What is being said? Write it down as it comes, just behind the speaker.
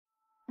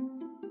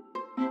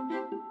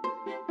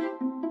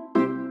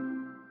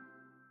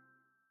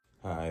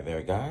Hi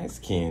there guys,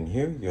 Ken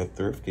here, your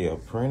thrifty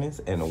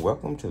apprentice, and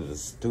welcome to the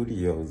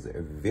studio's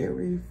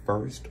very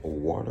first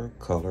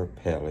watercolor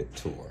palette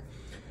tour.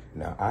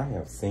 Now I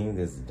have seen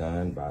this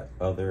done by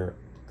other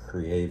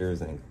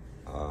creators and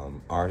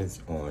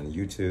artists on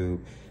YouTube,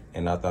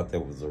 and I thought that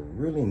was a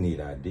really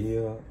neat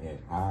idea, and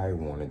I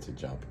wanted to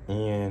jump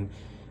in,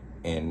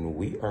 and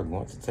we are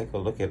going to take a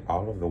look at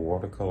all of the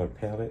watercolor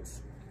palettes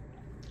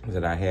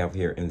that I have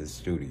here in the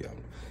studio.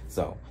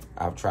 So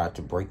I've tried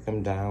to break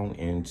them down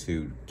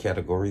into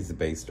categories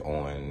based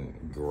on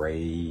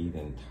grade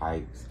and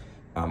types.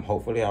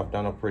 Hopefully I've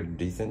done a pretty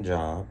decent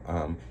job,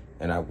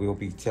 and I will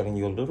be telling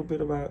you a little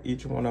bit about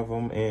each one of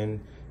them,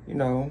 and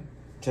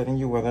telling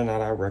you whether or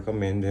not I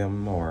recommend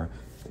them, or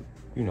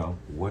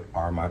what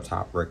are my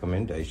top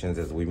recommendations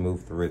as we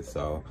move through it.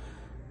 So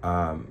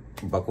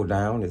buckle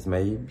down. This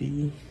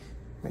may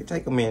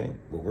take a minute,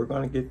 but we're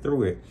going to get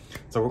through it.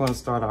 So we're going to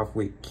start off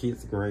with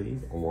kids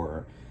grade,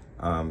 or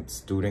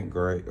student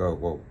grade,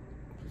 or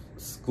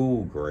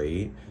school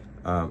grade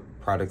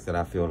products that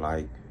I feel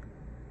like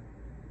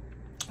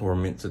were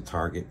meant to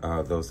target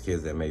those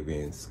kids that may be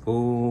in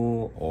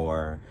school,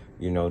 or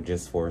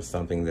just for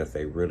something that's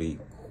a really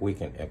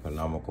quick and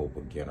economical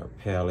beginner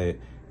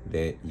palette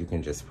that you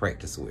can just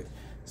practice with.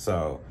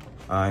 So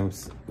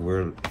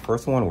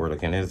first one we're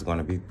looking at is going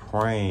to be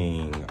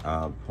Praying.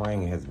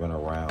 Praying has been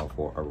around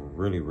for a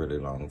really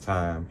long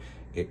time.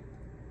 It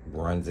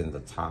runs in the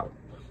top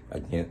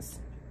against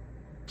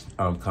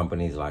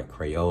companies like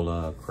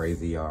Crayola,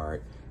 Crazy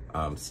Art,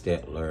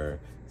 Stettler.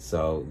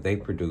 So they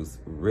produce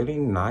really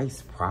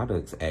nice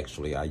products.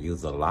 Actually, I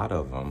use a lot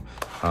of them.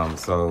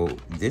 So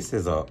this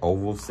is a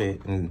oval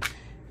set, and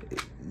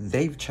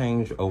they've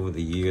changed over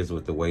the years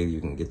with the way you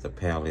can get the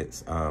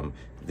palettes.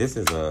 This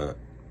is a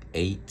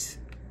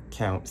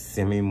 8-count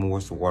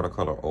semi-moist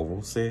watercolor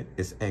oval set.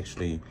 It's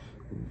actually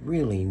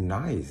really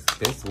nice.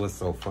 That's what's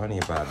so funny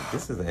about it.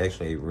 This is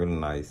actually a really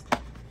nice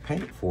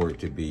paint for it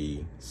to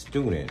be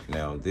student.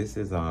 Now this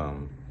is a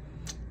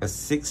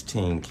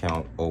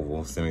 16-count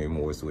oval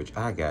semi-moist, which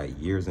I got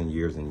years and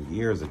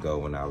years ago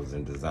when I was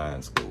in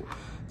design school.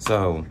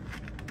 So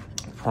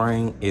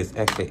Praying is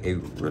actually a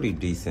really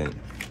decent,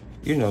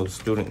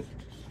 student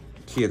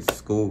kids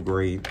school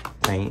grade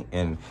paint,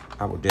 and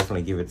I would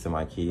definitely give it to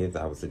my kids.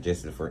 I would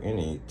suggest it for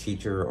any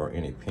teacher or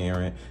any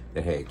parent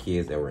that had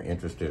kids that were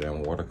interested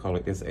in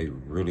watercolor. It's a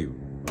really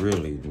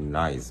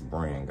nice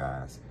brand,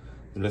 guys.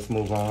 Let's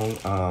move on.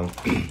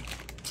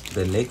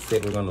 The next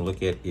set we're going to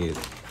look at is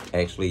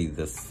actually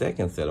the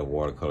second set of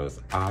watercolors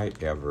I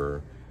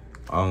ever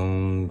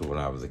owned when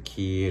I was a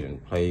kid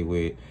and played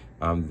with.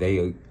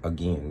 They,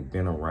 again,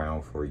 been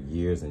around for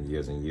years and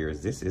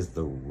years. This is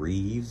the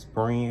Reeves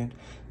brand.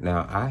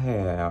 Now, I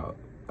have,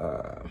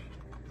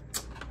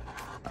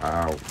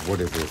 what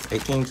is this,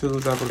 18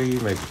 tubes, I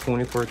believe, maybe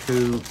 24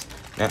 tubes.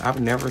 Now,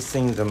 I've never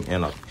seen them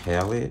in a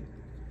palette,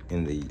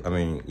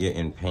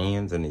 in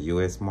pans in the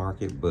U.S.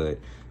 market, but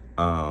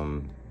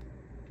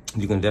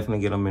you can definitely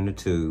get them in the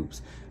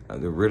tubes.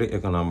 They're really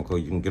economical.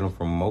 You can get them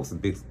from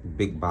most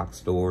big box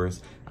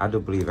stores. I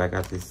do believe I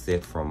got this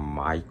set from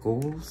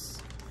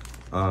Michael's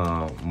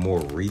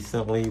more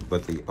recently,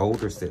 but the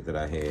older set that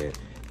I had,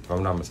 if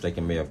I'm not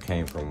mistaken, may have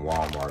came from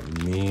Walmart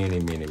many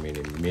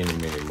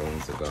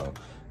moons ago.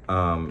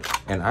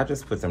 And I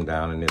just put them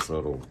down in this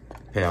little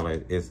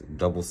palette. It's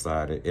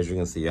double-sided. As you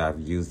can see, I've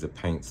used the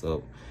paints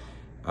up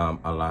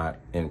a lot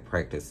in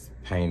practice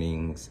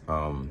paintings.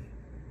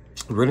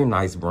 Really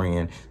nice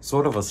brand,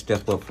 sort of a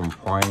step up from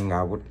Praying,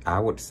 I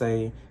would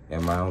say,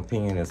 in my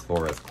opinion, as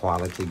far as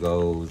quality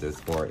goes, as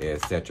far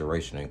as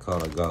saturation and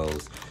color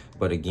goes.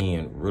 But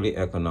again, really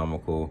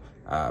economical.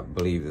 I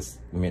believe it's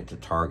meant to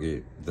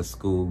target the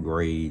school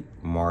grade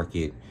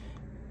market.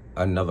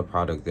 Another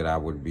product that I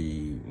would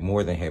be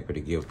more than happy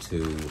to give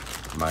to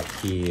my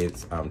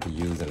kids to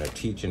use in a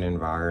teaching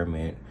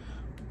environment,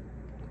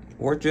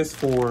 or just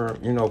for,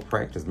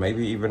 practice,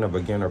 maybe even a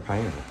beginner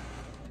painter.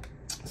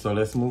 So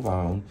let's move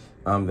on.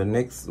 The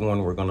next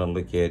one we're gonna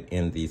look at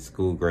in the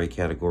school grade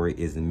category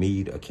is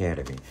Mead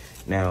Academy.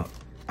 Now,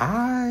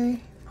 I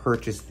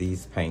purchased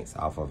these paints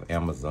off of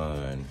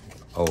Amazon,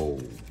 I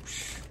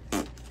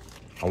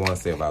wanna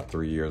say about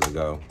 3 years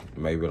ago,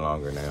 maybe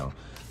longer now.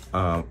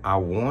 I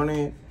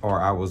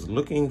was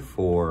looking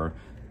for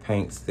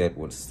paints that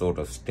would sort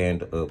of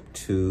stand up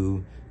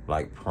to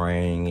like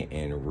Praying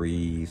and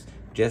Reeves,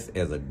 just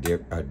as a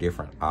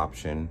different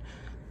option.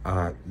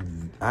 I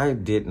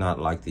did not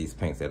like these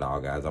paints at all,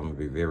 guys. I'm gonna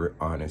be very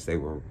honest. They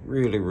were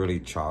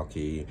really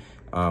chalky,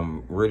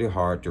 really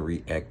hard to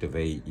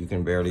reactivate. You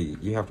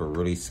have to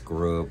really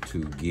scrub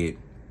to get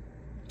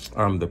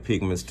the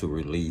pigments to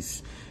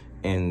release,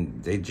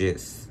 and they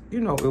just, it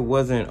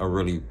wasn't a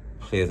really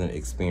pleasant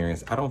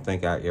experience. I don't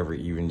think I ever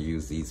even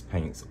used these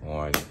paints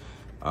on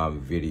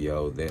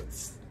video.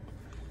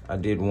 I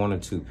did one or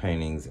two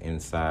paintings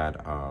inside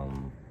a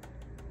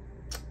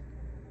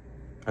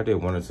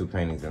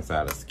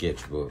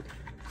sketchbook.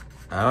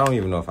 I don't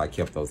even know if I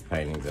kept those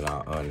paintings, in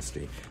all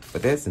honesty.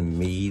 But that's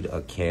Mead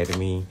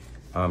Academy.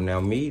 Now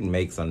Mead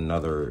makes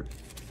another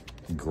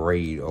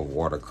grade of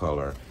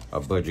watercolor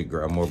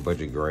a more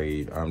budget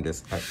grade.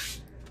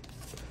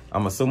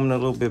 I'm assuming a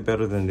little bit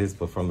better than this,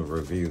 but from the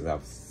reviews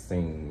I've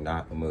seen,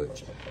 not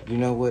much. You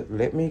know what?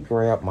 Let me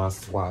grab my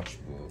swatch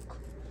book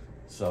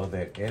so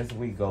that as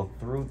we go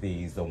through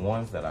these, the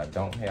ones that I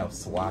don't have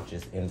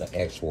swatches in the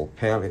actual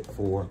palette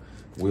for,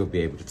 we'll be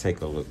able to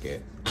take a look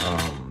at,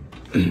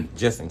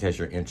 just in case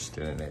you're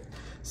interested in it.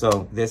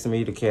 So this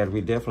Remedied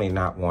Academy, definitely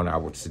not one I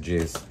would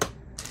suggest,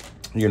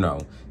 you know,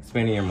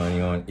 spending your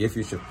money on. If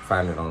you should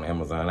find it on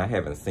Amazon, I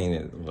haven't seen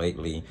it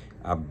lately.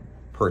 I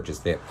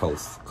purchased that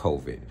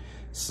post-COVID.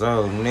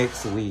 So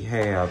next we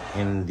have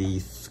in the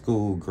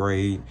school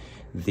grade,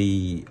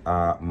 the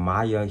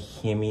Maya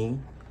Hemi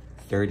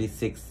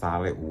 36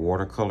 solid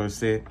watercolor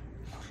set.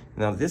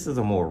 Now this is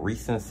a more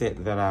recent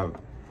set that I've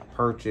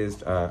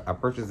purchased. I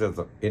purchased it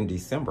in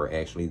December,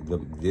 actually,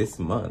 this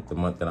month, the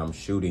month that I'm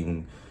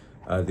shooting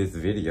this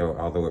video,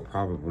 although it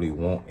probably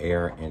won't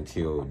air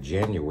until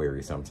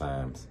January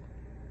sometimes.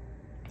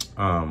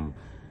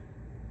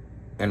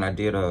 And I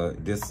did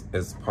this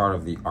as part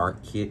of the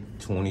art kit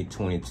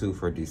 2022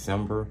 for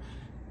December.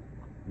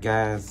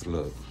 Guys,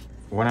 look,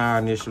 when I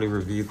initially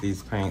reviewed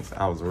these paints,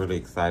 I was really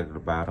excited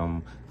about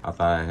them. I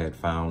thought I had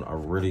found a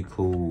really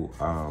cool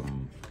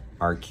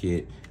art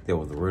kit that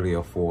was really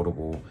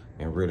affordable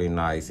and really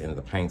nice, and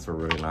the paints were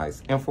really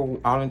nice. And for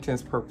all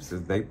intents and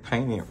purposes, they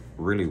painted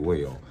really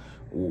well.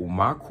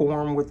 My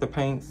qualm with the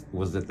paints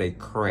was that they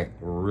cracked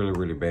really,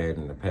 really bad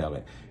in the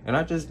palette. And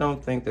I just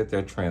don't think that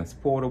they're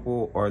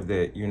transportable, or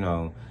that, you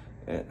know,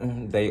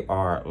 they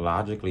are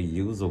logically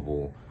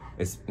usable.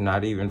 It's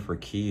not even for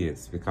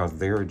kids, because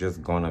they're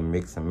just gonna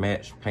mix and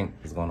match. Paint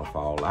is gonna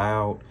fall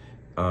out.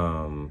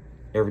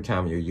 Every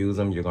time you use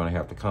them, you're gonna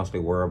have to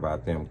constantly worry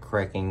about them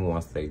cracking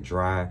once they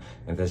dry.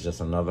 And that's just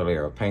another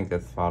layer of paint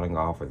that's falling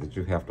off, or that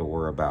you have to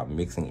worry about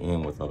mixing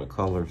in with other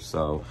colors.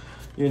 So,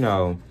 you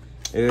know,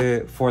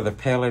 for the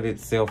palette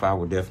itself, I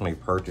would definitely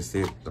purchase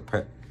it.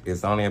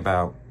 It's only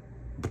about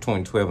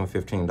between $12 and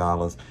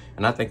 $15,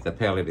 and I think the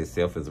palette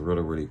itself is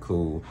really, really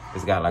cool.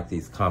 It's got like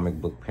these comic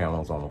book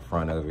panels on the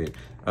front of it.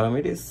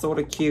 It is sort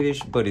of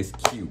kiddish, but it's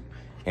cute,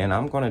 and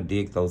I'm gonna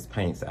dig those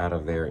paints out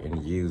of there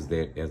and use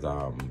that as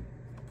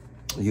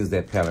use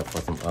that palette for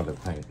some other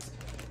paints.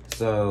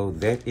 So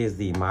that is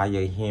the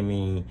Maya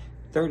Hemi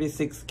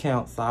 36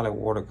 count solid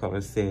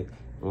watercolor set.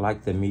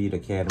 Like the Remedied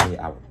Academy,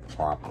 I would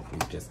probably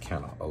just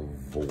kind of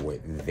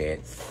avoid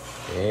that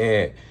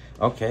set.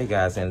 Okay,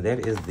 guys, and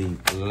that is the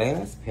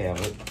last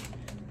palette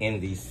in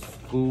the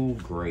school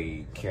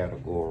grade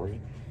category.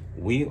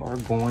 We are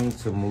going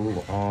to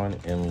move on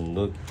and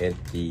look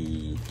at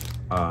the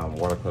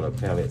watercolor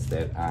palettes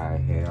that I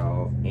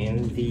have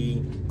in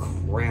the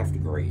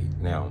craft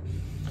grade. Now,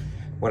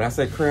 when I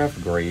say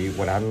craft grade,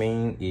 what I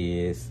mean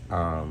is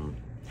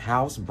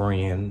house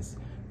brands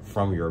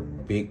from your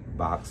big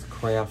box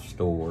craft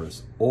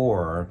stores,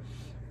 or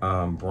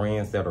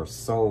brands that are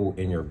sold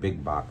in your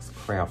big box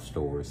craft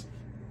stores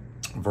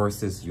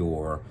versus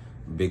your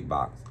big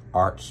box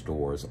art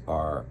stores,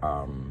 or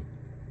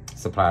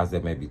supplies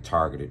that may be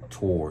targeted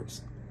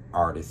towards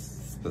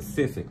artists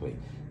specifically.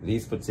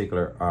 These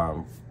particular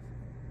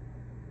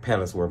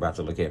palettes we're about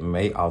to look at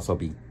may also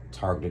be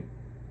targeted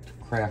to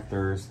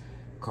crafters,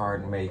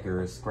 card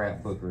makers,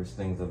 scrapbookers,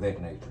 things of that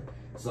nature.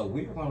 So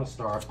we're going to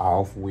start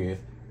off with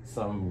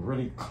some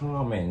really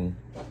common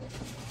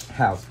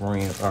house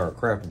brands or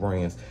craft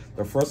brands.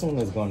 The first one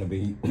is going to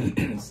be,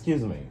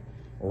 excuse me,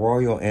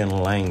 Royal and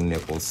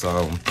Langnickel.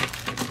 So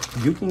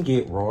you can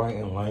get Royal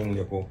and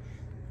Langnickel.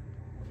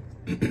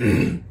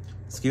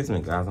 Excuse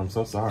me, guys, I'm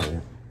so sorry.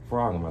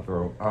 Frog in my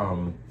throat.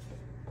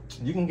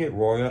 You can get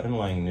Royal and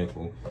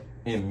Langnickel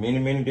in many,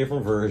 many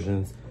different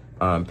versions.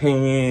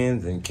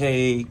 Pans and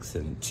cakes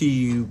and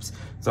tubes.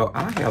 So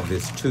I have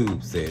this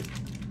tube set.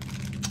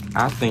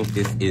 I think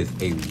this is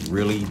a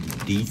really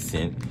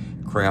decent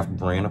craft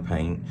brand of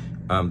paint.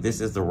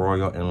 This is the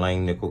Royal and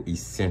Langnickel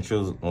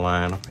Essentials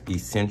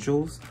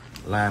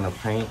line of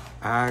paint.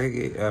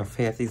 I've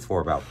had these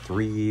for about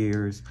 3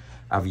 years.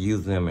 I've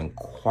used them in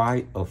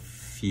quite a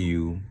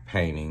few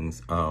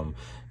paintings.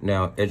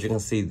 Now, as you can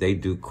see, they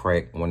do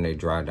crack when they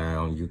dry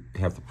down. You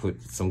have to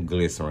put some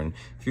glycerin.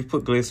 If you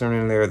put glycerin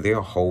in there,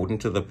 they'll hold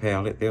into the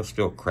palette. They'll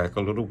still crack a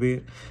little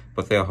bit,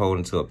 but they'll hold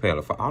into a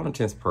palette. For all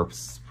intents and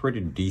purposes, pretty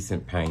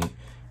decent paint.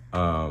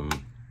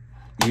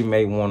 You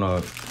may want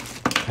to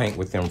paint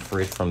with them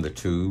fresh from the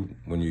tube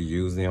when you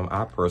use them.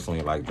 I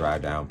personally like dry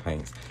down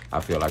paints.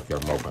 I feel like they're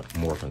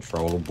more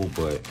controllable,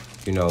 but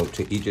you know,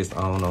 to each his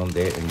own on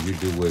that, and you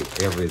do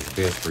whatever is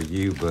best for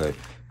you. But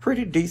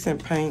pretty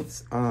decent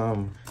paints.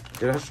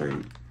 Did I show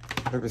you?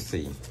 Let me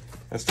see.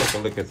 Let's take a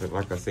look at the,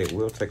 like I said,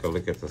 we'll take a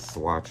look at the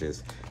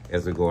swatches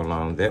as we go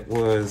along. That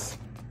was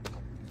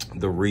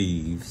the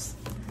Reeves.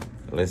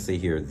 Let's see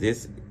here.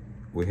 This,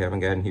 we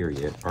haven't gotten here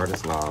yet.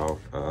 Artist Love.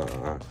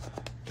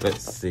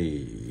 Let's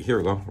see. Here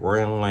we go.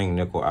 Royal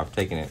Langnickel. I've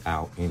taken it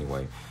out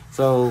anyway.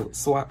 So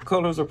swap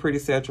colors are pretty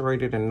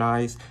saturated and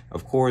nice.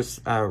 Of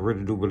course, I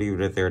really do believe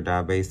that they're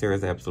dye-based. There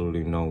is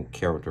absolutely no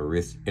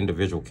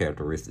individual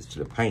characteristics to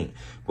the paint.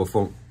 But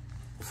for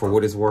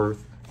what it's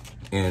worth,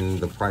 in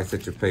the price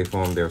that you pay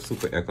for them. They're a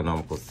super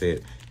economical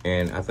set,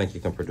 and I think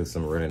you can produce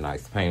some really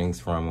nice paintings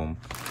from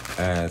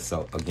them.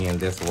 So again,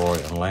 this Roy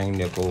and Lang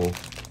nickel.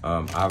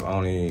 I've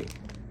only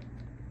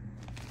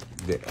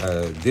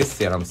this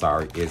set, I'm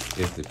sorry, is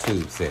the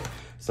tube set.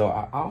 So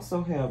I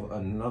also have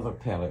another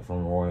palette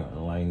from Roy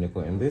and Lang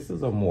nickel, and this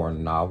is a more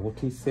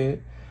novelty set,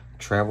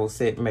 travel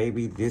set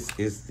maybe. This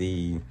is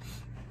the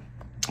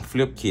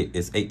flip kit.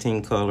 It's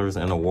 18 colors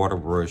and a water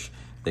brush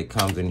that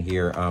comes in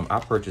here. I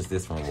purchased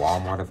this from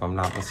Walmart, if I'm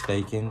not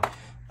mistaken.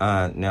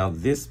 Now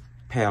this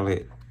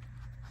palette,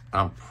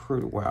 I'm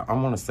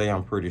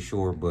pretty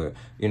sure, but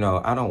you know,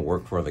 I don't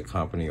work for the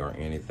company or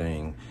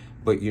anything.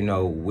 But you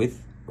know,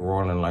 with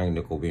Roy and Lang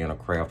nickel being a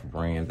craft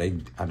brand,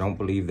 I don't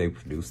believe they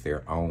produce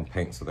their own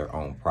paints or their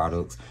own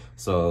products.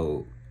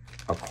 So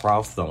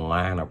across the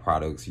line of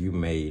products, you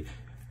may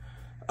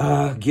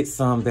get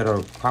some that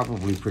are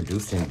probably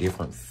produced in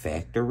different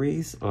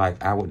factories.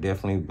 Like, I would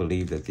definitely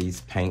believe that these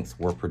paints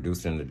were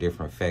produced in a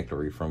different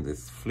factory from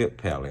this flip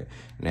palette.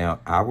 Now,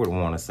 I would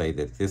want to say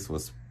that this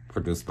was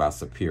produced by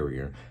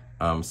Superior.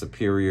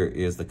 Superior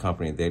is the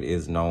company that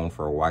is known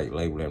for white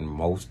labeling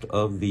most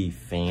of the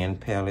fan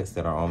palettes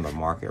that are on the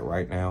market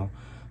right now.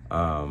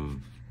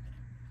 And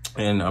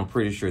I'm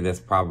pretty sure that's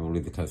probably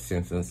the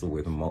consensus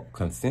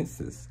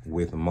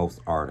with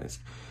most artists.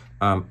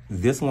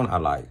 This one I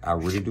like. I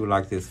really do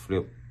like this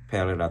flip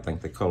palette. I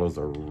think the colors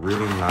are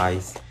really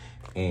nice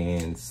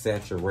and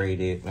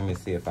saturated. Let me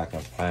see if I can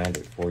find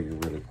it for you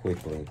really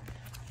quickly.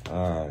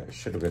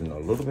 Should have been a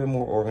little bit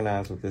more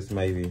organized with this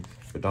maybe,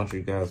 but don't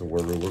you guys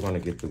worry, we're going to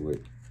get through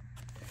it.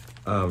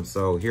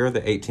 So here are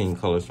the 18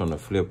 colors from the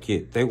flip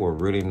kit. They were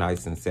really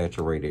nice and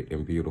saturated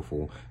and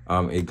beautiful.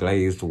 It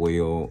glazed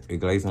well.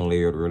 It glazed and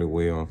layered really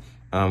well.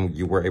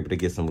 You were able to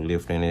get some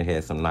lift in it. It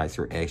had some nice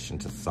reaction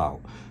to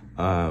salt.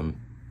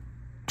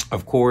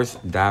 Of course,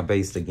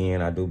 dye-based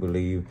again, I do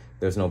believe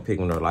there's no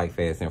pigment or light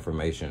fast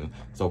information.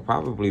 So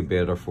probably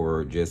better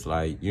for just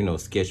like, you know,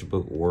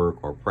 sketchbook work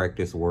or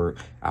practice work.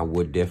 I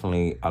would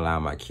definitely allow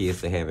my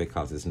kids to have it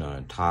because it's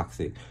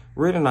non-toxic.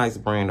 Really nice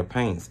brand of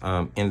paints.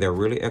 And they're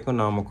really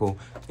economical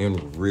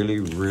and really,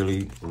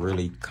 really,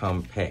 really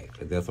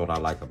compact. That's what I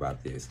like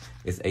about this.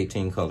 It's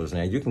 18 colors.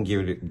 Now you can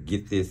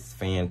get this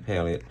fan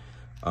palette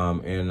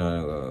in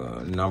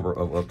a number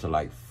of up to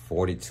like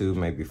 42,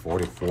 maybe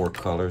 44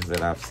 colors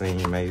that I've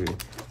seen, maybe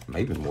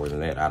more than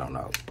that, I don't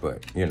know.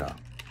 But you know,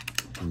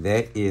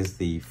 that is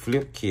the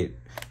flip kit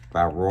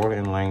by Roy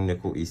and Lang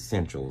nickel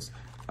Essentials.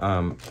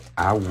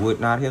 I would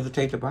not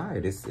hesitate to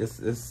buy it.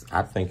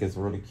 I think it's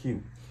really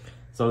cute.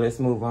 So let's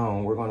move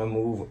on. We're going to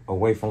move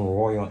away from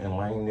Roy and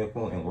Lang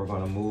nickel, and we're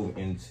going to move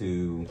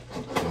into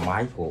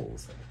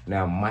Michael's.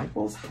 Now,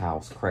 Michael's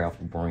Housecraft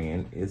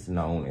brand is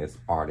known as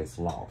Artist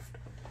Loft.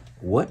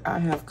 What I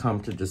have come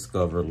to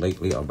discover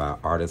lately about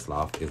Artist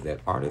Loft is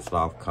that Artist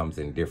Loft comes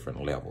in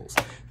different levels.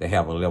 They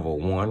have a level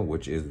 1,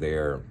 which is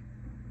their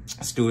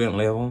student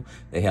level.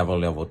 They have a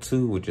level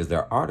 2, which is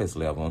their artist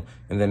level.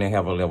 And then they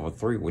have a level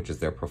 3, which is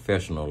their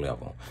professional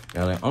level.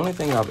 Now, the only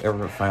thing I've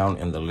ever found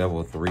in the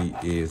level 3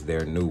 is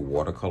their new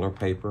watercolor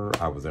paper.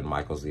 I was in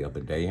Michael's the other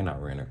day and I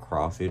ran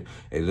across it.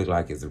 It looked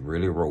like it's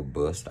really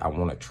robust. I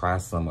want to try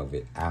some of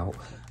it out.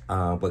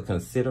 But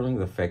considering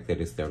the fact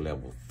that it's their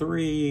level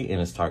 3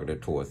 and it's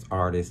targeted towards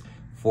artists,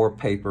 for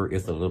paper,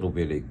 it's a little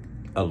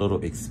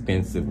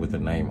expensive with the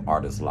name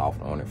Artist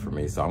Loft on it for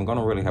me. So I'm going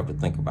to really have to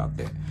think about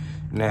that.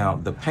 Now,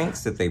 the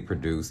paints that they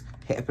produce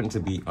happen to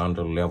be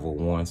under level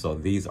 1. So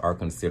these are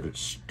considered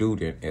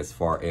student as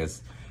far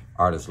as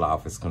Artist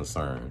Loft is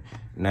concerned.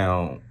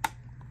 Now,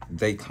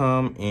 they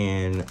come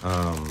in,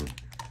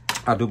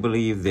 I do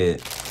believe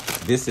that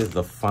this is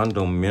the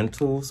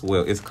fundamentals.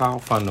 Well, it's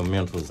called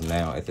fundamentals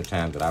now. At the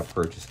time that I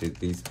purchased it,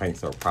 these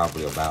paints are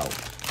probably about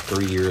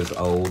 3 years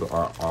old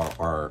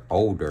or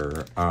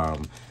older.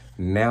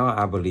 Now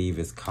I believe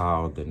it's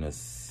called the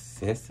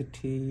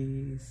necessities.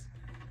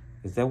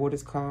 Is that what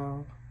it's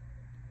called?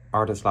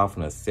 Artist Loft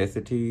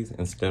Necessities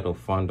instead of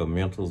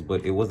fundamentals,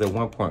 but it was at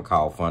one point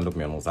called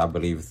fundamentals. I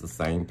believe it's the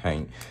same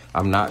paint.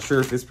 I'm not sure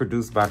if it's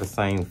produced by the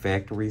same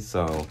factory,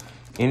 so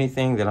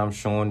anything that I'm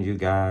showing you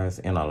guys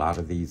in a lot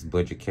of these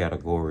budget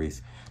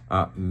categories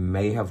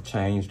may have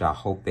changed. I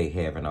hope they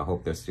haven't. I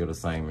hope they're still the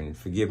same. And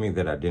forgive me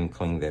that I didn't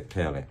clean that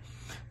palette.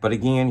 But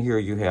again, here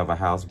you have a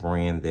house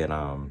brand that,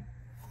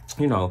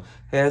 you know,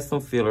 has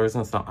some fillers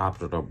and some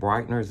optical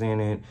brighteners in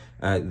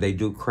it. They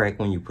do crack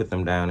when you put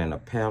them down in a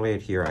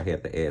palette. Here I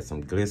had to add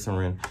some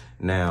glycerin.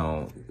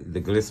 Now, the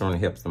glycerin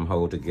helps them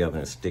hold together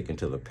and stick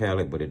into the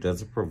palette, but it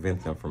doesn't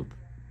prevent them from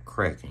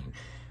cracking.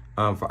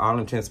 For all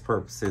intents and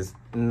purposes,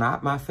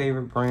 not my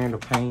favorite brand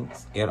of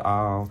paints at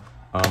all.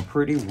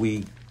 Pretty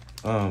weak.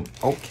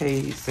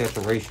 Okay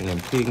saturation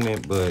and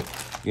pigment, but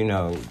you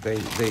know,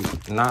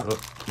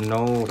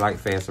 no light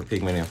fast or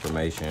pigment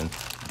information.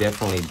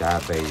 Definitely dye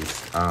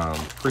based.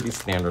 Pretty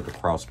standard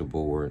across the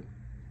board.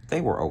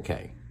 They were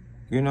okay.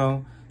 You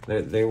know,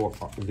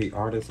 the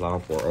Artist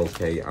Loft were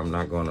okay. I'm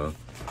not gonna,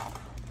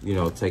 you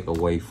know, take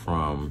away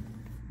from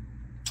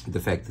the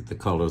fact that the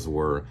colors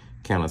were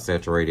kind of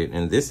saturated,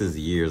 and this is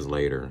years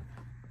later.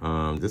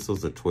 This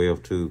was a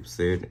 12 tube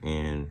set,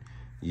 and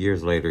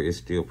years later, it's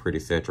still pretty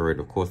saturated.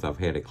 Of course, I've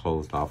had it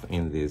closed off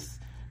in this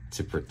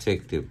to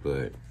protect it,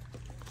 but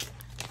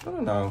I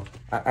don't know.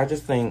 I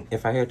just think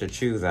if I had to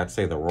choose, I'd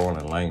say the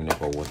Rolling Lane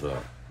nickel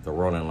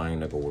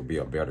would be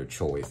a better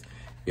choice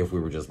if we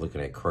were just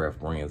looking at craft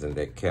brands in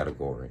that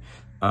category.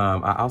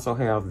 I also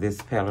have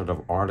this palette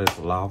of Artist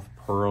Loft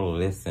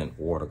Pearlescent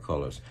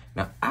watercolors.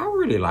 Now, I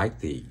really like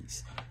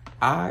these.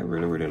 I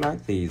really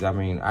like these. I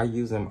mean, I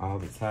use them all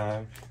the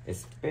time,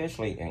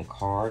 especially in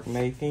card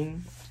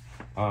making,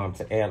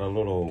 to add a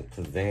little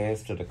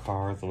pizzazz to the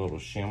cards, a little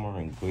shimmer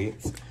and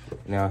glitz.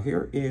 Now,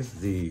 here is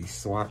the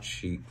swatch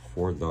sheet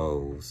for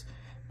those.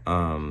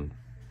 And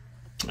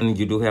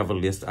you do have a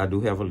list. I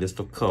do have a list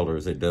of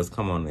colors. It does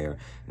come on there.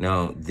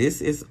 Now,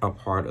 this is a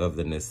part of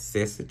the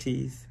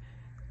necessities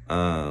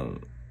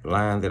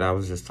line that I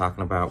was just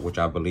talking about, which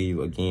I believe,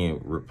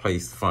 again,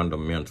 replaced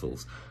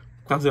fundamentals,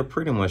 because they're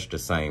pretty much the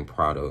same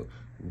product.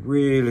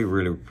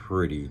 Really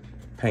pretty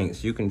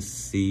paints. You can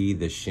see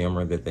the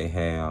shimmer that they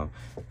have.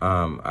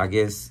 I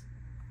guess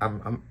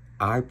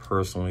I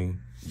personally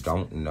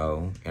don't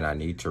know, and I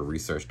need to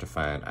research to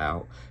find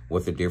out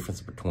what the difference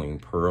between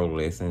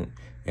pearlescent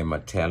and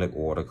metallic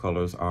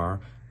watercolors are.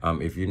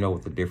 If you know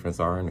what the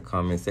difference are in the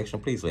comment section,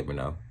 please let me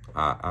know.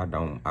 I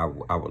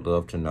would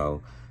love to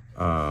know.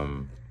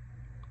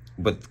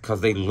 But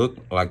because they look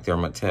like they're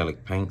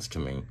metallic paints to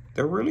me.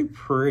 They're really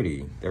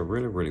pretty. They're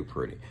really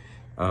pretty.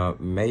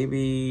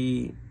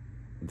 Maybe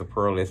the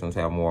pearlescents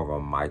have more of a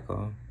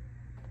mica.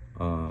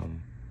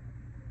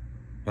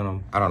 You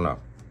know, I don't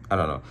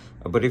know.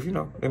 But if you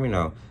know, let me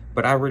know.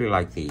 But I really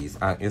like these.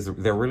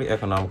 They're really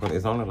economical.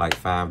 It's only like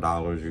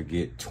 $5. You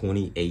get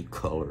 28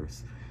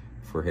 colors,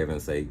 for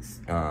heaven's sakes.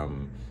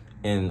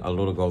 And a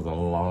little goes a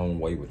long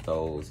way with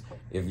those.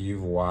 If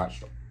you've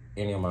watched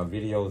any of my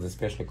videos,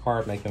 especially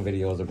card making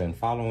videos, have been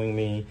following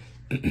me,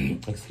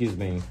 excuse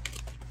me,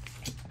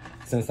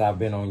 since I've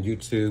been on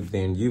YouTube,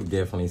 then you've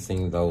definitely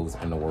seen those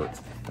in the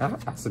works.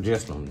 I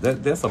suggest them.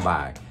 That's a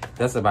buy.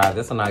 That's a buy.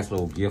 That's a nice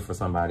little gift for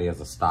somebody as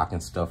a stocking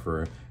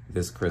stuffer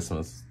this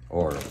Christmas,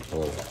 or at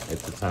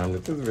the time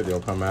that this video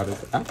come out,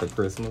 it's after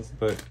Christmas.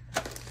 But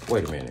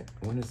wait a minute,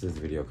 when is this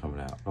video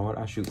coming out? Lord,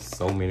 I shoot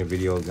so many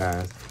videos,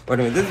 guys. Wait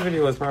a minute, this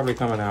video is probably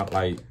coming out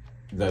like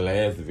the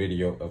last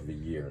video of the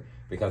year,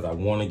 because I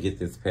want to get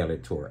this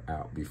palette tour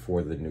out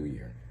before the new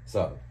year.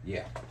 So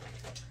yeah.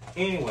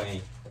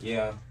 Anyway,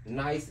 yeah,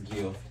 nice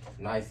gift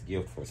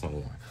for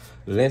someone.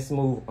 Let's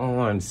move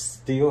on.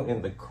 Still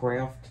in the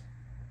craft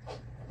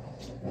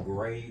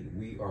grade,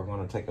 we are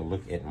going to take a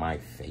look at my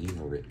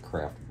favorite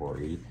craft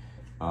grade.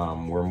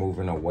 We're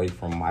moving away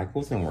from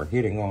Michael's and we're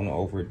heading on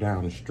over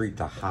down the street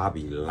to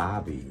Hobby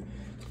Lobby.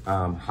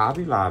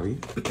 Hobby Lobby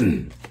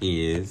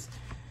is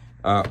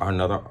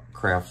another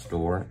craft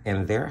store,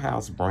 and their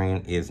house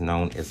brand is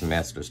known as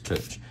Master's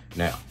Touch.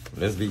 Now,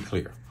 let's be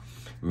clear.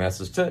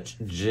 Master's Touch,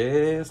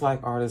 just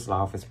like Artist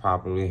Loft,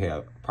 probably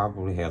has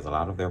a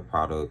lot of their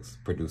products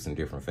produced in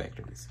different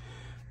factories.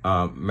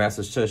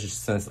 Master's Touch,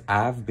 since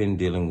I've been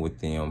dealing with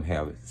them,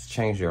 have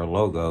changed their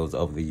logos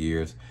over the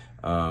years,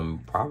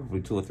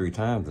 probably 2 or 3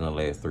 times in the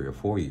last 3 or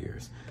 4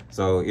 years.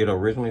 So it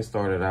originally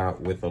started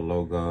out with a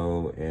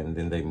logo, and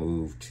then they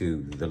moved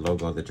to the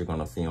logo that you're going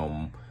to see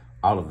on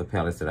all of the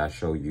palettes that I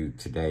show you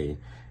today.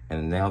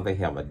 And now they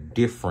have a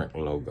different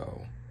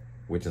logo,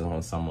 which is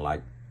on some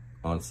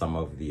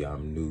of the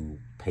new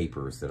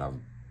papers that I've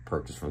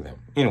purchased from them.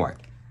 Anyway,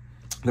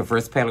 the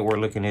first palette we're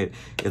looking at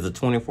is a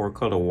 24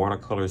 color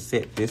watercolor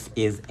set. This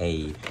is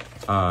a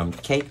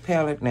cake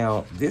palette.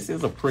 Now, this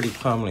is a pretty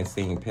commonly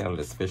seen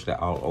palette, especially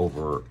all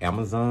over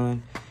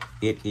Amazon.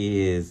 It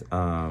is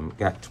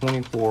got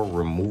 24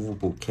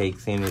 removable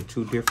cakes in it,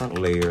 2 different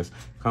layers,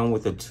 come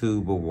with a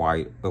tube of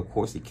white. Of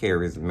course, it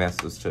carries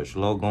Master's Touch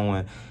logo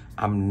on.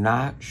 I'm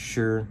not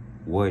sure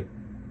what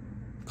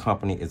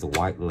company is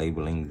white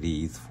labeling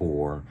these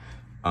for,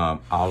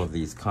 all of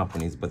these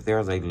companies, but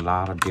there's a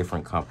lot of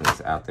different companies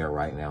out there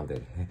right now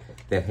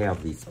that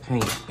have these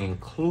paints,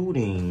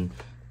 including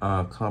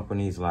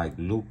companies like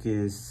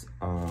Lucas,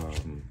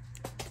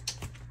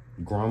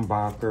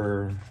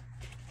 Grumbacher.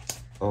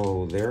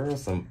 Oh, there are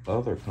some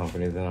other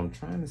companies, and I'm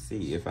trying to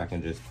see if I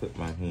can just put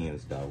my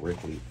hands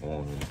directly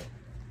on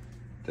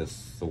the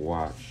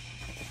swatch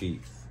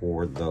sheet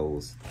for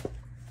those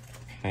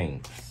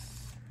paints.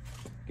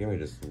 Give me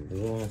just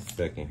 1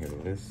 second here.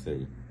 Let's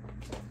see.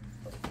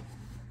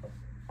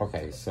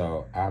 Okay,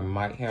 so I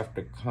might have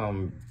to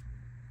come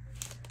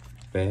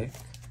back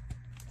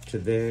to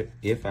that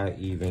if I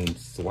even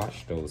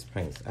swatch those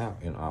paints out,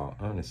 in all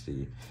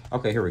honesty.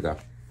 Okay, here we go.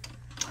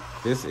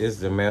 This is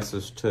the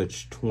Master's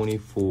Touch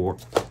 24.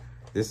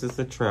 This is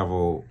the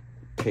Travel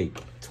Cake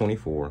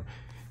 24.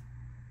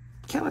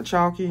 Kind of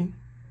chalky,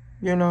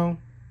 you know.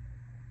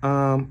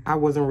 I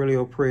wasn't really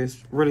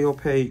impressed. Really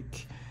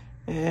opaque.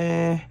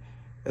 They're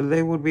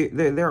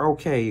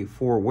okay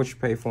for what you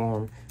pay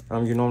for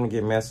them. You normally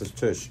get Master's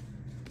Touch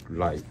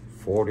like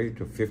 40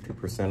 to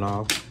 50%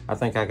 off. I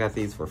think I got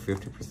these for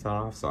 50%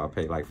 off, so I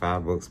paid like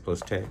 $5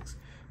 plus tax.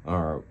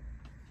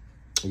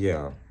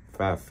 Yeah,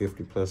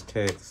 $25.50 plus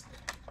tax.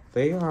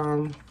 They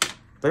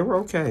were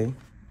okay.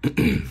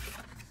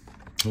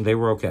 They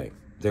were okay.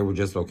 They were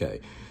just okay.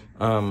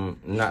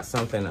 Not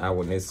something I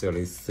would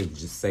necessarily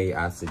say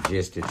I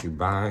suggest that you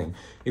buy.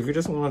 If you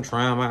just want to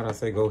try them out, I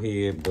say go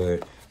ahead,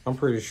 but I'm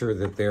pretty sure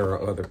that there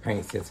are other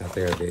paint sets out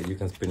there that you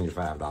can spend your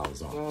 $5 on.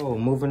 So,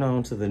 moving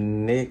on to the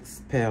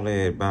next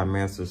palette by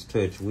Master's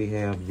Touch, we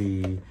have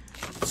the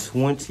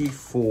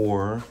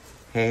 24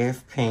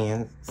 half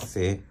pan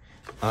set.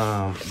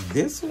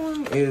 This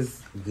one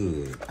is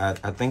good.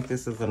 I think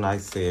this is a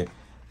nice set.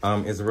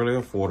 It's really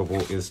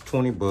affordable. It's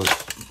 20 bucks,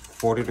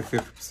 40 to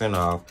 50%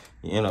 off.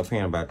 You end up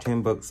paying about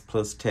 10 bucks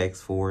plus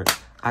tax for it.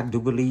 I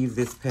do believe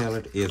this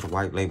palette is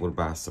white labeled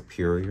by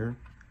Superior,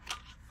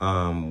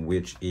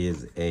 which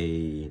is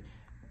a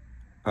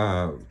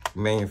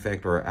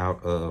manufacturer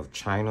out of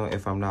China,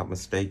 if I'm not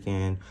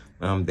mistaken.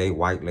 They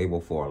white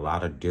label for a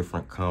lot of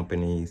different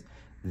companies.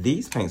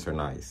 These paints are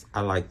nice. I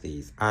like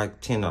these. I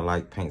tend to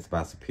like paints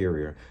by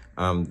Superior.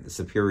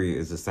 Superior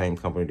is the same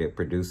company that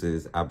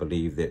produces, I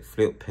believe, that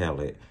Flip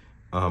palette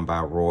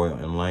by Royal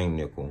and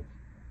Langnickel.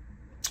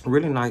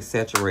 Really nice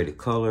saturated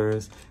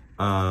colors.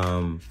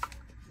 I'm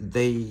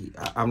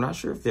not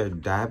sure if they're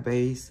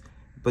dye-based,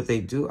 but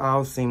they do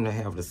all seem to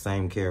have the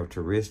same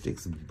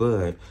characteristics,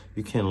 but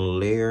you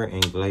can layer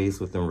and glaze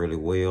with them really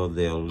well.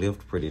 They'll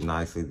lift pretty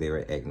nicely. They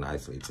react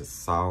nicely to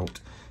salt.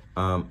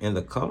 And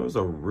the colors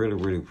are really,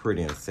 really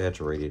pretty and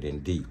saturated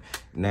and deep.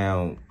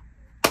 Now,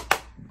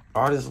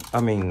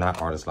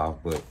 not Artist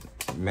Loft, but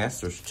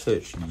Master's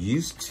Touch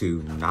used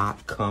to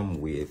not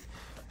come with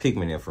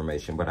pigment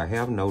information, but I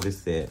have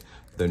noticed that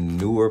the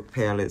newer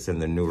palettes and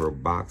the newer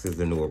boxes,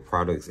 the newer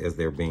products as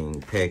they're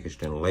being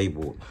packaged and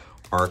labeled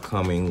are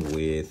coming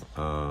with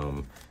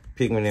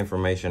pigment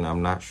information.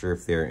 I'm not sure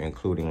if they're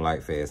including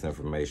light fast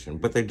information,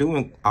 but they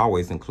do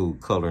always include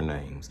color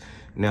names.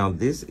 Now,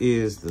 this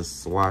is the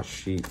swatch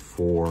sheet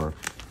for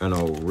an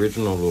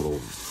original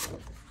little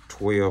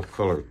 12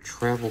 color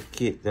travel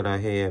kit that I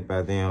had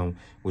by them,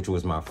 which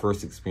was my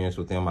first experience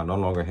with them. I no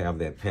longer have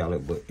that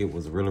palette, but it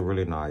was really,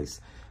 really nice.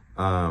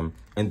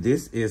 And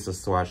this is a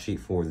swatch sheet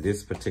for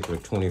this particular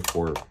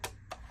 24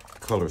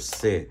 color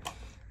set.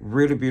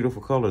 Really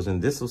beautiful colors.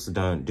 And this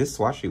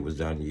swatch sheet was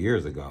done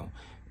years ago,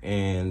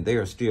 and they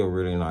are still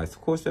really nice. Of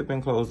course, they've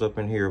been closed up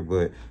in here,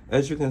 but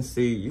as you can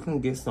see, you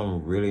can get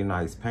some really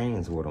nice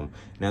paintings with them.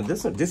 Now,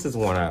 this is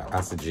one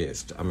I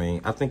suggest. I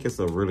mean, I think it's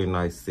a really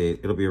nice set.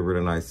 It'll be a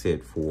really nice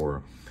set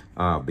for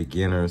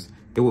beginners.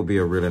 It will be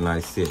a really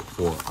nice set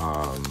for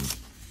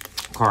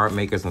card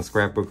makers and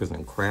scrapbookers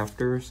and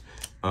crafters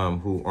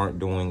who aren't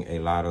doing a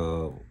lot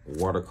of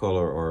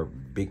watercolor or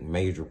big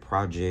major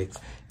projects.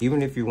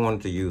 Even if you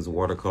wanted to use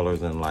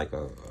watercolors in like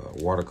a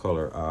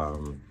watercolor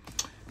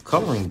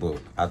coloring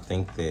book, I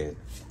think that,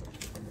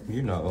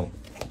 you know,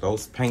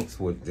 those paints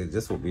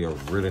this would be a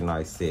really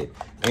nice set.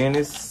 And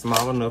it's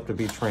small enough to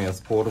be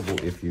transportable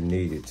if you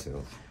needed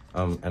to.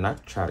 And I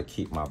try to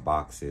keep my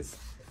boxes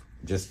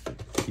just to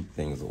keep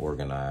things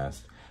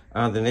organized.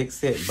 The next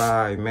set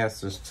by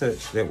Master's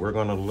Touch that we're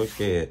going to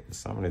look at,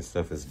 some of this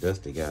stuff is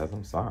dusty, guys,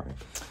 I'm sorry.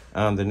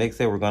 The next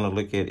set we're going to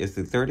look at is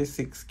the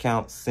 36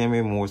 count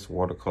semi-moist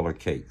watercolor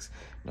cakes.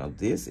 Now,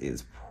 this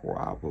is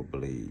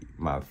probably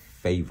my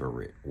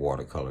favorite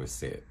watercolor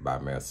set by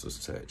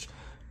Master's Touch.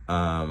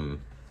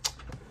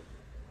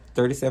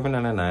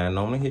 $37.99,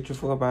 normally hit you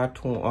for about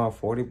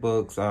 40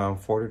 bucks.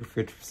 40 to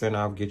 50%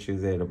 off, get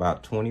you at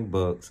about 20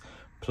 bucks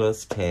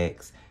plus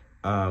tax.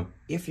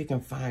 If you can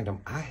find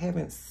them. I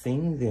haven't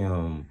seen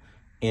them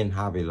in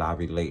Hobby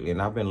Lobby lately,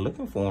 and I've been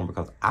looking for them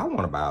because I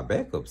want to buy a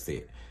backup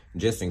set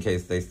just in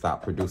case they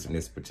stop producing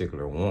this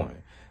particular one.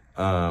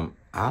 I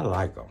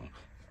like them.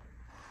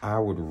 I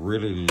would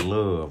really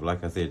love,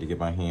 like I said, to get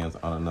my hands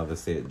on another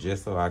set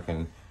just so I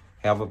can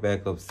have a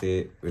backup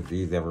set if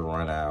these ever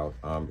run out.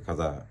 Because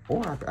I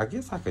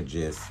guess I could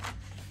just,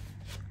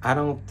 I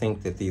don't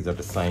think that these are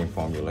the same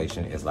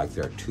formulation as like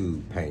their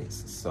tube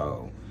paints,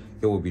 so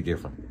it will be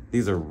different.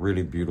 These are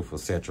really beautiful,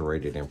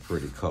 saturated, and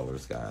pretty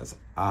colors, guys.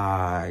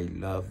 I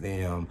love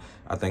them.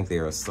 I think they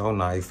are so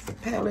nice. The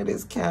palette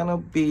is kind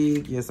of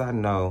big, yes, I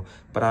know,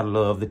 but I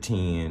love the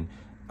 10.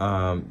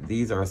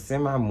 These are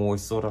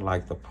semi-moist, sort of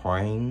like the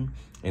Praying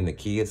in the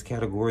kids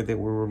category that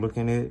we were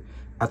looking at.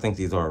 I think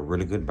these are a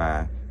really good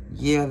buy.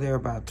 Yeah, they're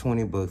about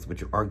 20 bucks, but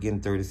you are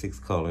getting 36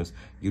 colors.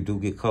 You do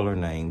get color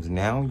names.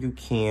 Now you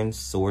can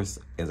source,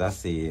 as I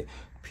said,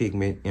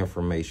 pigment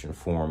information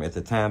for them. At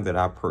the time that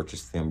I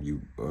purchased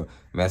them,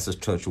 Master's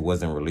Touch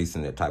wasn't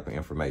releasing that type of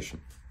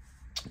information.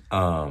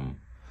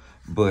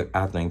 But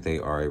I think they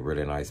are a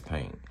really nice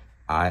paint.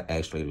 I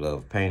actually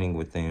love painting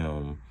with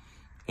them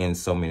in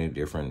so many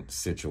different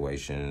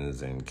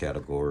situations and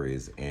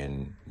categories.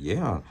 And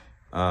yeah,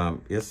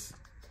 it's,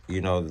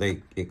 you know,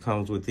 it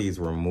comes with these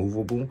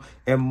removable,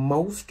 and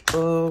most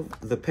of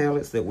the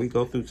palettes that we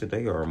go through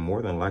today are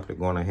more than likely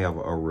going to have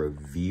a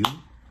review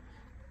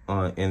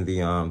in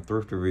the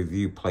Thrifty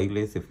Review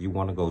playlist if you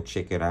want to go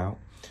check it out.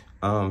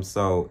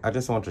 So I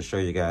just want to show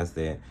you guys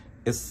that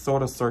it's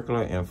sort of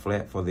circular and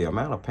flat. For the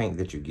amount of paint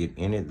that you get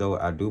in it, though,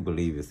 I do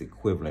believe it's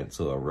equivalent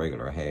to a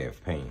regular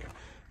half pan.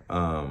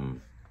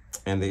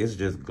 And it's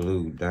just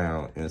glued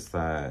down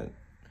inside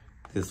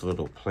this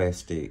little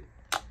plastic.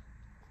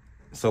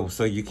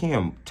 So you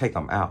can take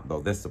them out,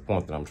 though. That's the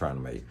point that I'm trying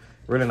to make.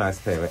 Really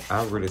nice palette.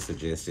 I really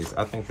suggest this.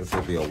 I think this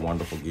would be a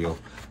wonderful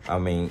gift. I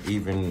mean,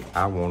 even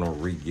I want to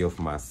re-gift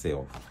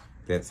myself.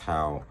 That's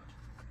how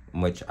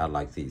much I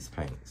like these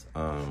paints.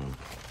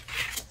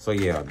 So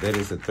yeah, that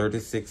is a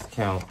 36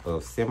 count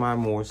of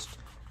semi-moist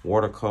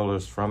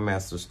watercolors from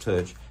Master's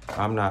Touch.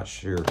 I'm not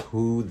sure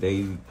who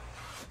I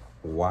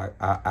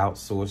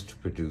outsourced to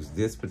produce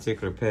this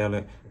particular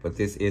palette, but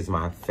this is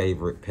my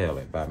favorite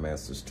palette by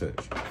Master's Touch.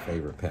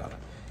 Favorite palette.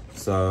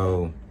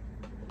 So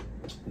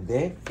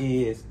that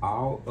is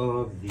all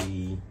of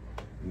the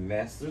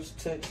Master's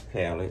Touch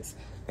palettes.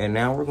 And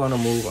now we're going to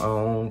move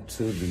on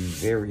to the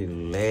very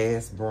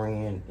last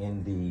brand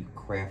in the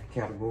craft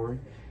category.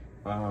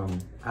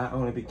 I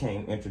only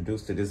became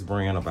introduced to this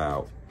brand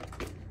about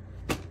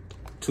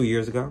 2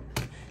 years ago.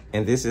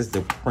 And this is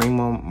the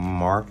Prima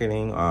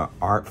Marketing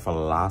Art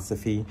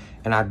Philosophy.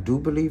 And I do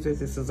believe that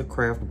this is a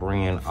craft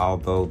brand,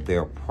 although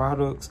their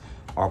products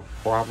are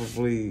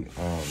probably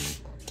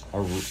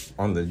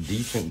on the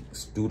decent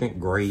student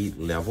grade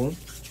level.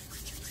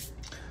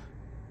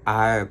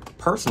 I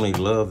personally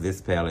love this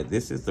palette.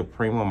 This is the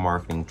Prima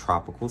Marketing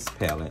Tropicals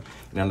palette.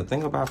 Now, the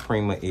thing about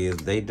Prima is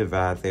they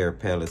divide their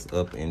palettes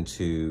up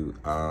into,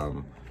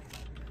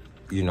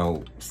 you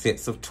know,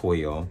 sets of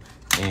 12.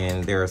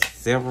 And there are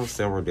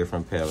several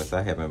different palettes.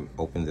 I haven't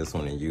opened this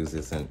one and used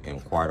this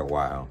in quite a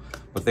while.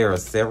 But there are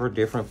several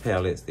different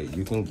palettes that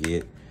you can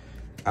get.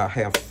 I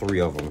have 3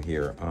 of them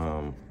here.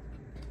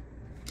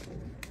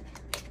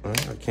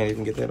 I can't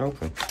even get that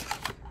open.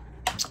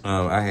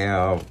 I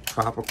have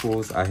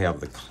Tropicals, I have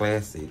the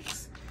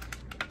Classics,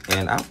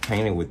 and I've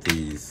painted with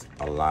these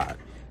a lot.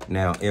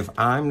 Now, if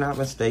I'm not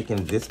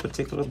mistaken, this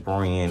particular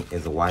brand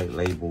is white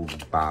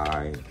labeled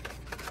by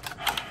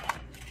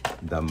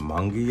the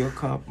Mungia,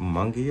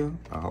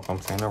 I hope I'm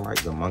saying that right,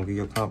 the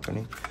Mungia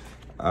company.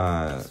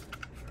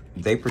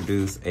 They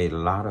produce a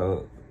lot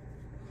of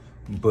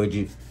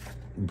budget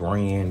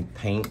brand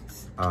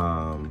paints,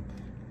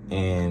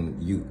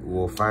 and you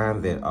will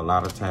find that a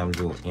lot of times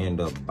you'll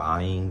end up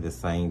buying the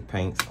same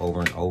paints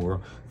over and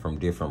over from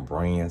different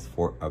brands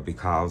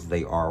because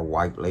they are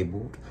white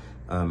labeled.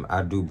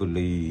 I do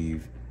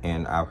believe,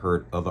 and I've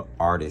heard other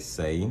artists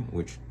say,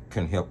 which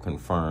can help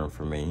confirm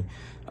for me,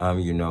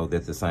 you know,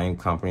 that the same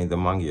company, the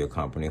Mungia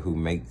company, who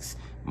makes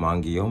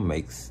Mungia,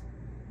 makes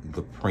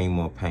the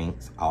Prima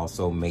paints,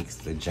 also makes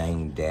the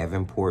Jane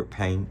Davenport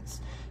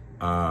paints.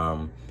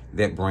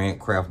 That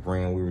brand, craft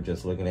brand we were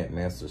just looking at,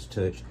 Master's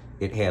Touch,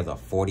 it has a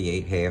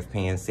 48 half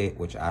pan set,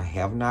 which I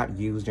have not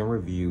used and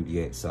reviewed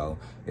yet, so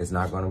it's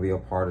not going to be a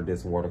part of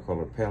this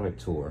watercolor palette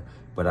tour.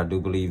 But I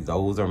do believe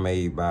those are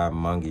made by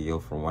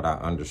Mungia, from what I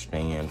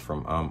understand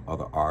from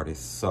other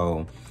artists.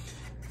 So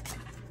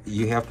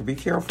you have to be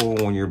careful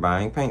when you're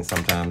buying paint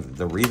sometimes.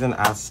 The reason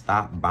I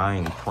stopped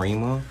buying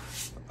Prima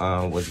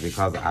was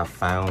because I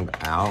found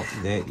out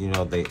that, you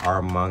know, they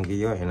are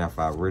Mungia, and if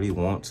I really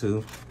want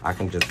to, I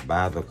can just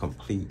buy the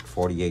complete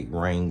 48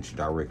 range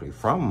directly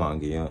from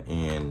Mungia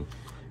and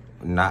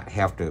not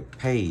have to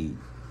pay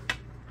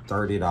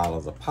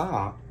 $30 a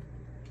pop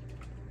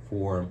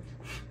for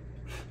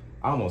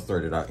almost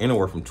 $30,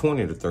 anywhere from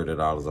 $20 to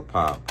 $30 a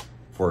pop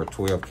for a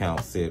 12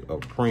 count set of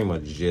Prima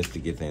just to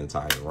get the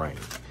entire range.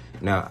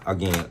 Now,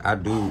 again,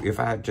 if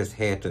I just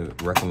had to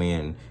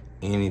recommend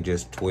any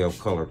just 12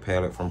 color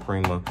palette from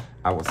Prima,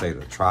 I would say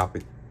the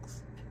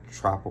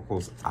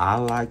Tropicals. I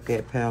like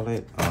that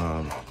palette.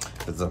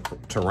 The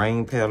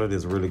terrain palette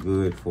is really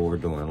good for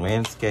doing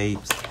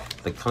landscapes.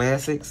 The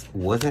Classics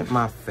wasn't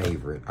my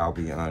favorite, I'll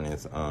be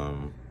honest. I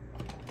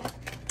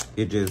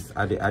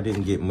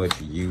didn't get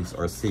much use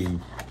or see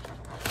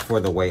for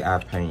the way I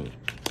paint.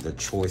 The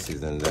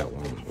choices in that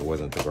one, it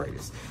wasn't the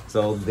greatest.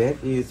 So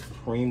that is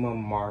Prima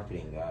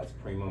Marketing, guys.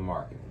 Prima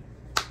Marketing.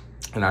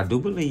 And I do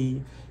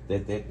believe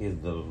that is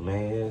the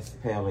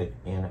last palette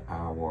in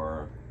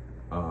our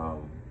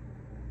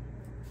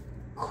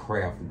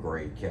craft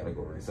grade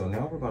category. So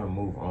now we're going to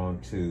move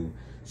on to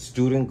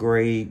student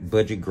grade,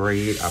 budget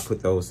grade. I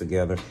put those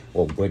together,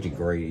 or budget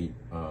grade.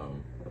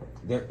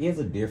 There is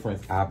a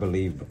difference, I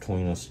believe,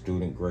 between a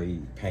student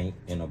grade paint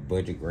and a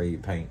budget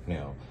grade paint.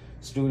 Now,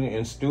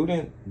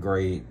 student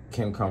grade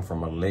can come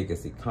from a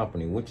legacy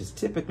company, which is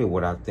typically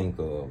what I think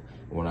of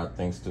when I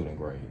think student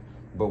grade.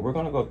 But we're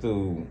going to go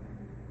through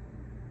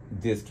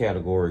this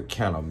category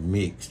kind of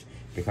mixed,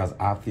 because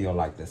I feel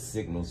like the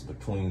signals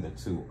between the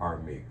two are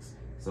mixed.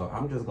 So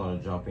I'm just going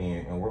to jump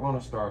in, and we're going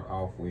to start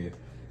off with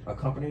a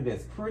company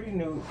that's pretty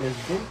new.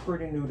 It's been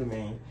pretty new to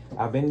me.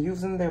 I've been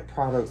using their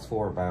products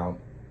for about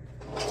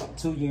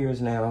 2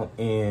 years now,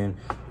 and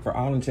for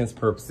all intents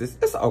and purposes,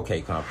 it's an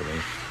okay company.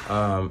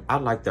 I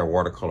like their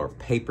watercolor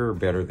paper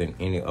better than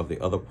any of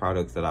the other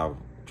products that I've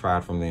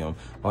tried from them.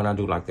 And I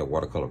do like their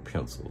watercolor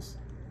pencils.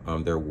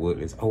 They're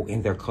woodless. Oh,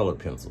 and they're colored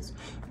pencils.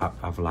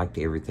 I've liked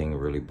everything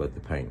really but the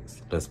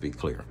paints. Let's be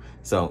clear.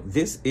 So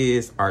this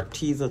is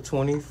Arteza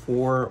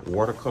 24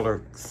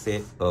 watercolor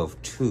set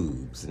of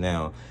tubes.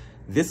 Now,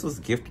 this was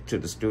gifted to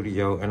the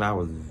studio, and I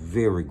was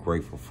very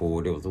grateful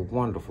for it. It was a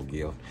wonderful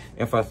gift.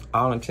 And for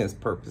all intents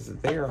and purposes,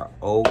 they are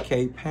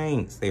okay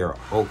paints. They are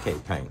okay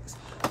paints.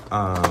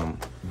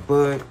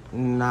 But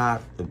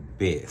not the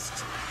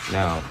best.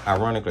 Now,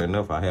 ironically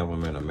enough, I have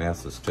them in a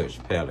Master's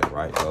Touch palette,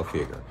 right? Go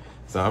figure.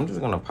 So I'm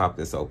just gonna pop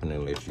this open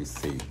and let you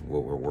see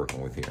what we're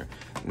working with here.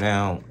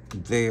 Now,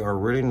 they are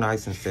really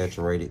nice and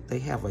saturated. They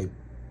have a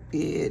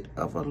bit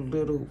of a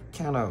little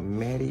kind of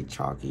matty,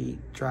 chalky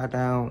dry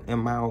down, in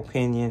my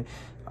opinion.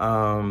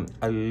 A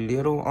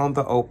little on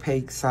the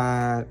opaque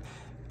side.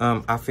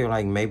 I feel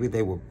like maybe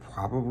they would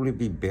probably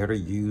be better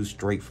used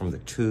straight from the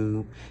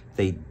tube.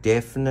 They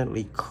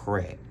definitely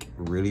crack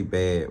really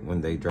bad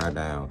when they dry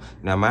down.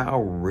 Now, my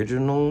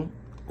original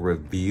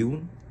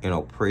review and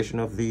impression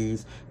of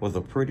these was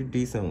a pretty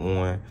decent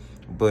one,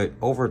 but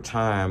over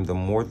time, the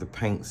more the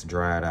paints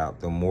dried out,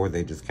 the more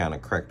they just kind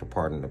of cracked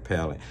apart in the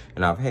palette.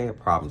 And I've had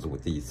problems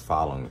with these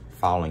falling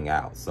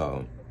out.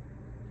 So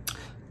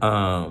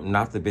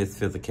not the best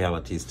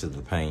physicalities to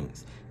the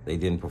paints. They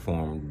didn't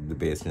perform the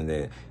best in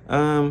that.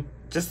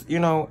 Just, you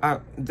know,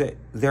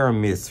 they're a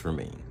miss for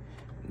me.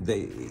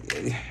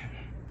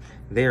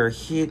 They're a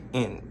hit,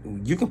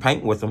 and you can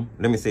paint with them.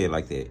 Let me say it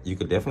like that. You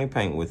could definitely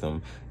paint with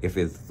them if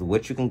it's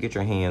what you can get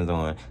your hands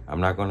on. I'm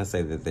not going to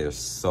say that they're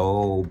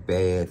so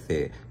bad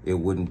that it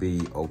wouldn't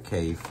be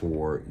okay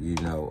for, you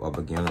know, a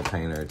beginner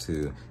painter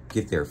to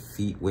get their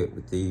feet wet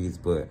with these,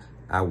 but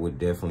I would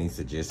definitely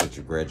suggest that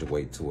you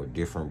graduate to a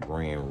different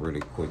brand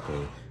really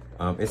quickly.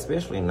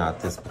 Especially not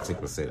this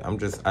particular set.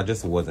 I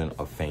just wasn't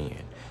a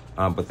fan.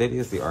 But that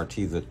is the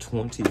Arteza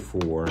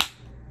 24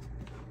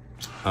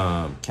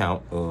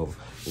 count of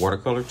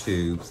watercolor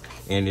tubes,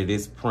 and it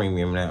is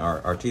premium.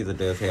 Now, Arteza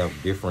does have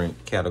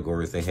different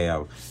categories. They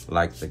have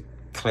like the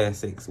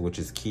classics, which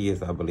is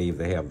kids, I believe.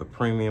 They have the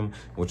premium,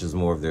 which is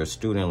more of their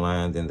student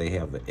line. Then they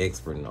have the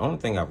expert. And the only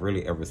thing I've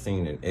really ever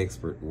seen in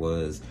expert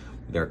was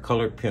their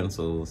colored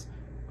pencils,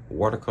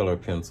 watercolor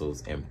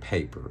pencils, and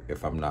paper,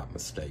 if I'm not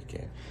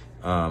mistaken.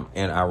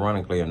 And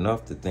ironically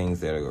enough, the things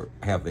that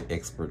have the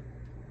expert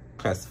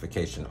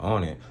classification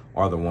on it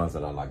are the ones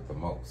that I like the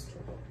most.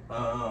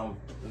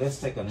 Let's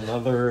take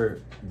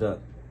another.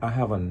 I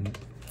have a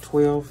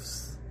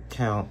 12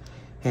 count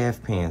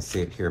half pan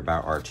set here by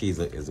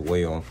Arteza as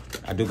well.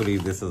 I do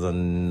believe this is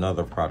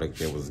another product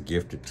that was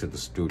gifted to the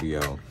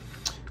studio.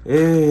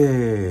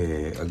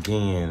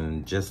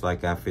 Again, just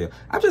like I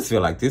just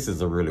feel like this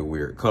is a really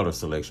weird color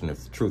selection,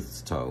 if the truth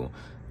is told.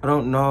 I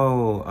don't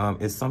know.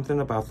 It's something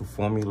about the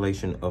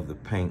formulation of the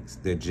paints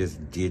that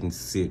just didn't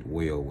sit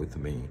well with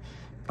me.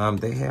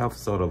 They have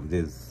sort of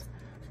this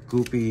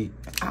goopy,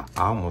 I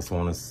almost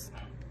want to,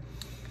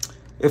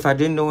 if I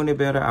didn't know any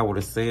better, I would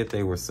have said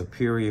they were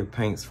superior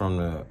paints from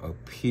the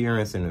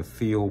appearance and the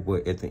feel,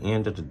 but at the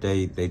end of the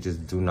day, they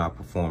just do not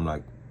perform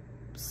like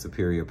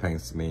superior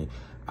paints to me.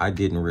 I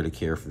didn't really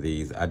care for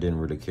these. I didn't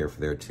really care for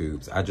their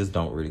tubes. I just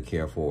don't really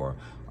care for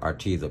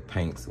Arteza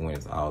paints when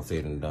it's all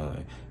said and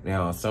done.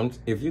 Now,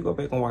 if you go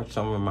back and watch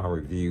some of my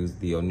reviews,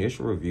 the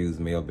initial reviews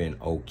may have been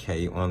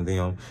okay on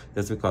them.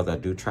 That's because I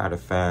do try to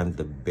find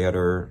the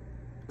better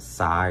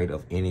side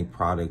of any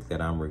product that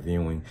I'm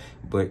reviewing.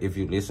 But if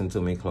you listen to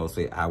me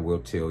closely, I will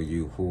tell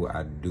you who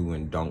I do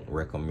and don't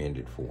recommend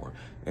it for.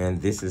 And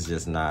this is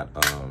just not,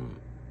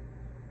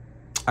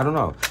 I don't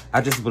know. I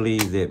just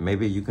believe that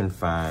maybe you can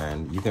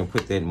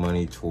put that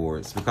money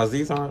towards, because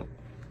these aren't,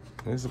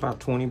 it's about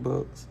 20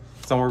 bucks.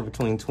 Somewhere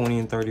between 20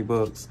 and 30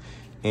 bucks,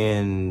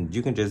 and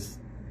you can just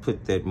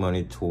put that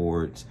money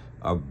towards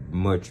a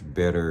much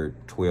better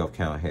 12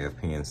 count half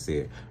pan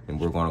set. And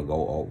we're gonna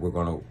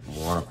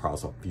run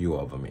across a few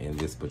of them in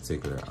this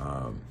particular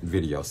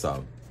video.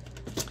 So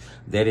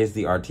that is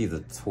the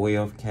Arteza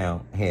 12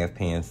 count half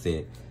pan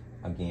set.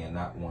 Again,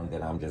 not one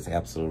that I'm just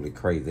absolutely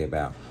crazy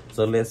about.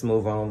 So let's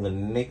move on. The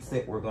next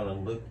set we're gonna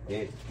look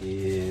at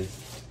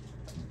is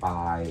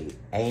by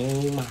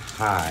Aim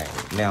High.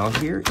 Now,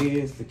 here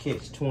is the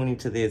catch-20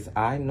 to this.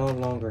 I no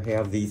longer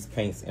have these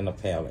paints in a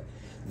palette.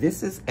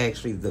 This is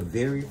actually the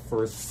very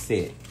first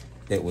set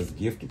that was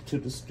gifted to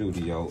the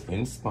studio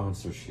in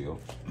sponsorship.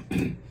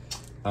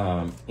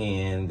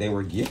 And they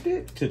were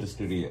gifted to the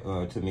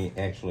studio, to me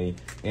actually,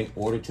 in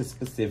order to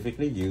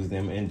specifically use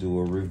them and do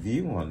a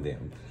review on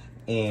them.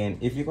 And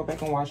if you go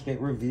back and watch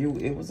that review,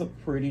 it was a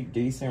pretty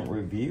decent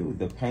review.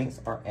 The paints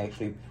are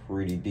actually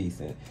pretty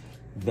decent.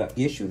 The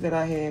issue that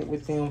I had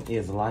with them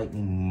is, like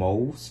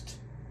most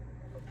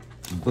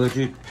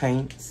budget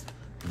paints,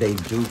 they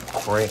do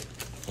crack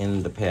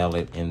in the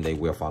palette and they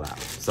will fall out.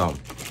 So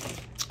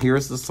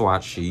here's the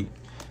swatch sheet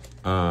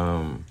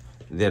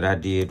that I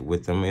did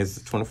with them.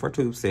 It's 24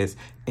 tube sets,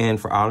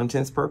 and for all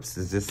intents and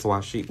purposes, this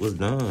swatch sheet was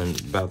done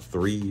about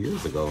 3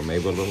 years ago,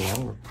 maybe a little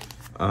longer.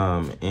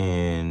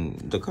 And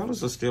the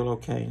colors are still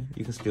okay.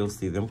 You can still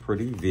see them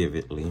pretty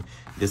vividly.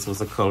 This was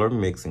a color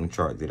mixing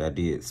chart that I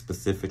did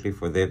specifically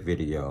for that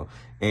video.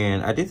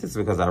 And I did this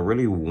because I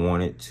really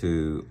wanted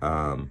to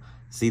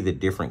see the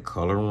different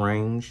color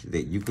range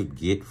that you could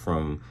get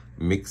from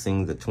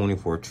mixing the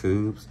 24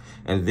 tubes.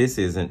 And this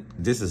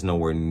is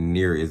nowhere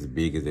near as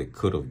big as it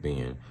could have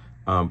been.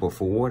 But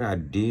for what I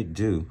did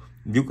do,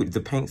 the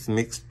paints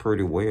mixed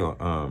pretty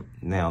well.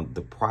 Now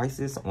the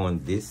prices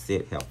on this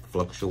set have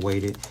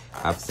fluctuated.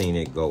 I've seen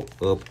it go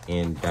up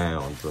and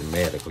down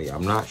dramatically.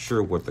 I'm not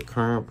sure what the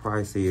current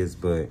price is,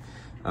 but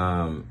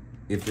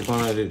if you're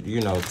gonna,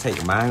 you know,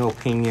 take my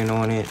opinion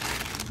on it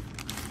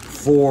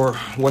for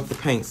what the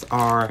paints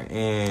are,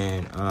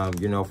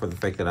 and you know, for the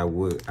fact that I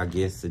would, I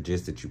guess,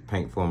 suggest that you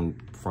paint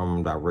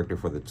from directly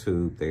for the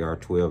tube. They are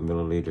 12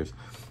 milliliters.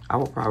 I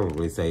would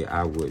probably say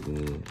I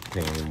wouldn't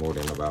pay any more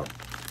than about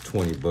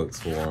 20 bucks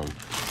for them,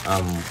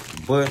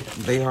 but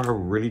they are a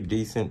really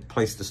decent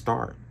place to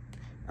start.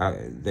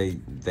 They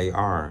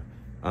are.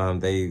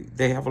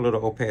 They have a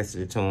little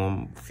opacity to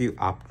them, a few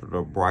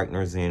optical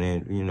brighteners in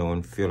it, you know,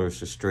 and fillers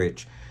to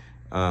stretch.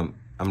 I'm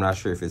not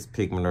sure if it's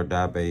pigment or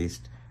dye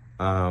based,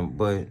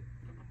 but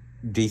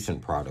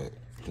decent product.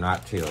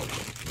 Not terrible.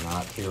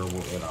 Not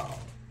terrible at all.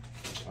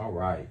 All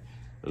right.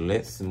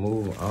 Let's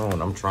move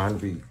on. I'm trying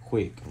to be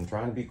quick.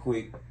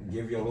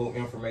 Give you a little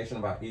information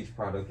about each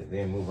product and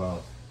then move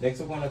on. Next,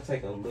 we're going to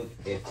take a look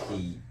at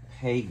the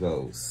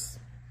Pagos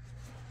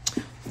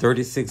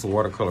 36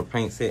 watercolor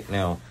paint set.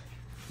 Now,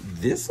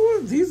 these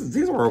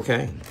are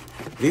okay.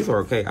 These are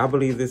okay. I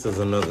believe this is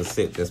another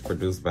set that's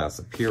produced by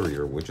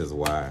Superior, which is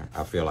why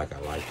I feel like I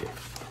like it.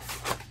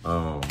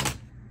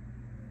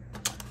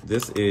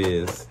 This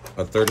is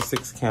a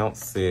 36 count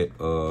set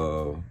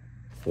of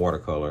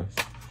watercolors.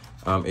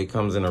 It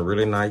comes in a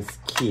really nice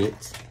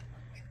kit.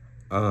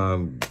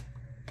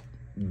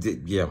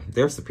 Yeah,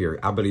 they're Superior.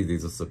 I believe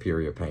these are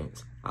Superior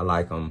paints. I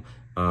like them.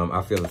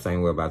 I feel the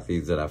same way about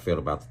these that I feel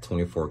about the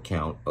 24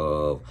 count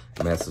of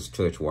Master's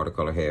Touch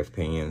watercolor half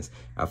pans.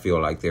 I feel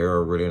like they're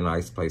a really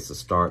nice place to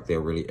start. They're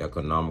really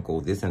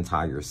economical. This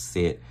entire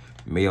set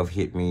may have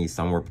hit me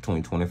somewhere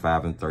between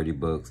 25 and 30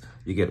 bucks.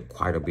 You get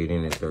quite a bit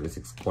in it.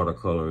 36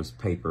 watercolors,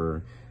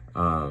 paper,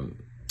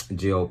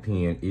 gel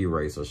pen,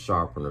 eraser,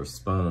 sharpener,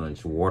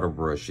 sponge, water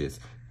brushes,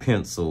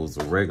 pencils,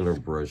 regular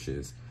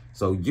brushes.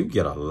 So you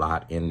get a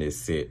lot in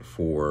this set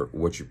for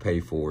what you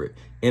pay for it.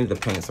 And the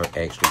paints are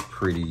actually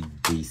pretty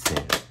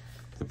decent.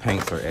 The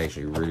paints are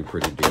actually really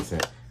pretty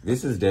decent.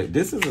 This is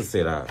a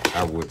set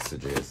I would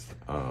suggest.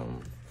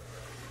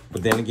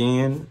 But then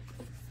again,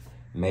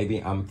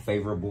 maybe I'm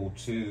favorable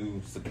to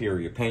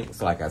Superior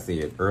paints. Like I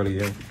said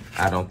earlier,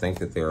 I don't think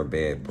that they're a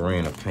bad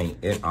brand of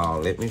paint at all.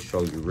 Let me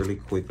show you really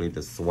quickly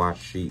the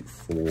swatch sheet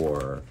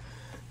for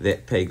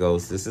that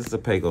Pagos. This is the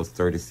Pagos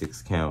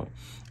 36 count.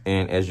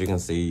 And as you can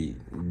see,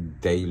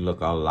 they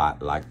look a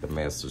lot like the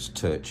Master's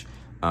Touch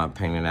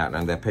painted out.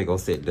 And that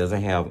Pagos set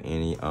doesn't have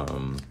any,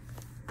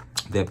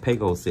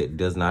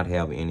 does not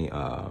have any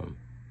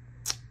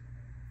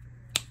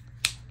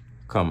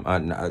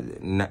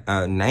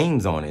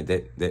names on it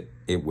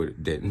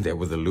that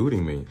was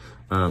eluding me.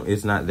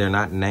 They're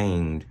not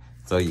named,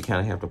 so you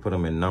kind of have to put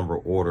them in number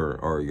order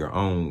or your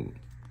own,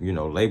 you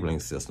know, labeling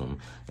system.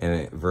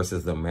 And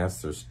versus the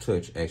Master's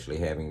Touch actually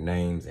having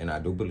names, and I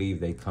do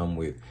believe they come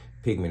with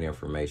pigment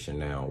information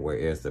now,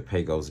 whereas the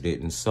Pagos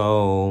didn't.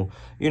 So,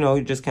 you know,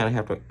 you just kind of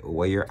have to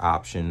weigh your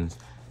options.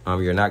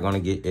 You're not going to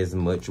get as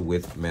much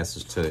with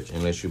Master's Touch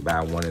unless you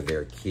buy one of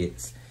their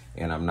kits.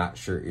 And I'm not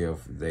sure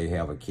if they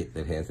have a kit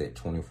that has that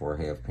 24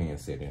 half pan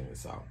set in it.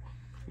 So,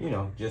 you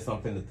know, just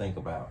something to think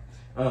about.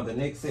 The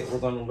next set we're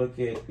going to look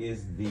at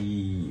is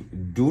the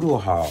Doodle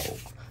Hog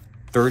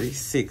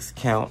 36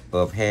 count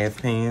of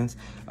half pans.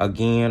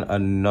 Again,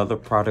 another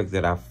product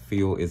that I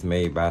feel is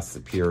made by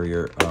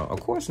Superior. Of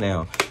course,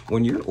 now,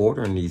 when you're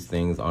ordering these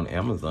things on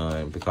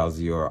Amazon,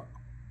 because you're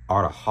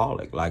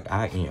artaholic like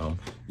I am,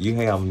 you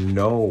have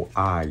no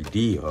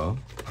idea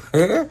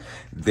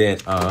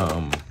that,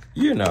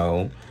 you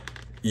know,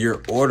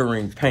 you're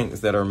ordering paints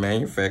that are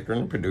manufactured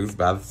and produced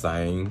by the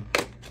same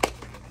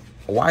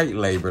white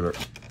label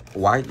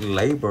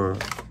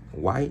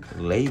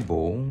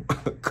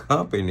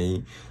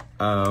company,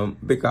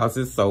 because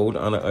it's sold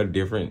under a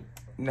different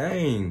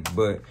name.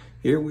 But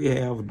here we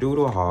have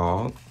Doodle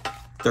Hog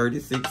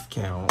 36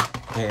 count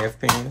half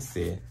pan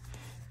set,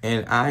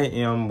 and I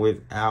am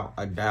without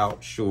a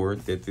doubt sure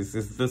that this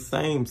is the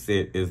same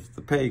set as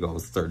the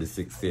Pagos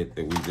 36 set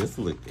that we just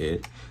looked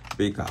at,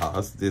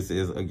 because this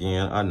is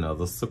again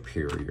another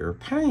Superior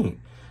paint.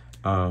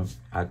 I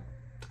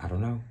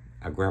don't know,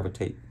 I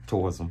gravitate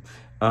towards them.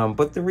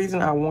 But the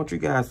reason I want you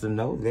guys to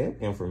know that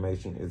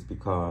information is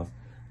because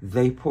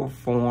they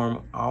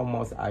perform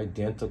almost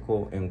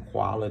identical in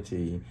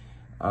quality.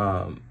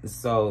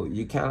 So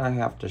you kind of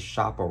have to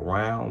shop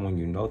around when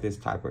you know this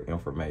type of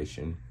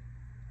information.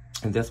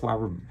 And that's why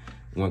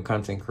when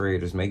content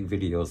creators make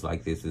videos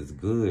like this is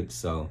good.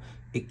 So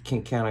it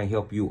can kind of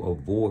help you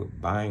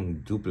avoid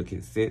buying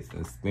duplicate sets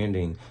and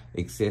spending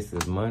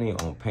excessive money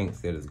on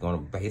paints that is going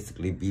to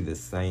basically be the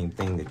same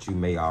thing that you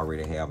may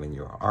already have in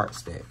your art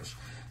stash.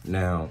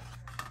 Now,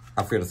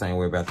 I feel the same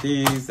way about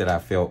these that I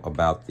felt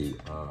about the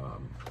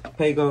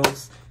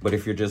Pagos, but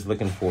if you're just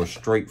looking for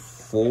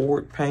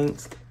straightforward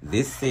paints,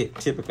 this set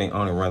typically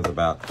only runs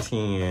about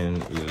 $10,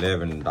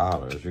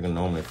 $11. You can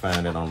normally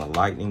find it on a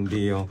lightning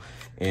deal,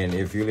 and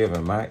if you live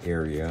in my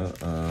area,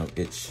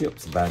 it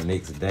ships by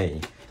next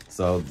day.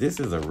 So this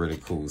is a really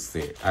cool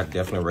set. I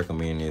definitely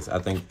recommend this. I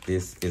think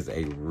this is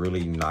a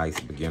really nice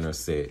beginner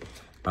set.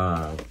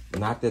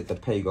 Not that the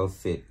Pago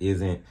set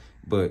isn't,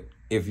 but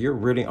if you're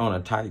really on a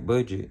tight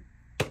budget,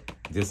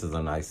 this is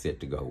a nice set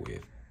to go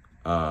with.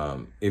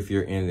 If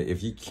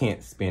you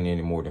can't spend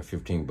any more than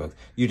 15 bucks,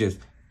 you just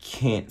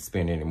can't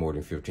spend any more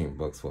than 15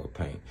 bucks for a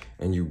paint,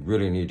 and you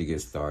really need to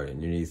get started.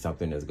 You need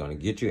something that's going to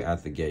get you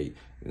out the gate,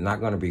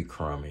 not going to be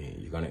crummy,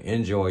 you're going to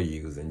enjoy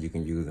using, you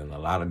can use in a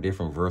lot of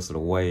different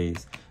versatile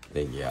ways.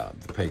 Then yeah,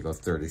 the Pagos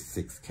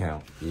 36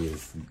 count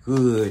is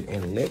good.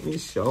 And let me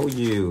show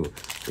you,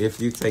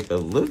 if you take a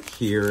look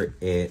here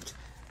at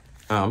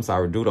I'm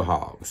sorry, Doodle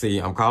Hog. See,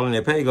 I'm calling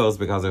it Pagos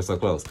because they're so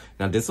close.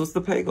 Now, this was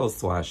the Pagos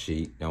swatch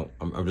sheet. Now,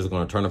 I'm just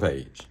going to turn the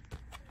page.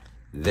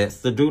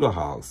 That's the Doodle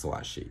Hog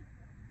swatch sheet.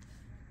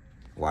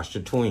 Watch the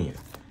twin.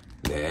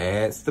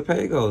 That's the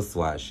Pagos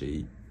swatch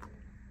sheet.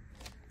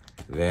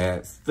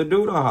 That's the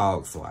Doodle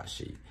Hog swatch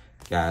sheet.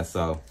 Guys,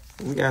 so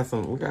we got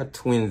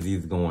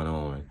twinsies going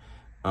on.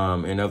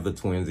 And of the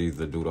twinsies,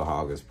 the Doodle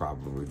Hog is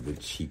probably the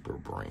cheaper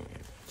brand.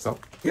 So,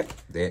 yeah,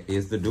 that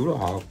is the Doodle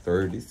Hog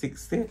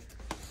 36 set.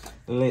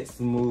 Let's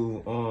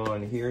move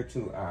on here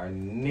to our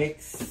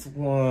next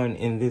one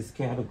in this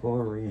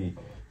category.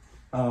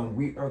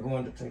 We are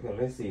going to take a,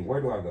 let's see,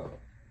 where do I go?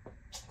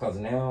 Because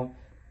now,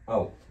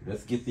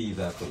 let's get these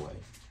out the way.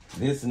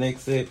 This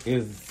next set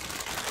is,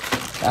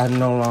 I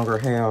no longer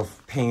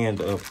have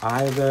panned up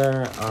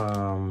either.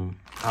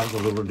 I was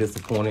a little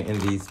disappointed in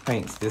these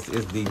paints. This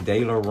is the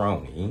De La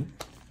Roni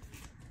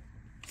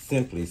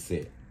Simply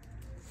set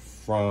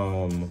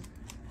from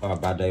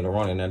by De La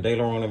Roni. Now, De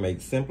La Roni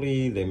makes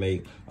Simply, they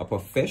make a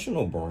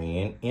professional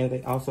brand, and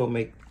they also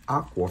make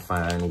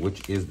Aquafine,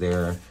 which is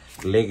their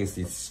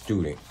legacy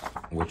student,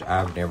 which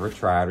I've never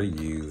tried or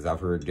used. I've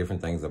heard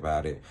different things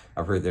about it.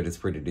 I've heard that it's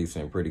pretty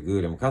decent and pretty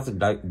good. And because the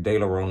De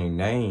La Roni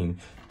name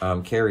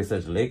carries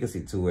such legacy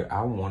to it,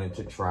 I wanted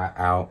to try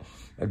out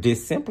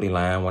this Simply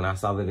line when I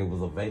saw that it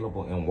was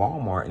available in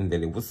Walmart and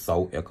that it was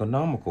so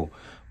economical.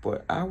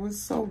 But I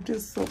was so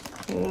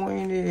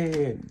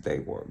disappointed. They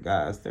were,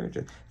 guys, they're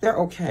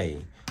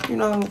okay. You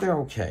know, they're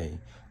okay.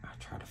 I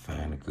try to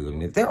find a good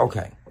one. They're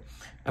okay.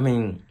 I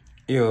mean,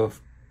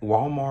 if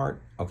Walmart,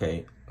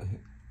 okay,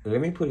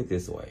 let me put it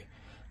this way.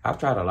 I've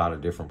tried a lot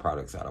of different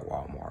products out of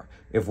Walmart.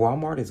 If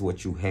Walmart is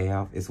what you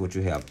have, it's what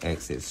you have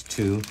access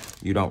to.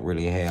 You don't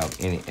really have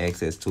any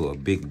access to a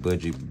big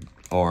budget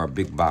or a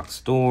big box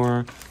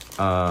store.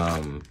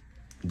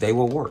 They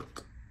will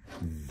work.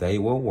 They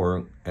will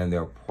work, and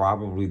they're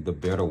probably the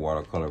better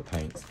watercolor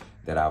paints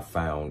that I've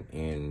found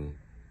in,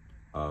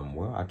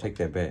 well, I take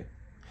that back.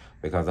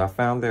 Because I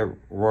found their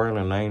Royal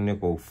and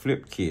Langnickel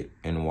flip kit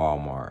in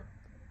Walmart.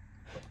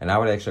 And I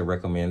would actually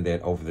recommend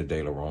that over the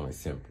De La Roni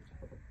Simply.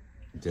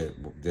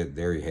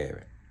 There you have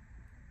it.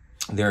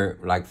 They're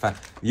like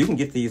you can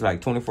get these like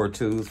 24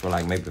 twos for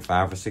like maybe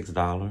 $5 or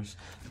 $6.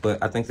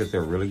 But I think that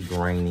they're really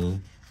grainy.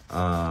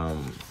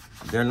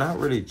 They're not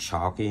really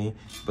chalky,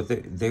 but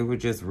they were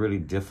just really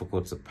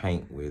difficult to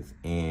paint with.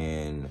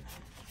 And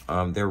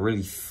they're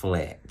really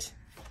flat.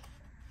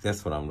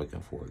 That's what I'm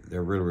looking for.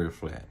 They're really, really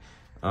flat.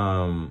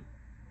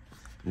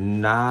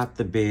 Not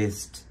the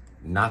best,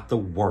 not the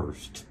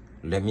worst.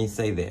 Let me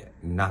say that.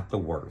 Not the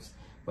worst,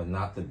 but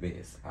not the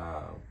best.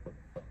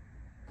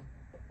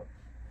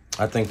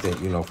 I think that,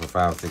 you know, for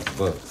 $5 or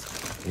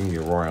 $6, you can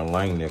get Royal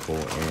Langnickel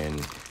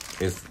and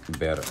it's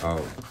better.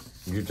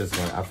 You're just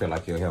gonna, I feel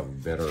like you'll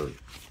have better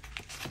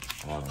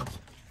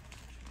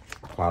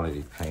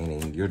quality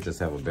painting. You'll just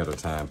have a better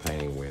time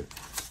painting with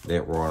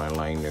that Royal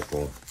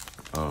Langnickel.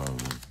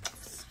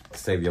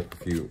 Save you up a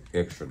few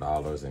extra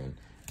dollars and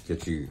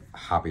get you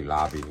Hobby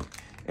Lobby.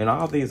 And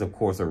all these, of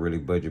course, are really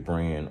budget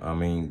brand. I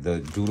mean, the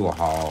Doodle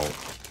Hog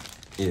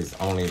is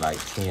only like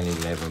 10,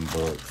 11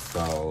 bucks.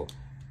 So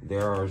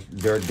there are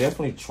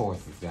definitely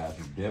choices, guys.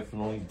 You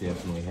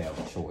definitely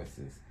have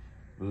choices.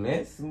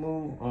 Let's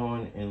move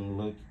on and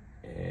look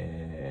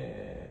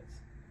at,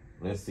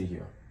 let's see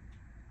here.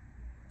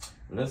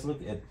 Let's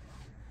look at,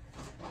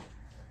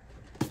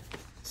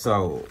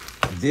 so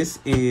this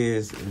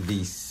is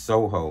the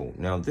Soho.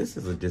 Now, this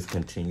is a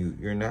discontinued.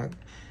 You're not,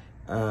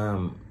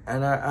 and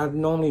I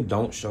normally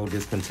don't show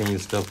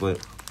discontinued stuff, but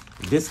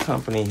this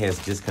company has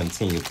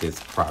discontinued this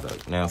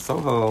product. Now,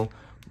 Soho,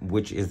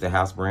 which is the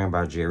house brand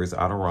by Jerry's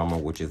Autorama,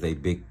 which is a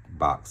big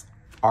box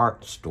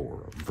art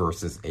store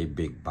versus a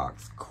big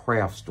box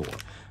craft store.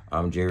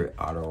 Jerry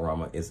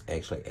Autorama is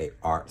actually a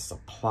art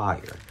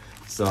supplier.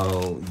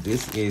 So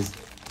this is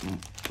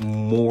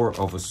more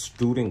of a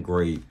student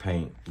grade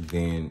paint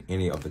than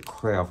any of the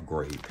craft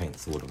grade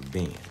paints would have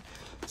been.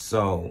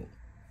 So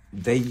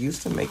they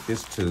used to make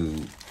this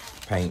tube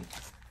paint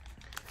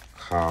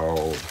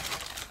called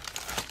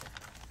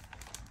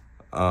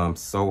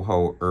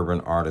Soho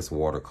Urban Artist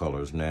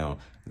Watercolors. Now,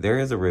 there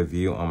is a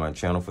review on my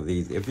channel for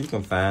these. If you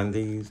can find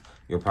these,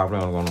 you're probably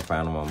only going to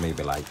find them on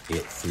maybe like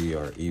Etsy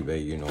or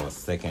eBay, you know, a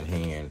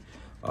secondhand,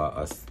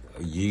 a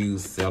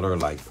used seller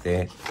like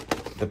that.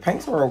 The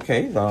paints are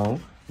okay though.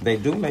 They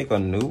do make a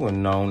new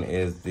one known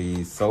as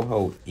the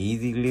Soho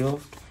Easy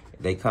Lift.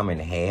 They come in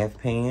half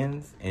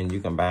pans, and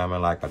you can buy them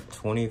in like a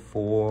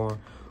 24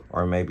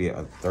 or maybe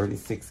a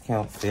 36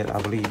 count set,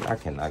 I believe. I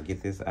cannot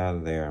get this out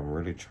of there. I'm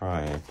really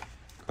trying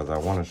because I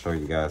want to show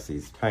you guys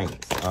these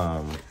paints.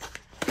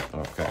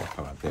 Okay,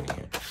 come out there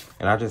again.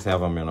 And I just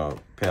have them in a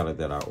palette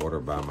that I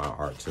ordered by my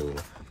art tool.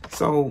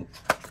 So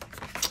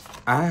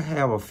I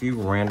have a few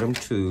random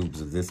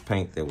tubes of this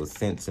paint that was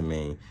sent to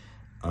me.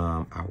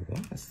 I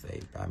want to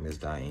say by Miss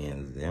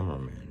Diane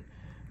Zimmerman,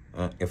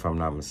 if I'm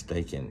not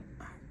mistaken.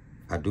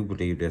 I do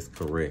believe that's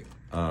correct.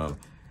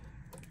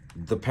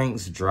 The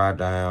paints dry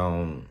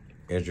down,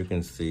 as you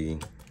can see,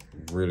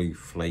 really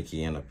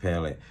flaky in the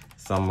palette.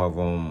 Some of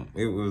them,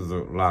 it was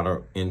a lot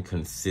of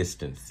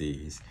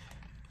inconsistencies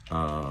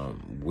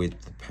with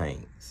the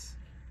paints,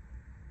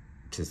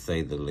 to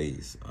say the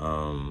least.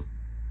 I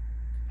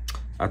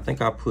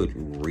think I put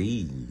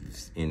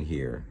Reeves in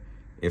here.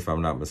 If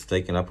I'm not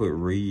mistaken, I put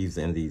Reeves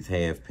in these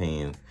half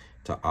pans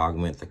to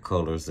augment the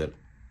colors, that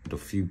the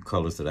few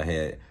colors that I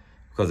had,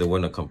 because it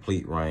wasn't a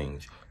complete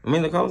range. I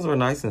mean, the colors were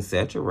nice and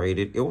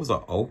saturated. It was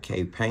an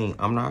okay paint.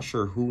 I'm not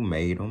sure who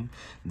made them.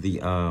 The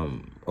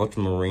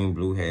ultramarine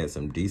blue had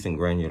some decent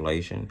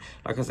granulation.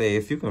 Like I said,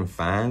 if you can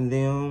find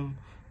them,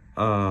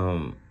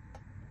 I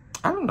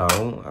don't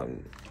know.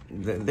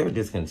 They're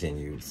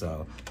discontinued,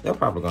 so they're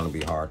probably going to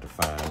be hard to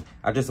find.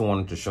 I just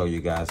wanted to show you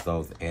guys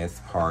those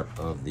as part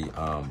of the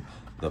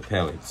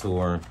palette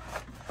tour.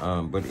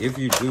 But if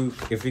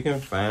you can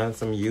find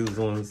some used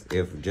ones,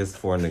 if just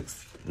for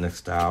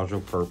nostalgia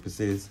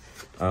purposes,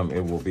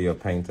 it will be a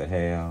paint to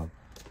have.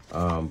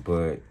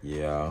 But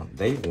yeah,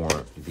 they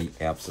weren't the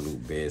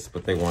absolute best,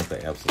 but they weren't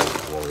the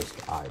absolute worst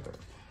either.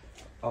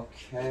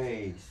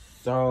 Okay,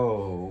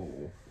 so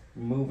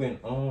moving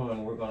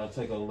on, we're gonna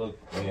take a look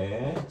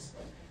at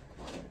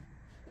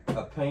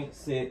a paint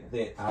set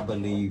that I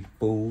believe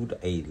fooled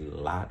a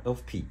lot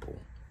of people.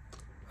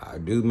 I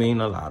do mean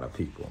a lot of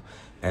people.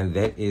 And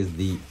that is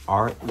the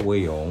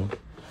Artwell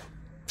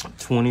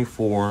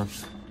 24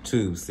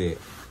 tube set.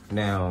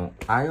 Now,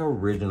 I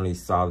originally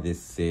saw this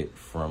set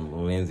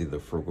from Lindsay, the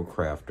Frugal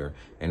Crafter,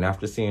 and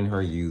after seeing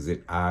her use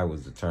it, I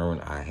was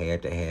determined I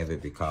had to have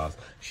it because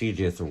she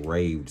just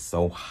raved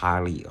so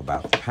highly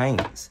about the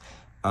paints.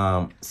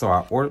 So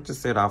I ordered the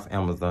set off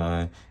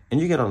Amazon,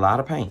 and you get a lot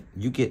of paint.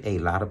 You get a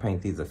lot of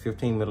paint. These are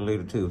 15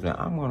 milliliter tubes. Now,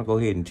 I'm going to go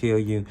ahead and tell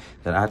you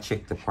that I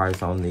checked the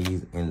price on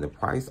these, and the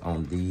price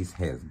on these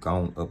has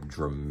gone up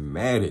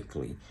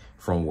dramatically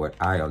from what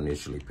I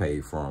initially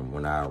paid for them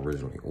when I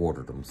originally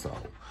ordered them. So,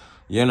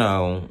 you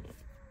know,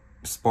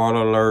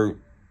 spoiler alert,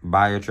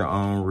 buy at your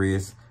own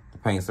risk. The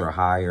paints are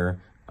higher.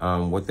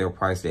 What they're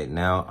priced at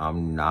now,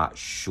 I'm not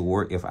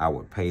sure if I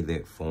would pay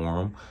that for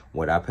them.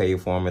 What I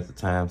paid for them at the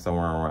time,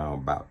 somewhere around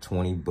about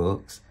 20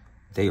 bucks.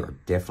 They are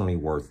definitely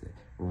worth it.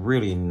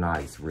 Really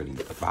nice, really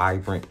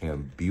vibrant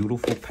and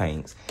beautiful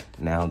paints.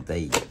 Now,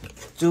 they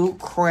do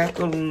crack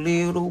a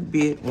little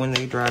bit when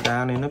they dry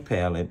down in the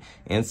palette.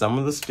 And some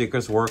of the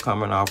stickers were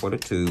coming off of the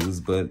tubes,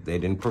 but they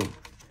didn't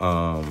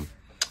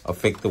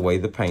affect the way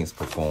the paints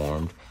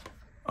performed.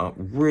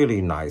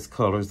 Really nice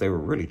colors. They were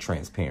really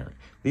transparent.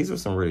 These were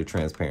some really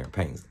transparent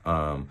paints.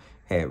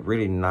 Had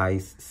really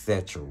nice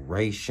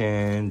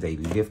saturation. They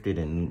lifted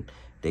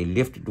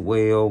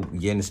well,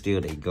 yet still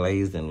they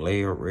glazed and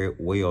layered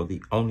well.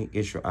 The only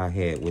issue I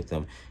had with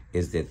them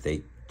is that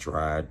they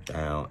dried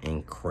down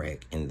and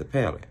cracked in the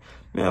palette.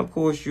 Now, of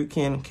course, you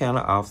can kind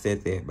of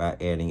offset that by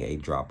adding a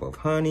drop of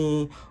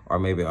honey or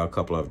maybe a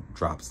couple of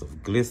drops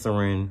of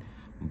glycerin.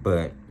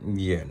 But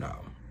yeah, no,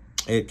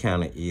 it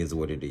kind of is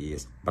what it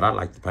is. But I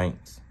like the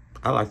paints.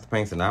 I like the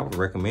paints, and I would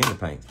recommend the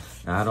paints.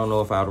 Now, I don't know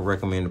if I would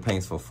recommend the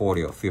paints for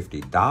 $40 or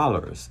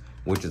 $50,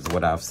 which is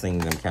what I've seen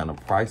them kind of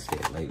priced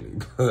at lately.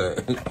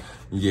 But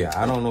yeah,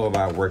 I don't know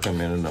about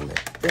recommending them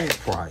at that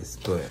price,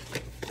 but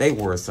they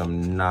were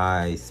some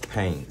nice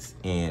paints.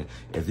 And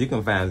if you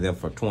can find them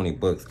for 20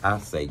 bucks, I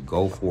say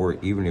go for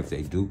it. Even if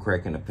they do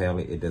crack in the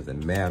palette, it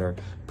doesn't matter.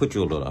 Put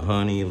you a little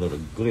honey, a little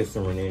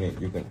glycerin in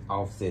it. You can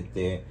offset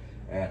that.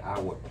 And I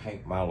would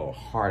paint my little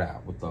heart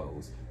out with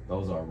those.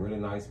 Those are really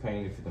nice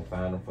paint if you can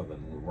find them for the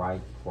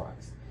right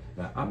price.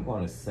 Now, I'm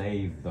going to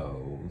save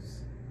those,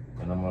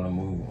 and I'm going to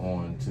move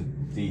on to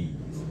these.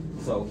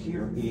 So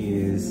here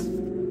is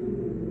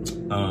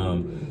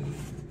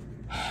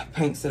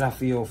paints that I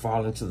feel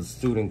fall into the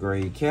student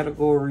grade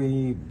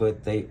category,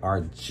 but they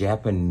are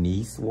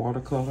Japanese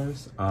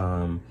watercolors.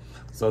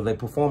 So they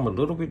perform a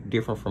little bit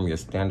different from your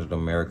standard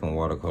American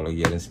watercolor,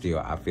 yet and still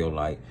I feel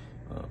like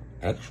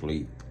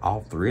actually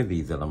all three of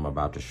these that I'm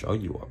about to show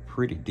you are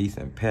pretty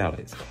decent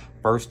palettes.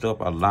 First up,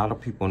 a lot of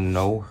people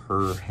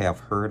have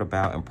heard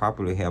about, and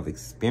probably have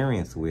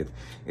experience with,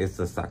 is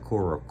the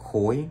Sakura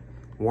Koi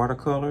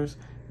watercolors.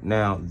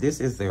 Now, this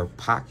is their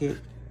pocket,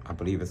 I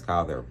believe it's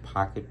called their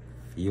Pocket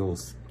Feel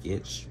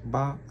Sketch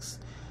Box.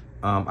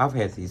 I've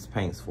had these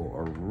paints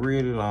for a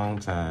really long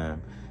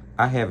time.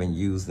 I haven't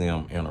used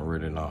them in a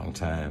really long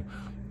time.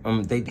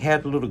 They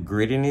had a little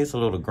grittiness, a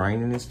little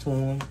graininess to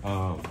them.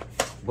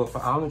 But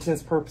for all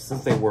intents and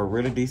purposes, they were a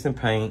really decent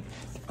paint.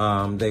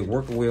 They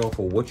worked well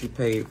for what you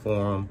paid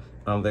for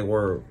them. They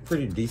were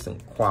pretty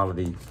decent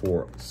quality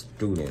for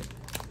student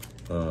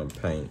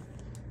paint.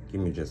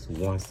 Give me just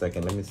 1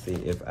 second. Let me see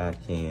if I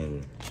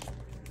can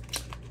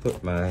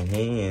put my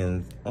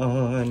hands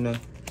on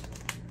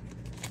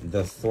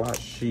the swatch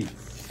sheet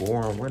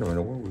form. Wait a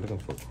minute, what are we looking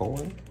for?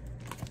 Koi?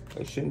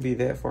 It shouldn't be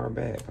that far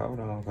back.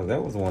 Hold on, because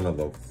that was one of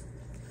the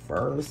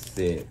first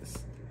sets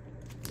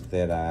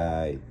that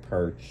I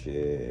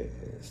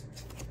purchased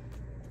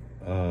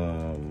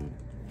a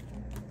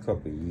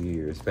couple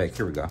years back.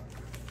 Here we go.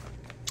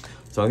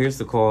 So here's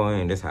the Koi,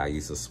 and that's how I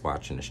used to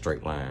swatch in a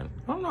straight line.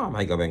 I don't know, I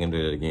might go back and do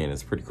it again.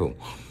 It's pretty cool.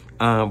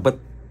 But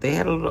they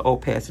had a little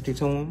opacity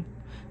to them,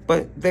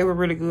 but they were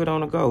really good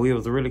on the go. It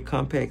was a really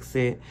compact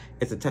set.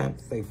 At the time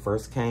they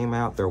first came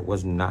out, there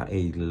was not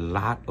a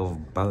lot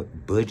of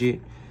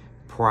budget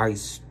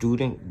price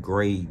student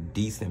grade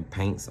decent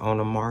paints on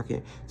the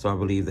market. So I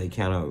believe they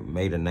kind of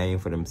made a name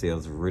for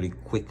themselves really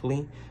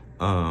quickly.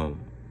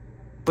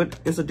 But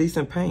it's a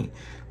decent paint.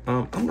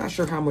 I'm not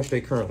sure how much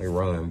they currently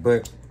run,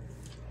 but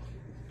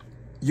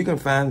you can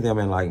find them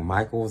in like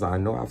Michael's. I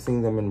know I've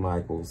seen them in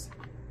Michael's.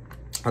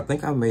 I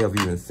think I may have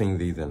even seen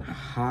these in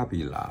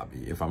Hobby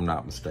Lobby, if I'm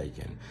not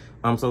mistaken.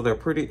 So they're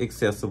pretty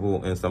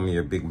accessible in some of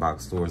your big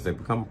box stores. They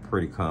become a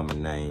pretty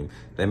common name.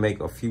 They make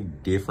a few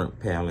different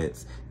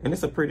palettes, and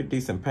it's a pretty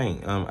decent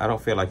paint. I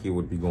don't feel like you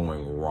would be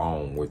going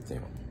wrong with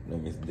them.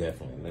 Let me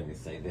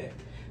say that.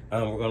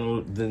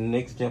 The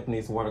next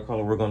Japanese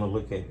watercolor we're gonna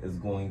look at is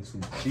going to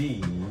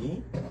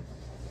be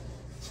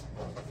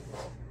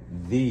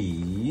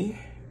the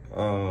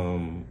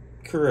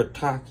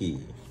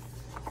Kuretake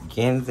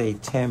Genze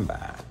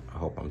Tenbai. I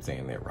hope I'm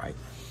saying that right.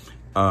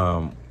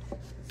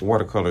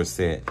 Watercolor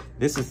set.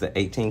 This is the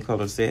 18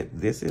 color set.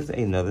 This is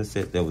another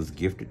set that was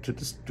gifted to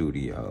the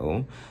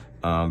studio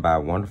by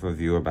a wonderful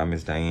viewer, by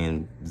Miss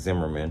Diane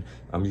Zimmerman.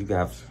 You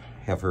guys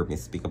have heard me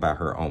speak about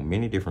her on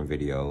many different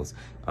videos.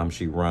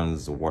 She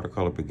runs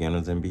Watercolor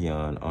Beginners and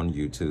Beyond on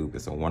YouTube.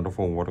 It's a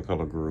wonderful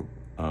watercolor group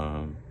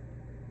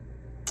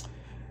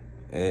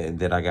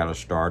that I got to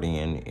start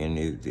in, and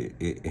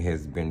it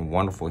has been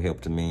wonderful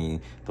help to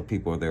me. The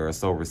people there are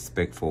so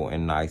respectful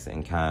and nice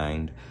and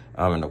kind.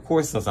 And of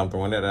course, since I'm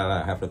throwing that out,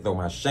 I have to throw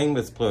my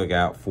shameless plug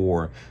out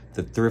for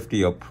the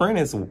Thrifty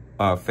Apprentice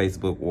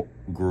Facebook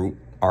group,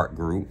 art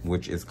group,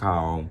 which is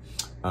called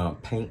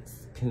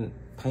Paints,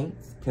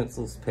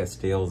 Pencils,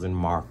 Pastels, and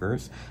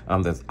Markers.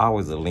 There's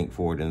always a link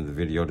for it in the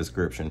video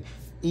description.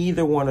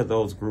 Either one of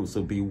those groups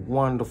would be a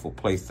wonderful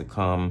place to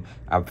come,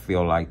 I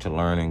feel like, to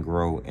learn and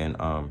grow and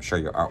share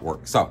your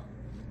artwork. So,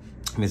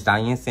 Miss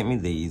Diane sent me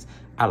these.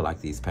 I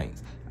like these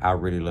paints. I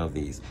really love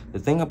these. The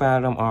thing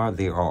about them are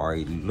they are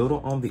a little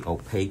on the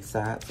opaque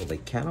side, so they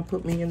kind of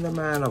put me in the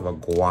mind of a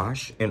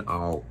gouache, in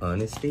all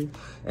honesty.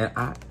 And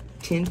I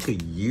tend to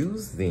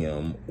use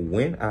them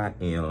when I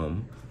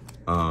am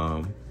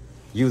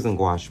using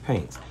gouache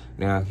paints.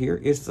 Now, here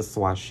is the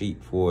swatch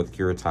sheet for the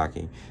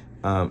Kuretake.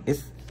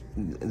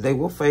 They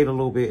will fade a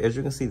little bit. As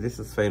you can see, this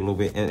is fade a little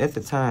bit. And at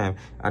the time,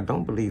 I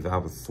don't believe I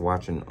was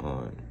swatching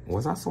on...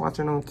 Was I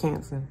swatching on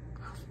Canson?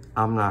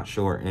 I'm not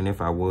sure. And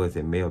if I was,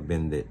 it may have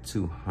been that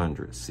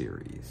 200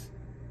 series.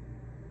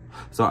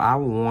 So I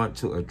want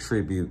to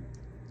attribute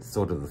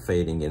sort of the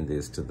fading in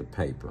this to the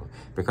paper,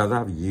 because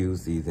I've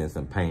used these in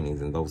some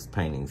paintings, and those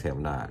paintings have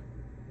not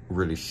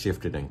really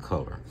shifted in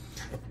color.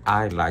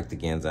 I like the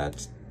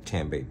Genze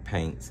Tenbai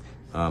paints.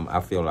 I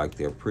feel like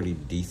they're pretty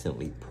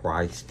decently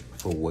priced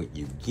for what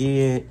you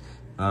get.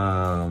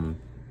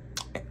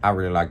 I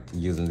really like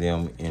using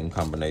them in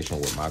combination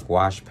with my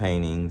gouache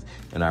paintings,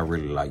 and I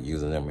really like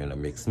using them in a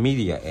mixed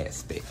media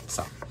aspect.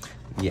 So,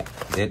 yeah,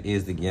 that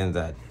is the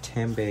Genze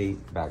Tenbai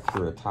by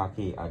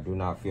Kuretake. I do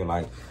not feel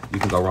like you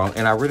can go wrong.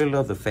 And I really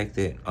love the fact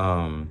that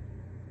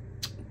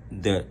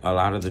that a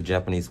lot of the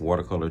Japanese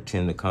watercolor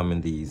tend to come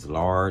in these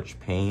large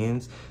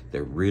pans.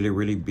 They're really,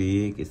 really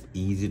big. It's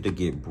easy to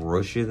get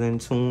brushes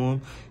into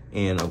them.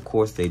 And of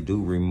course, they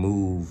do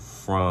remove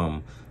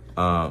from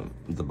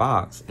the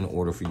box in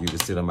order for you to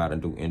sit them out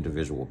and do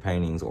individual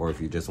paintings, or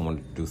if you just want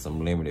to do some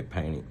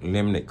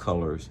limited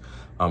colors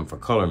for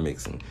color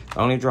mixing. The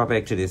only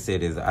drawback to this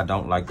set is I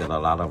don't like that a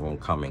lot of them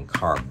come in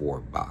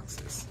cardboard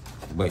boxes.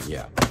 But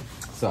yeah,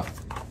 so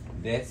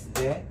that's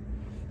that.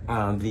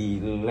 The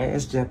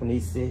last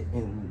Japanese set,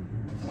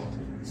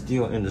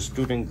 still in the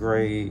student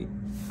grade,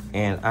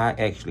 and I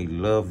actually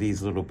love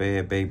these little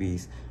bad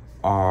babies,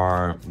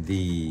 are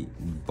the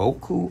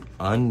Boku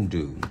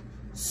Undo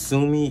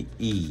Sumi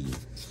E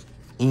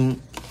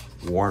ink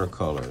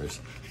watercolors.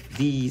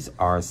 These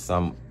are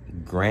some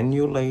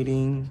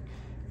granulating,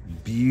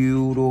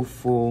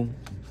 beautiful,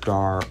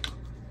 dark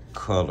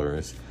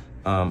colors.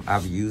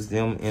 I've used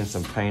them in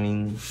some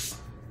paintings.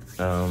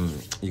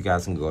 You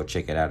guys can go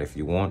check it out if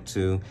you want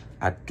to.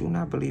 I do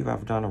not believe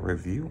I've done a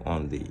review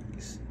on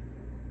these,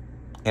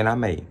 and I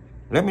may.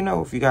 Let me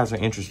know if you guys are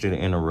interested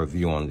in a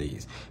review on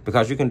these,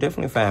 because you can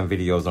definitely find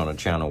videos on the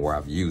channel where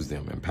I've used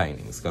them in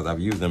paintings, because I've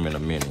used them in a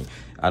mini.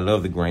 I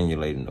love the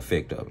granulating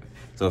effect of it.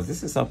 So if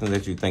this is something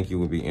that you think you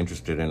would be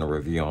interested in a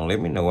review on, let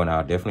me know, and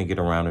I'll definitely get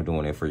around to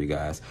doing it for you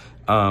guys.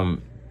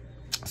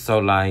 So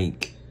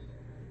like,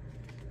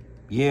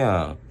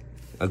 yeah,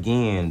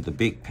 again, the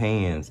big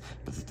pans.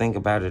 But the thing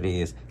about it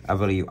is, I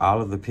believe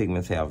all of the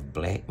pigments have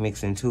black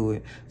mixed into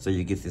it. So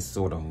you get this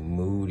sort of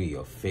moody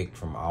effect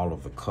from all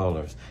of the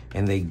colors.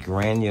 And they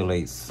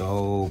granulate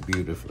so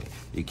beautifully.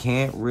 You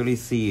can't really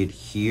see it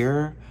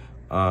here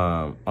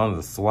on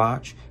the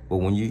swatch. But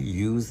when you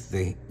use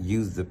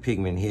the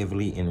pigment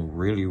heavily in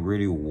really,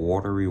 really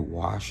watery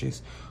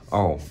washes,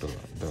 oh,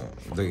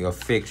 the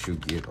effects you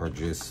get are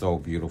just so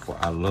beautiful.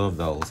 I love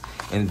those.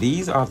 And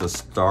these are the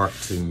start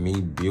to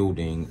me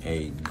building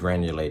a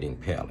granulating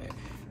palette.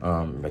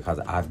 Because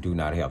I do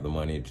not have the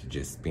money to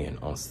just spend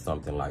on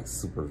something like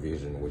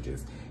Supervision, which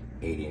is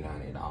 $80,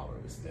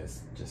 $90.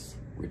 That's just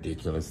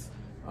ridiculous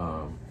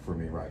for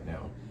me right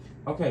now.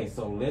 Okay,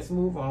 so let's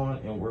move on,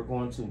 and we're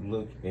going to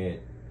look at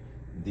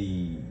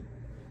the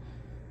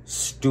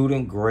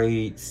student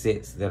grade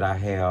sets that I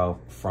have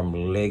from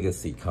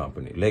legacy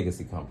companies.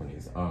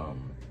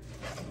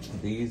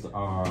 These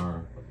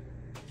are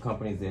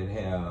companies that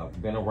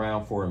have been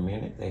around for a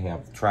minute. They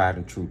have tried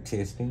and true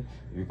testing.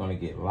 You're going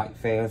to get light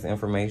fast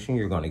information.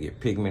 You're going to get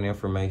pigment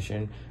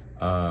information.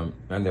 And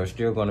they're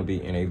still going to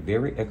be in a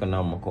very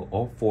economical,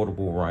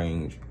 affordable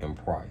range and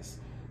price.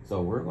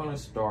 So we're going to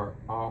start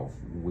off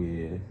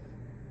with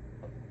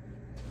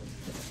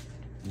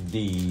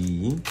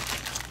the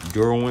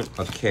Derwent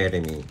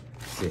Academy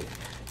set.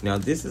 Now,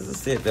 this is a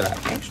set that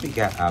I actually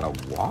got out of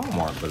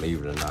Walmart,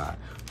 believe it or not.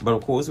 But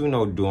of course, we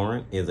know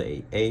Derwent is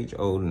a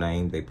age-old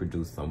name. They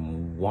produce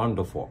some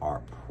wonderful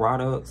art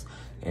products.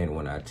 And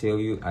when I tell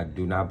you, I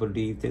do not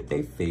believe that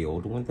they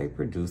failed when they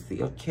produced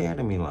the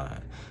Academy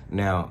line.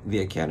 Now, the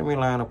Academy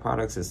line of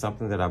products is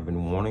something that I've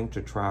been wanting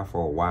to try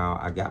for a while.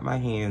 I got my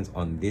hands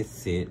on this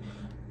set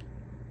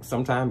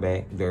some time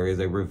back. There is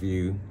a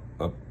review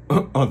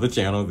on the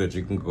channel that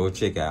you can go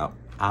check out.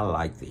 I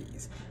like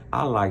these.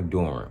 I like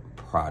Derwent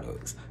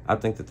products. I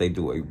think that they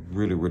do a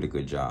really, really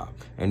good job.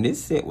 And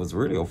this set was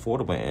really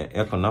affordable and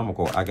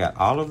economical. I got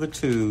all of the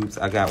tubes.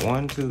 I got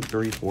 1, 2,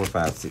 3, 4,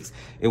 5, 6.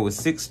 It was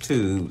 6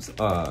 tubes,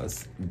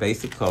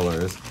 basic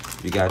colors.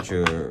 You got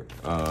your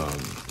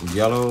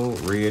yellow,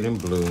 red, and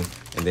blue.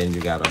 And then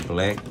you got a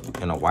black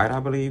and a white,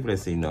 I believe.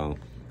 Let's see, no.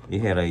 You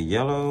had a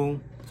yellow,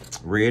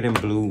 red, and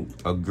blue,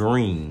 a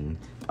green,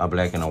 a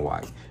black, and a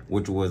white,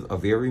 which was a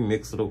very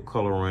mixable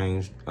color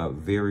range, a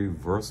very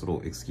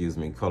versatile,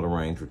 color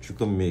range, which you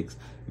can mix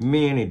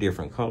many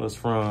different colors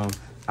from.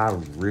 I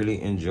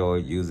really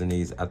enjoyed using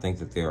these. I think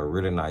that they're a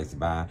really nice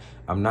buy.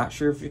 I'm not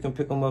sure if you can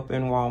pick them up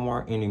in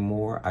Walmart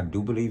anymore. I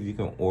do believe you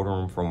can order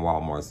them from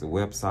Walmart's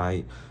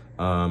website.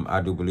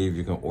 I do believe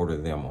you can order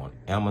them on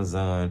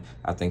Amazon.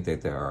 I think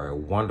that they are a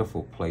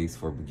wonderful place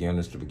for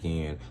beginners to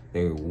begin.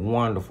 They're a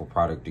wonderful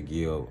product to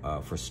give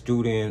for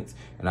students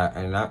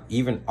and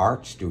even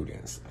art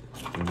students.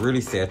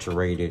 Really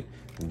saturated,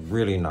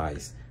 really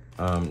nice.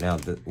 Now,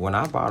 when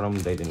I bought them,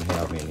 they didn't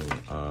have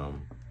any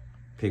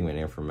pigment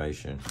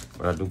information,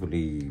 but I do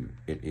believe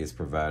it is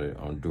provided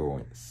on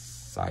Derwent's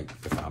site,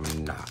 if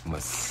I'm not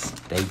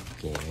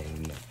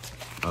mistaken.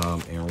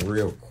 And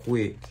real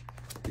quick,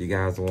 you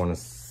guys want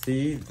to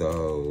see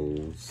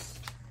those.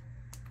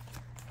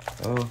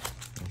 Oh,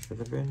 I should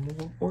have been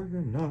more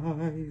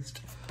organized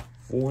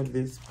for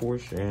this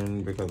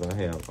portion because I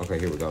have, okay,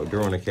 here we go,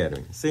 Derwent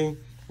Academy. See,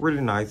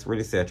 really nice,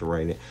 really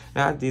saturated.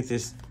 Now I did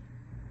this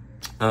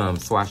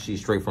swatch sheet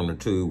straight from the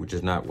tube, which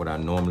is not what I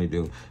normally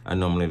do. I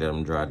normally let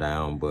them dry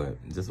down, but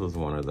this was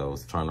one of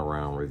those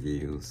turnaround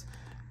reviews.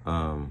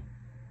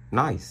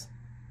 Nice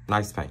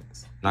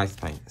paints, nice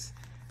paints.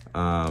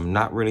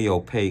 Not really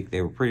opaque.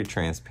 They were pretty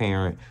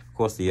transparent. Of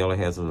course, the yellow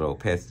has a little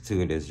opacity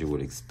to it, as you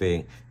would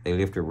expect. They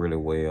lifted really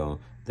well.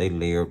 They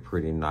layered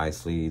pretty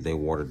nicely. They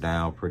watered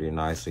down pretty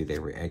nicely. They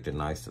reacted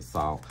nice to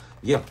salt.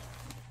 Yeah,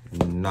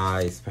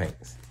 nice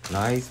paints.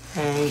 Nice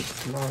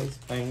paints, nice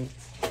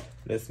paints.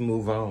 Let's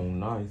move on.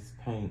 Nice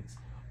paints.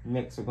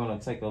 Next, we're going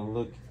to take a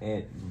look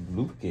at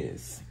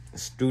Lucas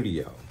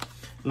Studio.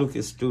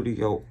 Lucas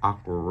Studio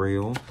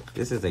Aquarelle.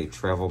 This is a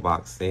travel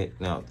box set.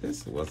 Now,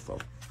 this was the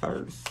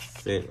first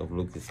set of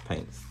Lucas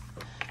paints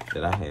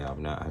that I have.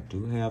 Now, I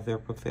do have their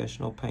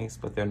professional paints,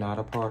 but they're not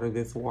a part of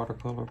this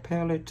watercolor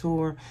palette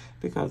tour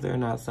because they're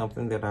not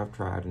something that I've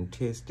tried and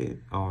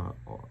tested or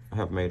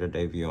have made a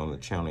debut on the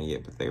channel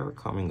yet, but they are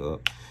coming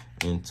up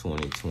in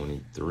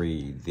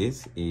 2023.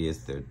 This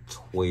is the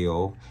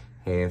 12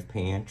 half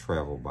pan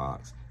travel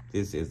box.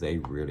 This is a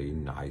really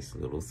nice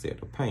little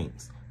set of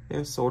paints.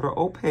 They're sort of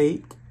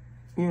opaque,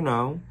 you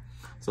know.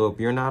 So if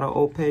you're not an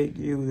opaque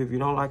user, if you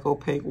don't like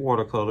opaque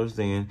watercolors,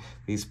 then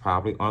these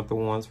probably aren't the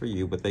ones for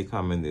you, but they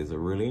come in. There's a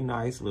really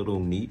nice little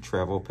neat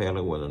travel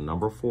palette with a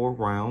number 4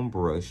 round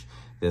brush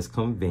that's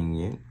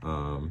convenient,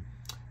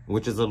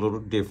 which is a little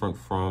different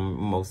from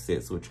most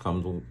sets, which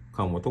come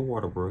with a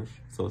water brush.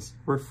 So it's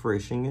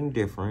refreshing and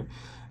different.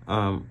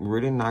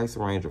 Really nice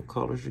range of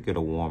colors. You get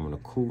a warm and a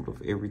cool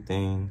of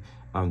everything.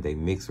 They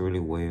mix really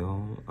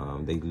well.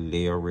 They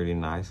layer really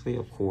nicely.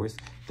 Of course,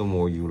 the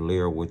more you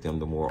layer with them,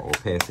 the more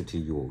opacity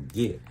you will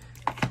get.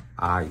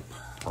 I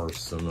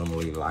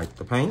personally like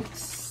the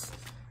paints.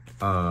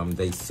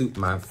 They suit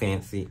my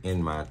fancy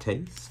and my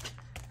taste.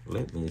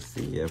 Let me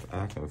see if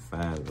I can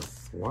find the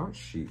swatch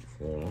sheet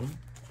for them.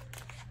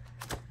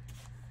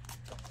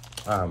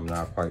 I'm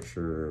not quite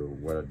sure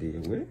what I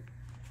did with it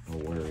or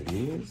where it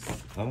is.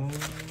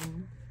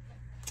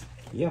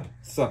 Yeah,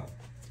 so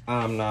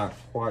I'm not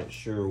quite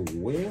sure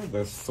where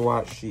the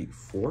swatch sheet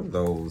for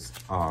those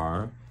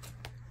are.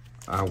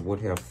 I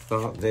would have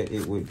thought that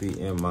it would be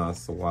in my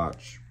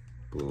swatch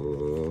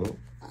book,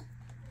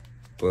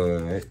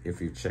 but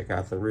if you check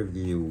out the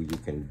review, you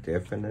can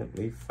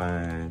definitely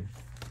find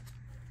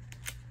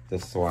the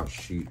swatch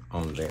sheet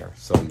on there.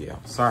 So yeah,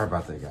 sorry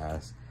about that,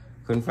 guys.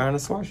 Couldn't find a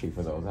swatch sheet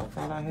for those. I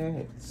thought I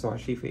had a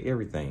swatch sheet for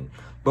everything.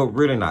 But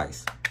really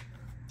nice.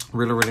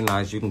 Really, really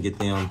nice. You can get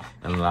them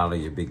in a lot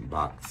of your big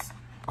box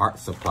art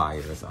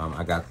suppliers.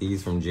 I got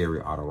these from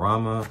Jerry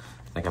Autorama.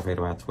 I think I paid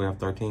about 12,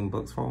 13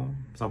 bucks for them.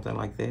 Something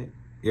like that.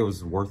 It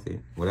was worth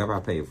it. Whatever I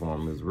paid for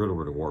them, it was really,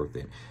 really worth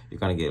it. You're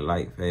going to get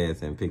light,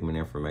 fast, and pigment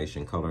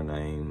information, color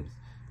names.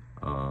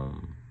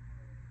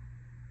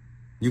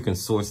 You can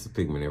source the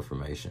pigment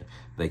information.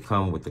 They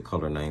come with the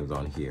color names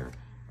on here.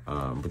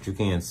 But you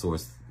can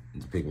source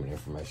the pigment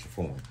information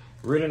for them.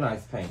 Really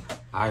nice paint.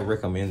 I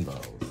recommend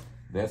those.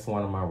 That's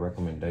one of my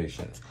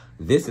recommendations.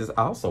 This is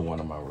also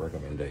one of my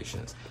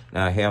recommendations.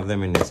 Now I have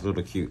them in this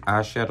little cute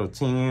eyeshadow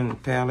 10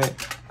 palette.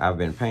 I've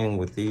been painting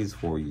with these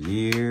for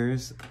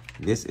years.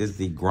 This is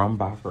the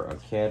Grumbacher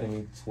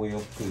Academy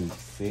 12 tube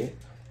set.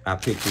 I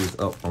picked these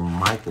up from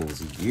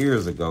Michael's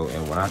years ago,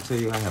 and when I tell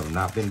you I have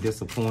not been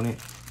disappointed,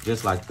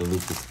 just like the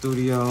Lucas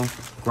Studio,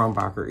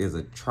 Grumbacher is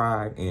a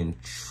tried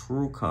and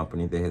true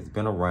company that has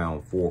been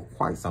around for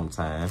quite some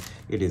time.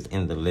 It is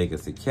in the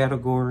legacy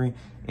category,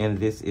 and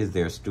this is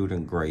their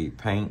student grade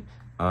paint.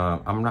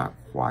 I'm not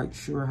quite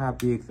sure how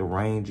big the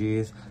range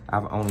is.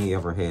 I've only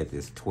ever had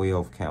this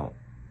 12 count,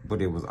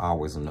 but it was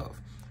always enough.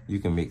 You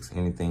can mix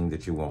anything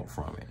that you want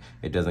from it.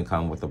 It doesn't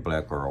come with a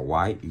black or a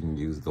white. You can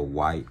use the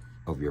white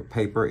of your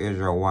paper as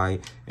your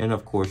white, and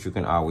of course you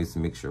can always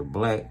mix your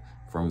black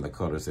from the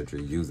colors that you're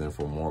using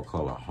for more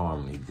color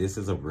harmony. This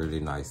is a really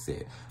nice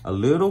set. A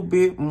little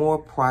bit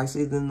more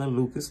pricey than the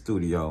Lucas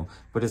Studio,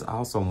 but it's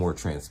also more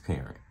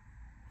transparent.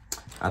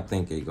 I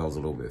think it goes a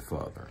little bit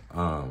further.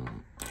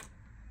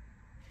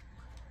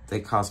 They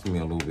cost me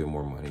a little bit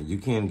more money. You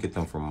can get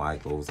them from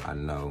Michael's, I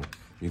know.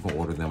 You can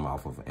order them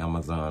off of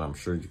Amazon. I'm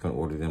sure you can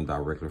order them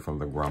directly from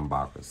the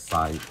Grumbacher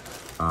site.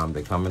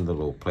 They come in the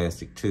little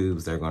plastic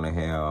tubes. They're gonna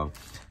have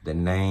the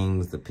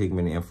names, the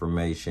pigment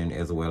information,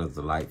 as well as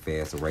the light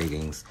fast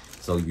ratings.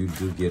 So you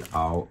do get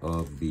all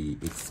of the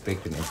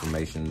expected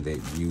information that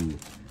you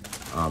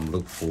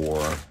look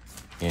for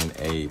in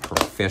a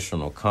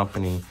professional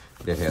company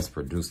that has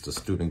produced a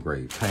student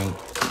grade paint.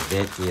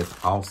 That is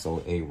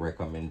also a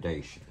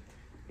recommendation.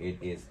 It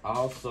is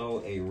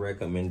also a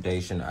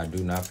recommendation. I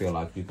do not feel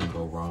like you can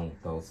go wrong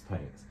with those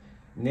paints.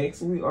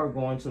 Next, we are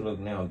going to look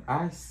now.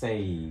 I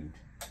saved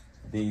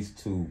these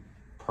two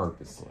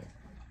purposely.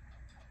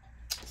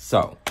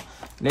 So,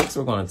 next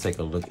we're going to take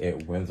a look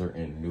at Winsor &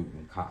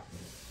 Newton Cotton.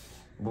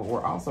 But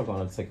we're also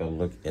going to take a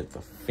look at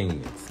the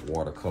Phoenix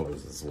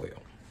watercolors as well.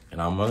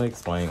 And I'm going to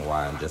explain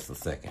why in just a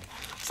second.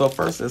 So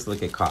first, let's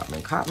look at Cotton.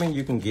 Cotton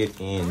you can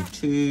get in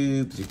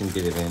tubes. You can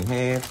get it in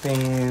half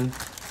pans.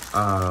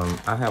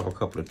 I have a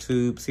couple of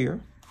tubes here.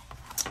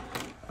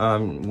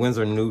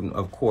 Winsor & Newton,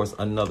 of course,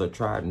 another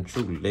tried and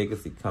true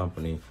legacy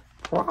company.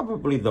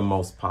 Probably the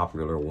most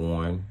popular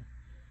one.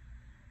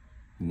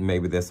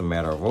 Maybe that's a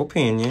matter of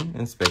opinion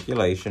and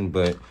speculation,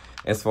 but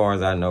as far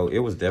as I know, it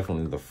was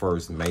definitely the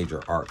first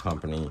major art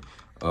company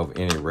of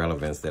any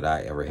relevance that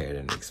I ever had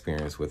an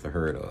experience with or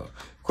heard of.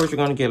 Of course, you're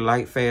going to get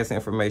light, fast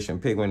information,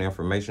 pigment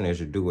information, as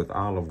you do with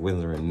all of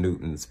Winsor &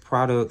 Newton's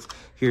products.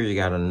 Here you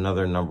got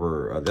another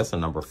number, that's a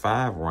number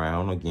 5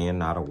 round. Again,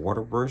 not a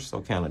water brush, so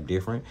kind of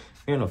different.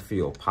 In a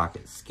field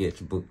pocket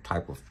sketchbook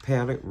type of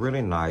palette,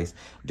 really nice.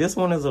 This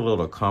one is a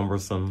little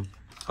cumbersome.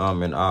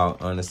 In all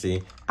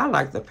honesty, I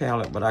like the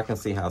palette, but I can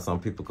see how some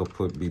people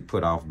could be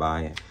put off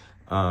by it.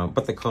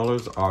 But the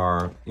colors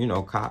are, you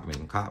know,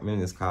 Cotton. Cotton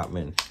is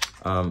Cotton.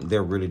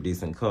 They're really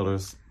decent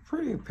colors.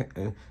 Pretty,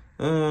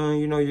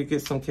 you know, you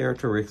get some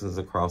characteristics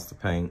across the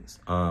paints.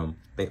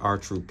 They are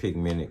true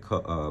pigmented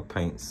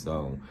paints,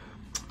 so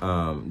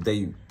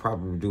they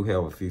probably do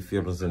have a few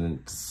filters and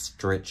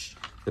stretch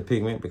the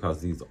pigment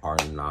because these are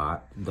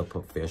not the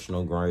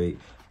professional grade,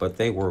 but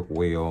they work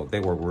well. They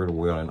work really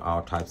well in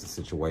all types of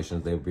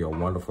situations. They'll be a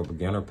wonderful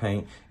beginner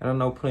paint, and I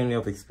know plenty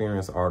of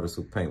experienced artists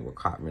who paint with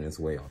Cotman as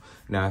well.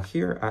 Now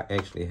here I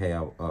actually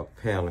have a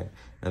palette,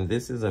 and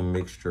this is a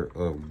mixture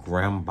of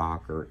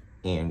Grambacher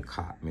and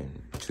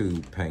Cotman,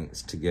 two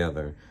paints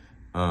together,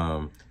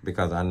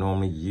 because I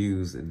normally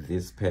use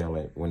this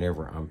palette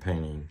whenever I'm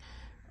painting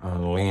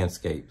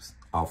landscapes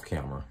off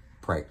camera,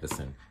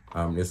 practicing.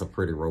 It's a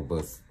pretty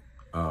robust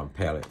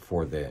palette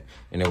for that,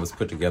 and it was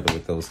put together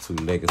with those two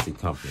Legacy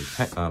Company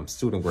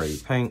student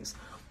grade paints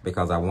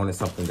because I wanted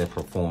something that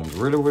performed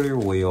really, really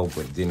well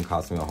but didn't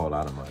cost me a whole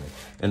lot of money.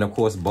 And of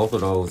course, both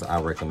of those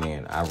I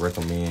recommend.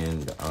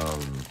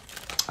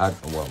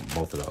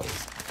 Both of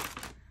those,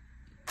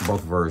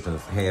 both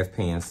versions, half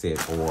pan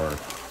set or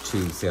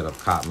 2 set of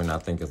Cotman, I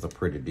think is a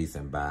pretty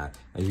decent buy,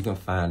 and you can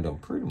find them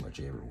pretty much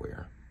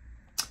everywhere.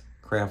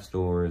 Craft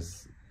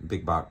stores,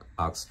 big box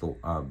art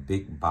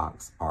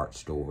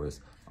stores,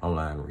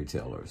 online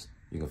retailers.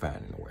 You can find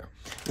it anywhere.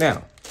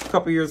 Now, a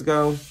couple years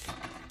ago,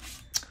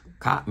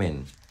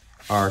 Cotman,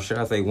 or should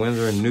I say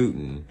Winsor &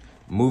 Newton,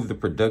 moved the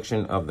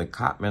production of the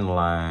Cotman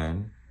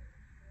line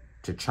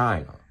to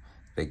China.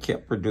 They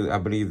kept producing, I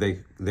believe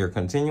they're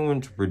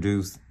continuing to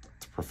produce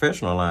the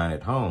professional line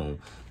at home,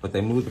 but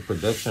they moved the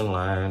production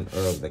line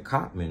of the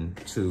Cotman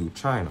to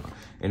China.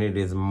 And it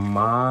is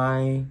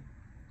my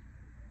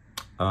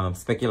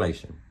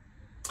speculation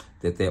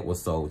that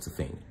was sold to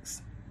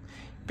Phoenix,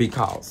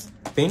 because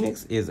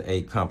Phoenix is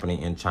a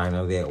company in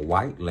China that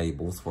white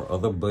labels for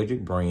other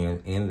budget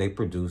brands, and they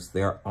produce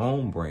their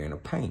own brand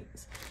of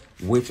paints,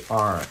 which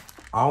are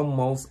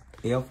almost,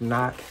 if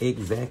not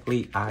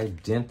exactly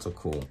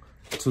identical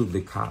to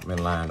the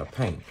Cotman line of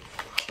paint.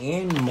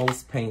 And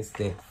most paints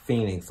that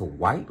Phoenix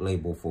white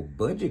label for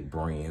budget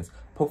brands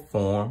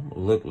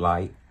look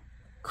like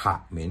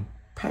Cotman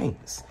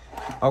paints.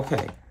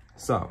 Okay,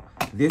 so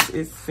this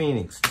is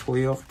Phoenix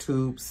 12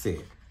 tube set.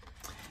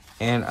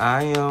 And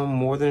I am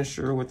more than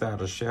sure,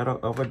 without a shadow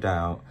of a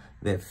doubt,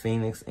 that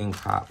Phoenix and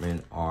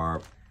Cotman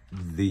are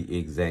the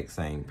exact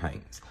same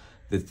paints.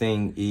 The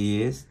thing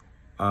is,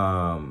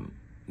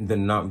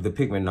 the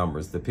pigment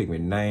numbers, the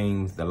pigment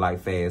names, the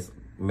light fast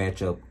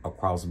match up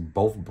across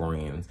both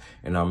brands.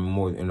 And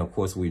of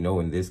course, we know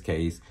in this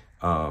case,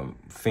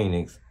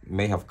 Phoenix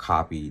may have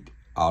copied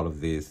all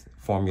of this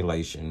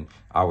formulation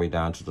all the way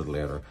down to the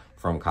letter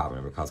from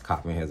Cotman, because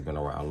Cotman has been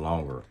around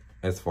longer,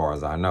 as far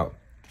as I know.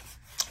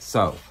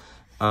 So,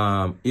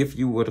 if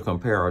you were to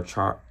compare a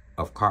chart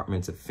of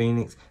Cotman to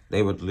Phoenix,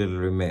 they would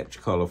literally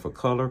match color for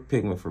color,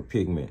 pigment for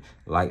pigment,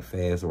 light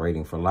fast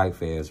rating for light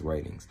fast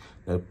ratings.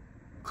 The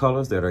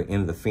colors that are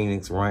in the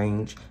Phoenix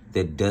range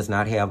that does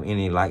not have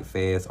any light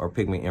fast or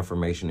pigment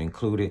information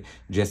included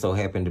just so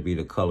happen to be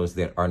the colors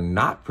that are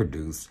not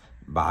produced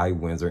by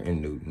Winsor &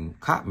 Newton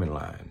Cotman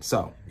line.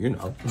 So, you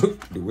know,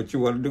 do what you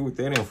want to do with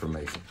that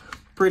information.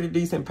 Pretty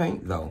decent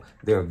paint though.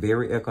 They're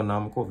very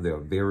economical. They're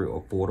very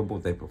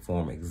affordable. They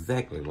perform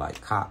exactly like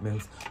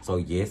Cotman's. So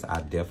yes,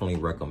 I definitely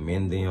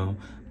recommend them.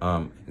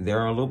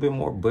 They're a little bit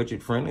more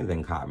budget friendly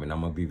than Cotman.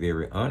 I'm gonna be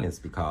very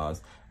honest,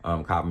 because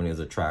Cotman is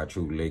a tried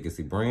true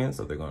legacy brand.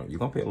 So you're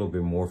gonna pay a little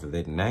bit more for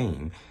that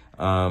name.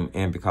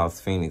 And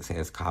because Phoenix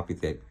has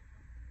copied that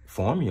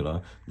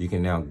formula, you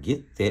can now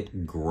get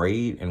that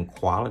grade and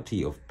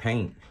quality of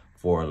paint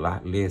for a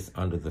lot less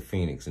under the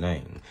Phoenix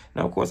name.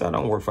 Now, of course, I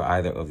don't work for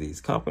either of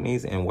these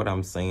companies, and what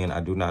I'm saying,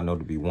 I do not know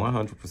to be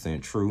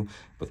 100% true,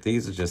 but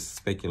these are just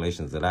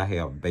speculations that I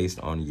have based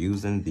on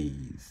using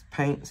these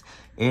paints,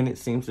 and it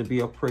seems to be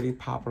a pretty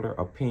popular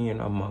opinion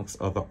amongst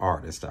other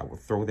artists. I will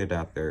throw that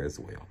out there as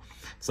well.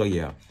 So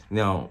yeah,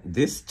 now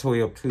this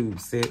 12 tube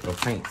set of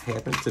paints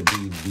happens to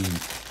be the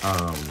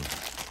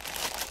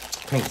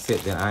paint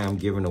set that I am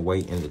giving away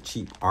in the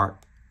Cheap Art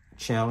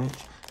Challenge.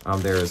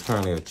 There is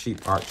currently a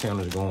Cheap Art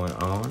Challenge going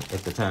on.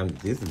 At the time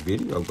this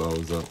video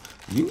goes up,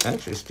 you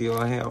actually still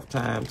have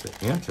time to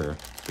enter,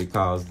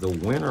 because the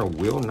winner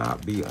will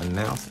not be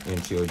announced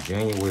until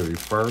January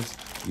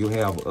 1st. You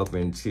have up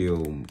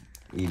until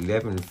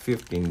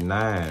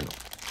 11:59,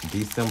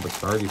 December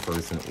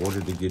 31st, in order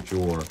to get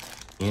your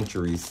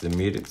entries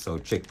submitted. So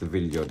check the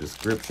video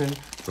description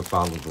to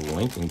follow the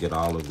link and get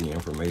all of the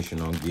information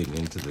on getting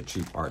into the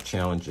Cheap Art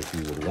Challenge if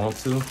you would want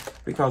to,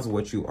 because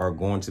what you are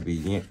going to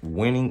be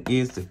winning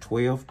is the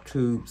 12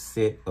 tube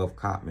set of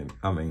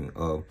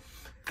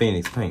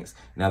Phoenix paints.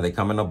 Now they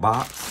come in a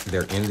box.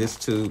 They're in this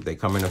tube. They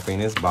come in a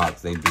Phoenix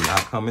box. They do not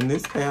come in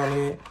this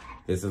palette.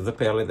 This is a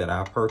palette that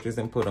I purchased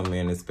and put them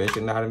in,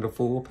 especially not in the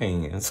full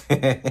pans.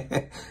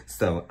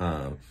 So,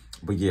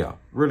 but yeah,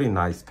 really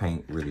nice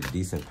paint, really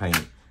decent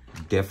paint.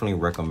 Definitely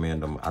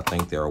recommend them. I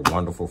think they're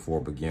wonderful for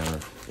a beginner.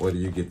 Whether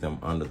you get them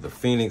under the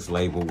Phoenix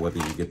label, whether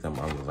you get them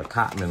under the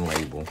Cotman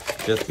label,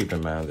 just keep in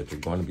mind that you're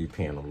going to be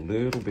paying a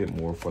little bit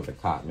more for the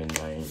Cotman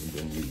name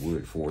than you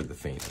would for the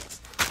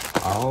Phoenix.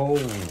 All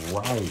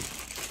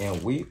right,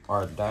 and we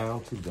are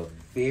down to the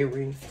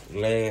very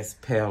last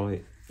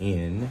palette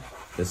in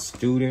the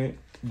student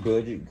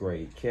budget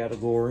grade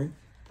category.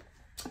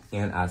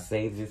 And I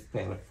saved this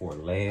palette for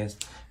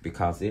last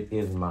because it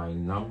is my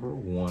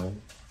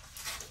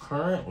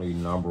currently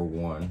number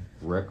one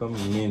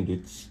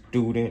recommended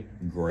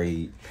student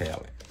grade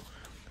palette.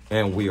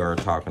 And we are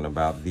talking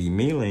about the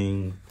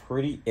Mealing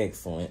Pretty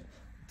Excellent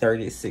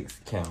 36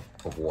 count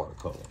of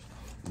watercolors.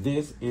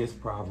 This is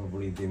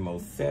probably the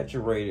most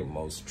saturated,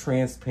 most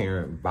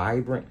transparent,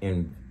 vibrant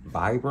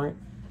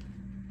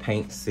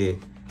paint set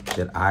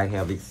that I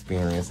have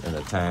experienced in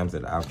the times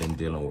that I've been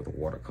dealing with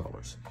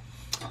watercolors.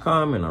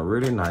 Come in a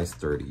really nice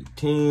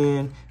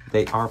 3010.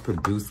 They are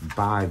produced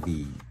by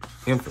the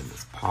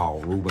infamous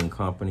Paul Rubin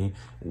Company,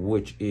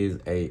 which is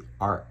a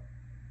art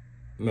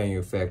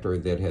manufacturer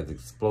that has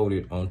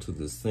exploded onto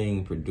the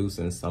scene,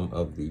 producing some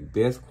of the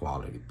best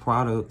quality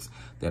products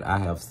that I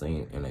have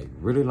seen in a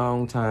really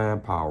long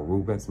time. Paul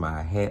Rubens,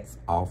 my hat's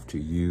off to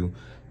you,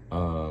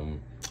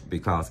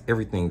 because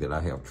everything that I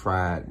have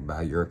tried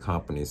by your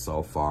company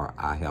so far,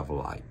 I have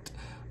liked.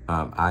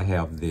 I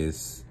have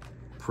this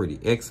Pretty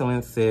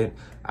Excellent set.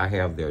 I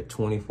have their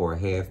 24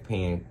 half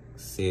pan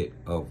set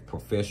of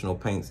professional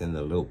paints in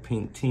the little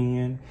pink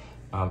tin.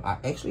 I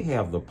actually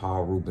have the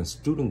Paul Rubin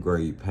student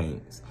grade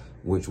paints,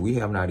 which we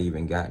have not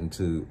even gotten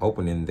to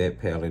opening that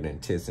palette and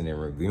testing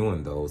and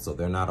reviewing those. So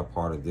they're not a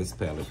part of this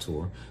palette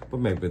tour, but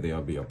maybe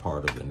they'll be a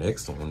part of the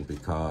next one,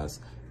 because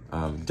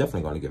I'm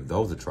definitely going to give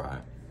those a try.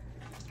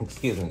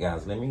 Excuse me,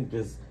 guys. Let me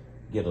just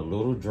get a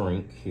little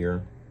drink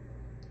here.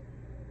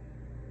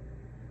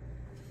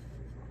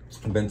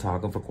 I've been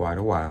talking for quite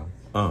a while.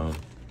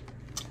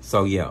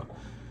 So yeah,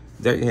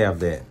 there you have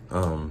that.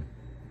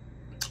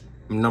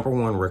 Number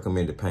one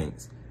recommended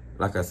paints.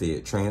 Like I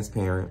said,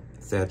 transparent,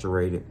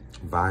 saturated,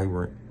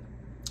 vibrant,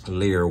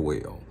 layer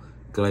well,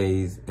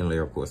 glaze and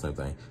layer, of course, same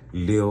thing.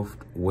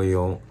 Lift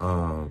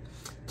well.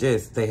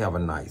 Just they have a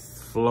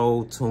nice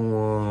flow to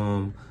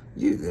them.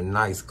 A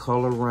nice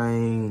color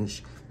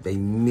range. They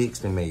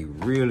mixed and made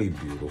really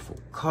beautiful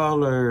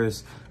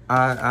colors.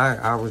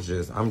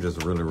 I'm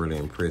just really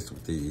impressed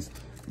with these.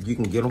 You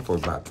can get them for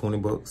about 20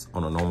 bucks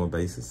on a normal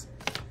basis.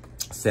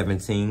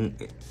 17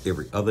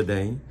 every other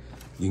day.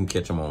 You can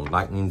catch them on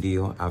Lightning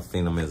Deal. I've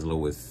seen them as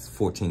low as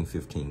 14,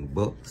 15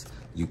 bucks.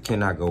 You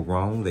cannot go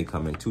wrong. They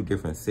come in two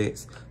different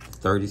sets,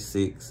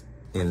 36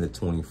 and the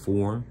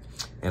 24.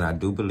 And I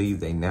do believe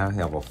they now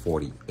have a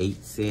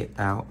 48 set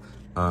out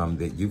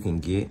that you can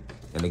get.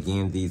 And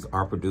again, these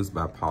are produced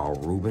by Paul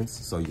Rubens,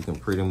 so you can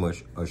pretty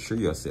much assure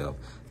yourself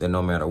that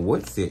no matter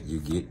what set you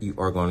get, you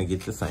are going to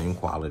get the same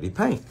quality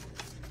paint.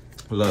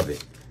 Love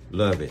it.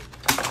 Love it.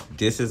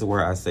 This is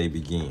where I say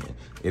begin.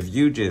 If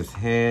you just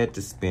had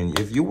to spend,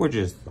 if you were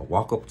just to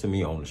walk up to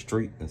me on the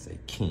street and say,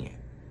 Ken,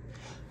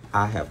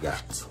 I have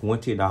got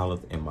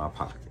 $20 in my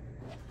pocket.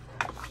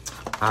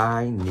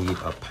 I need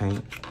a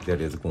paint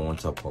that is going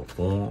to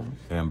perform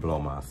and blow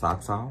my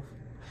socks off.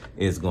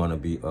 It's going to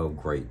be of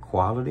great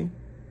quality.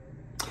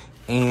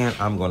 And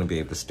I'm going to be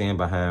able to stand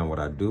behind what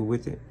I do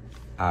with it.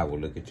 I will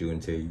look at you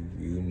and tell you,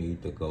 you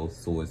need to go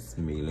source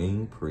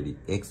Mealing Pretty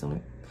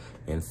Excellent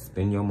and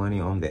spend your money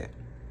on that.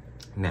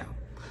 Now,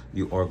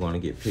 you are going to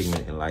get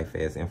pigment and light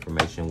fast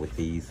information with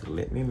these.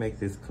 Let me make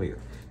this clear.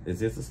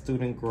 This is a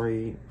student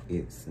grade.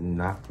 It's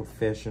not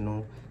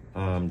professional.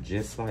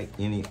 Just like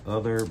any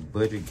other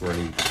budget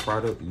grade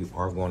product, you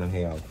are going to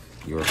have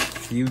your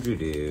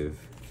fugitive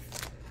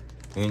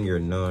and your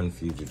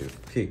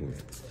non-fugitive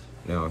pigments.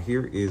 Now,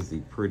 here is the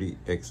Pretty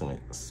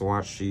Excellent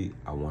swatch sheet.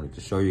 I wanted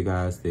to show you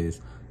guys this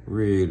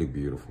really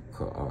beautiful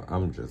color.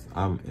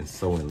 I'm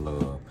so in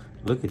love.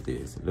 Look at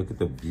this. Look at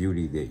the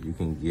beauty that you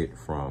can get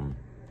from.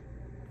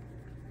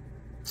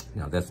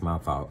 Now, that's my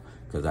fault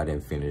because I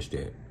didn't finish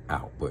that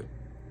out, but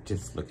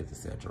just look at the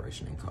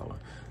saturation and color.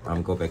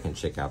 Go back and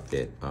check out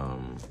that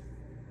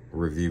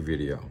review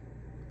video.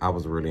 I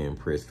was really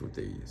impressed with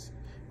these.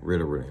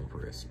 Really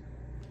impressed.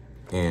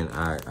 And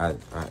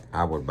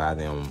I would buy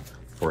them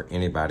for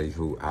anybody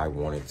who I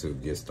wanted to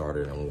get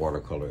started in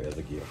watercolor as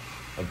a gift.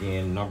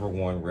 Again, number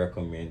one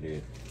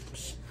recommended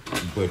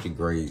budget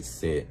grade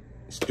set,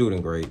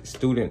 student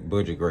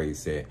budget grade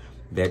set.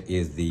 That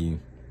is the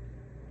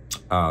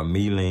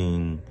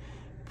Mealing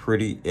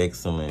Pretty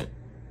Excellent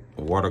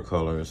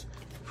watercolors,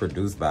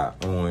 produced by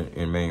Owen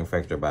and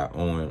manufactured by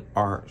Owen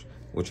Art,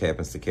 which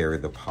happens to carry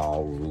the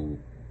Paul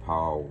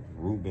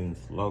Rubens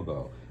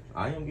logo.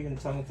 I am getting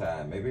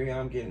tongue-tied.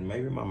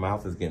 Maybe my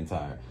mouth is getting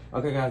tired.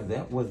 Okay, guys,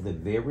 that was the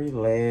very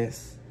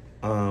last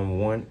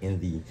one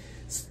in the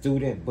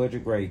student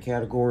budget grade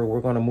category.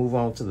 We're going to move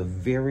on to the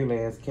very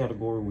last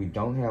category. We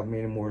don't have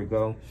many more to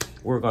go.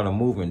 We're going to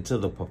move into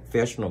the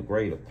professional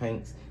grade of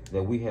paints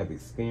that we have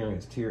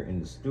experienced here in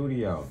the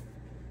studio.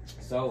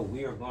 So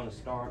we are going to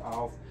start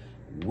off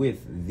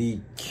with the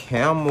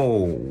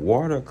Camel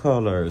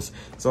watercolors.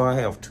 So I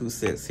have two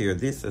sets here.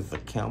 This is the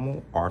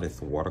Camel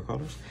Artist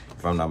watercolors.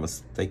 If I'm not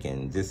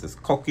mistaken, this is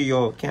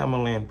Kokio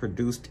Camel and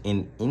produced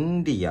in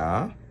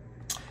India.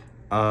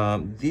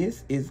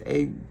 This is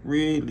a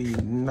really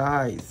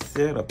nice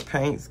set of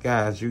paints,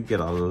 guys. You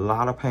get a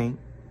lot of paint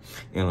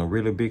in a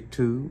really big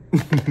tube.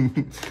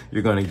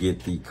 You're gonna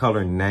get the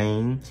color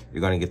name,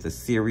 you're gonna get the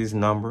series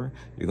number,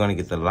 you're gonna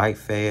get the light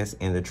fast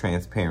and the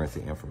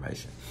transparency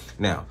information.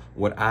 Now,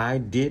 what I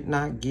did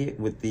not get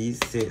with these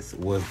sets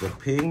was the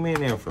pigment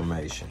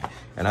information.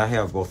 And I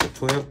have both a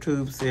 12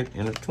 tube set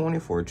and a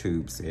 24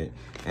 tube set,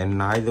 and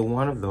neither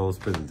one of those,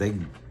 because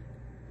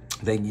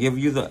they give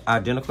you the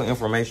identical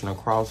information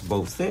across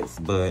both sets,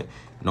 but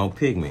no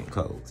pigment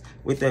codes.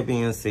 With that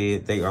being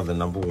said, they are the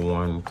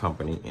 #1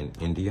 company in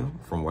India,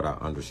 from what I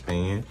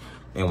understand.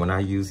 And when I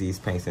use these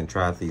paints and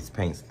tried these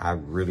paints, I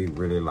really,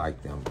 really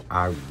like them.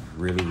 I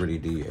really, really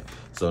did.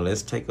 So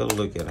let's take a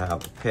look at how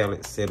the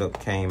palette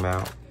setup came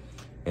out.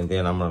 And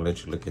then I'm gonna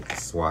let you look at the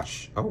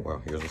swatch. Oh,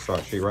 well, here's a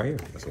swatch sheet right here.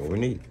 That's what we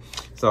need.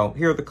 So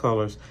here are the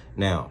colors.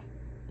 Now,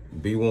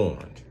 be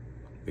warned.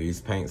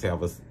 These paints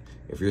have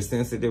if you're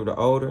sensitive to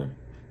odor,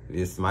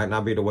 this might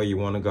not be the way you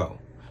wanna go.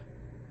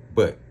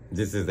 But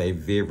this is a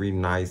very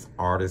nice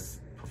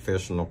artist,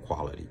 professional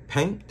quality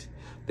paint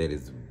that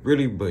is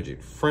really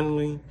budget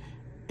friendly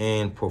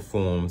and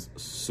performs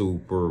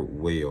super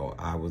well.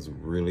 I was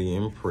really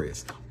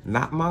impressed.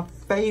 Not my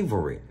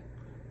favorite,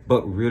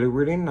 but really,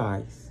 really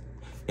nice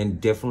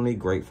and definitely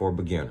great for a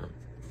beginner.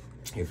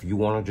 If you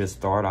want to just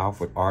start off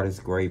with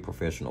artist grade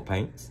professional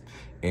paints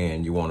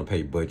and you want to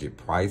pay budget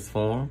price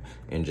for them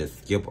and just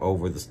skip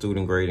over the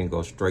student grade and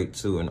go straight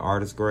to an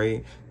artist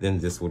grade, then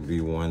this would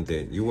be one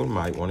that you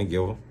might want to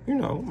give,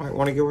 might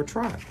want to give a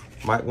try,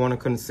 might want to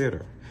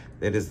consider.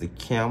 That is the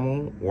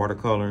Camel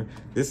Watercolor.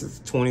 This is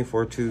a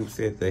 24 tube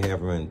set. They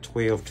have them in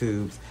 12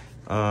 tubes.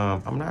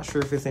 I'm not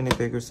sure if it's any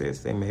bigger sets.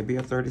 They may be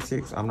a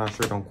 36. I'm not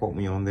sure. Don't quote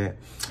me on that.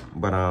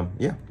 But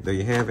yeah, there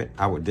you have it.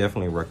 I would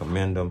definitely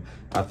recommend them.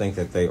 I think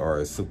that they are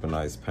a super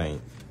nice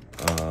paint.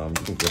 You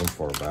can get them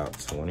for about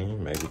 20,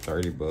 maybe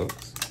 30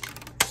 bucks.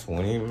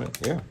 20,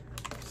 yeah,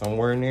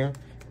 somewhere in there.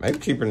 Maybe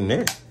cheaper than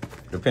that,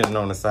 depending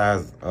on the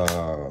size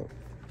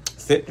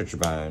set that you're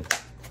buying.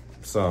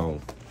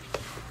 So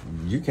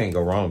you can't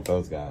go wrong with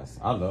those guys.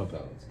 I love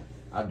those.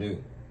 I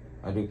do.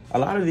 A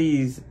lot of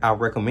these I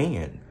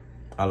recommend.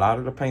 A lot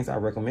of the paints I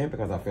recommend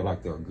because I feel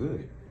like they're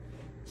good.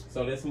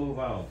 So let's move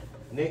on.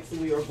 Next,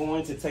 we are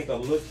going to take a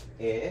look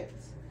at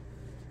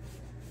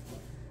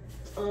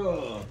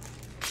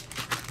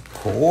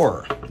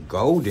Core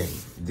Golden.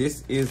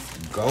 This is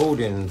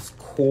Golden's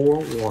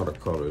Core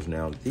watercolors.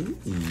 Now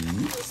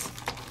these,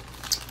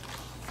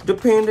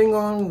 depending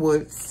on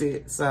what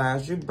set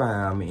size you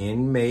buy them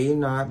in, may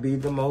not be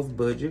the most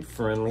budget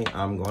friendly.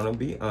 I'm gonna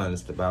be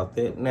honest about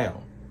that.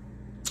 Now,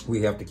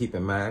 we have to keep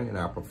in mind in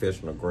our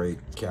professional grade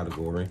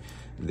category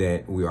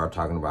that we are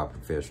talking about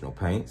professional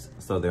paints.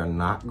 So they're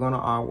not gonna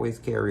always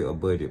carry a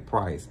budget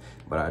price,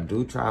 but I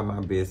do try my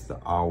best to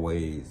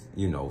always,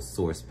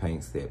 source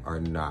paints that are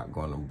not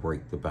gonna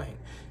break the bank.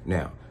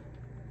 Now,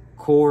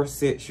 core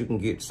sets you can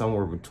get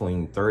somewhere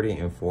between $30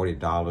 and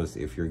 $40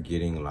 if you're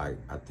getting, like,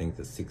 I think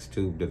the 6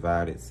 tube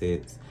divided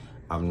sets.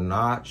 I'm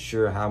not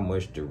sure how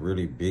much the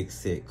really big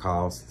set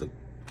costs.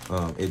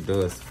 It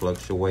does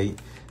fluctuate.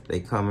 They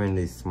come in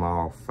these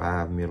small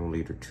 5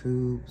 milliliter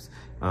tubes.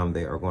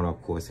 They are going to,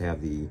 of course,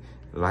 have the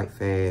light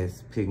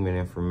fast pigment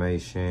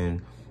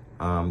information.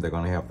 They're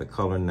going to have the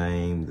color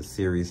name, the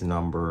series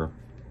number,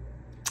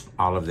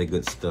 all of the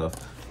good stuff.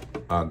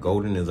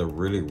 Golden is a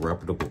really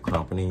reputable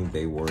company.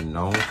 They were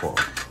known for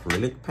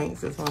acrylic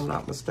paints, if I'm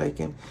not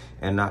mistaken.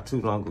 And not too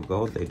long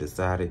ago, they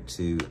decided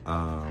to,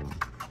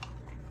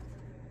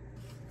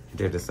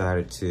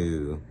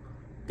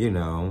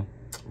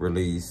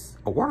 release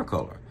a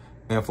watercolor.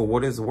 And for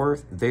what it's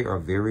worth, they are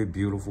very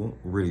beautiful,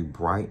 really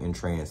bright and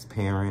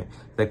transparent.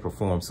 They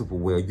perform super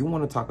well. You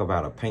want to talk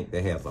about a paint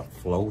that has a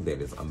flow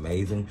that is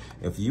amazing.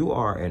 If you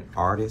are an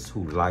artist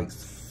who likes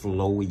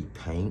flowy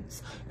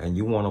paints and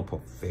you want a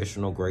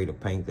professional grade of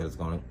paint that's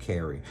going to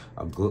carry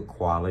a good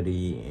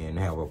quality and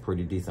have a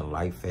pretty decent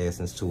light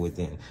fastness to it,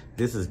 then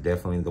this is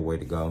definitely the way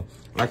to go.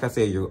 Like I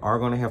said, you are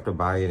going to have to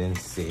buy it in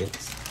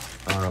sets.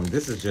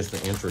 This is just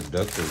an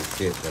introductory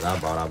set that I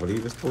bought. I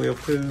believe it's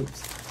 12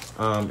 tubes.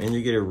 And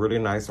you get a really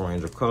nice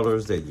range of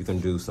colors that you can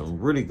do some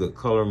really good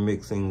color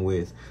mixing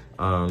with.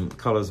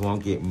 Colors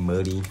won't get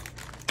muddy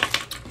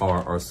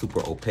or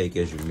super opaque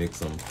as you mix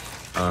them.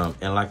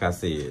 And like I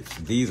said,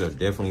 these are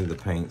definitely the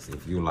paints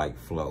if you like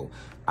flow.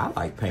 I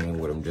like painting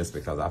with them just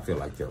because I feel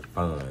like they're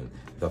fun.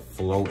 The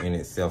flow in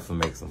itself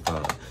makes them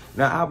fun.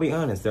 Now, I'll be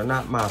honest, they're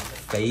not my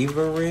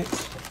favorite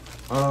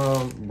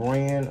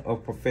brand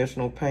of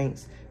professional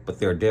paints, but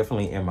they're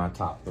definitely in my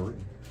top 3.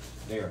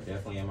 They are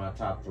definitely in my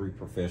top 3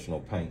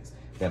 professional paints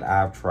that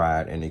I've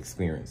tried and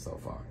experienced so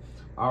far.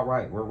 All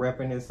right, we're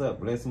wrapping this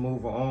up. Let's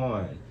move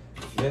on.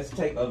 Let's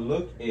take a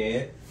look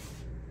at,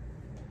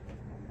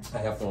 I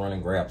have to run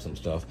and grab some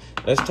stuff.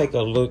 Let's take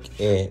a look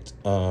at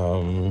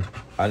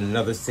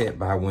another set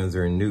by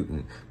Winsor &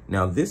 Newton.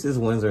 Now, this is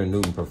Winsor &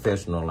 Newton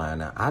Professional line.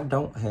 Now, I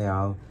don't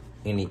have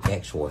any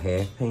actual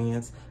half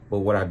pans, but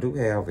what I do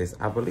have is,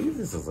 I believe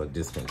this is a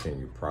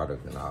discontinued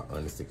product in all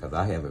honesty, because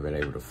I haven't been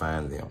able to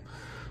find them.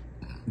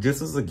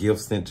 This is a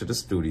gift sent to the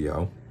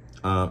studio,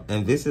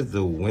 and this is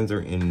the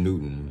Winsor &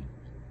 Newton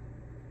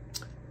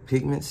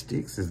pigment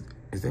sticks. Is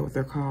that what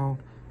they're called?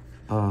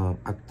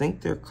 I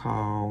think they're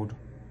called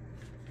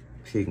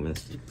pigment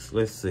sticks.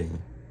 Let's see.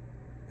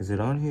 Is it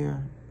on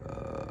here?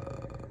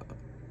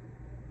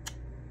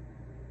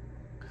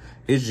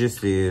 It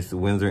just says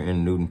Winsor &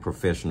 Newton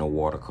Professional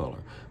Watercolor.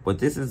 But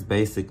this is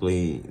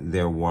basically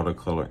their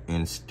watercolor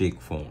in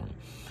stick form.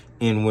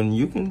 And when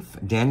you can,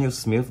 Daniel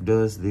Smith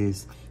does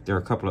this. There are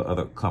a couple of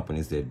other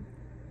companies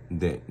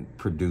that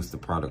produce the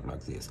product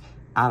like this.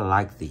 I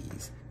like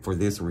these for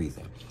this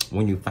reason.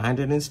 When you find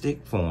it in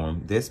stick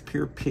form, that's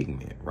pure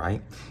pigment,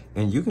 right?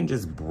 And you can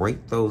just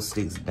break those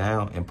sticks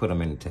down and put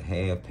them into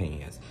half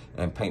pans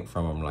and paint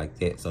from them like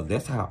that. So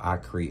that's how I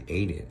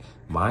created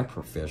my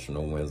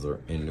professional Winsor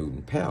 &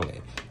 Newton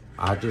palette.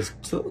 I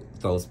just took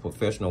those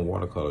professional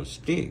watercolor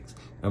sticks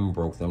and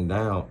broke them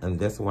down, and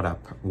that's what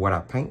I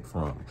paint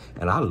from.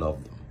 And I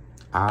love them.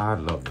 I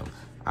love them.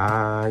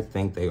 I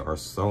think they are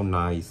so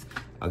nice.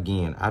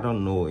 Again, I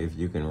don't know if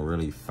you can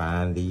really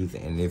find these,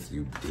 and if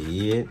you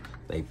did,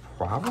 they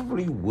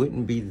probably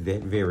wouldn't be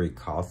that very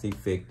cost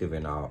effective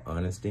in all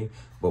honesty,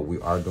 but we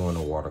are doing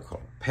a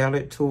watercolor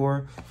palette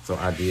tour, so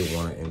I did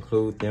want to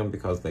include them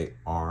because they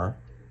are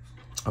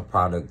a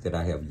product that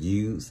I have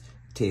used,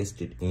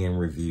 tested, and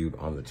reviewed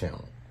on the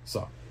channel.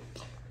 So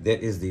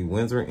that is the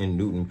Winsor &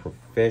 Newton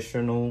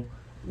Professional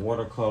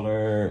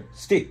Watercolor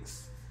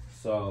Sticks.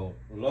 So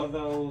love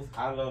those.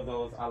 I love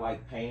those. I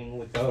like painting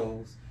with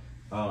those.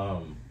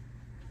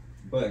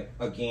 But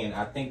again,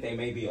 I think they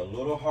may be a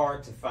little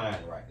hard to find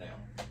right now.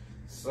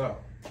 So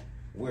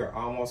we're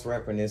almost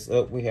wrapping this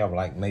up. We have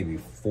like maybe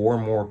 4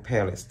 more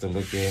palettes to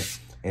look at.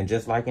 And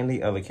just like in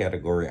the other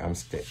category, I'm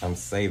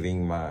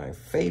saving my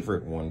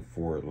favorite one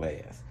for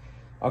last.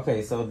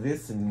 Okay, so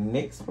this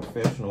next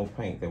professional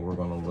paint that we're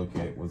going to look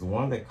at was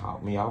one that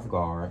caught me off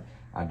guard.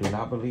 I do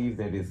not believe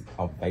that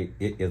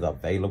it is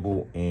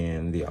available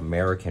in the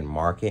American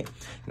market.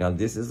 Now,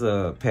 this is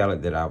a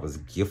palette that I was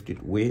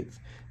gifted with.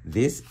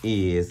 This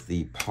is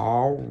the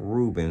Paul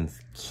Rubens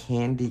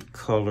Candy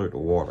Colored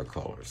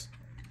Watercolors.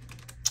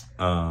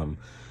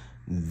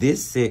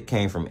 This set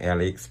came from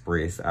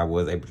AliExpress. I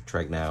was able to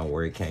track down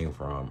where it came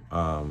from.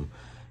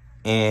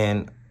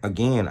 And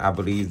again, I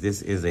believe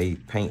this is a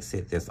paint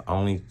set that's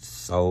only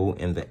sold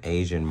in the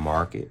Asian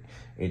market.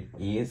 It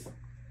is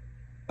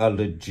a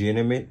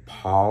legitimate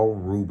Paul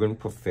Rubens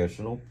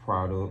professional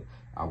product.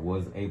 I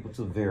was able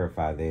to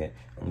verify that.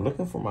 I'm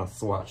looking for my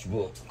swatch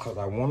book because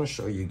I want to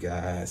show you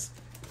guys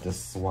the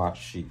swatch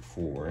sheet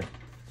for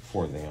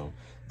them.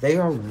 They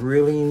are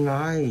really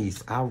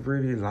nice. I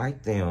really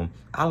like them.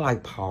 I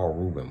like Paul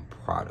Rubens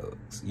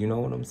products. You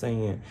know what I'm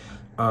saying?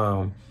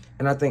 And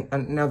I think,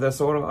 now they're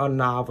sort of a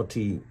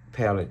novelty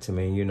palette to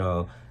me, you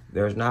know.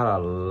 There's not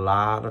a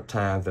lot of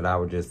times that I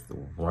would just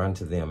run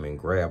to them and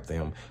grab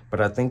them. But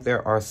I think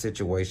there are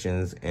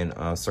situations and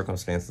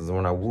circumstances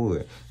when I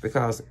would.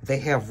 Because they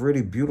have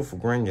really beautiful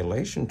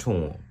granulation to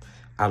them.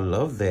 I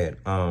love that.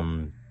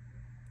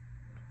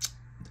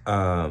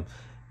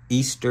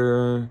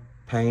 Easter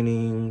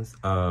paintings,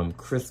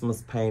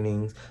 Christmas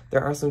paintings.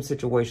 There are some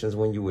situations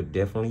when you would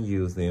definitely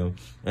use them.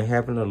 And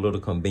having a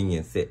little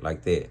convenient set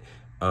like that,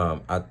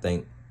 I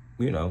think,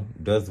 you know,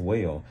 does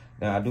well.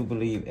 Now, I do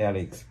believe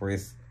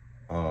AliExpress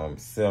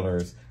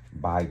sellers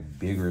buy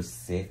bigger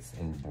sets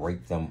and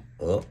break them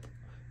up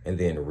and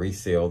then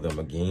resell them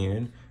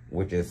again,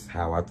 which is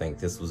how I think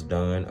this was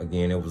done.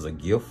 Again, it was a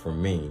gift for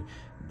me,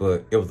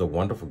 but it was a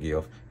wonderful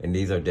gift, and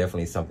these are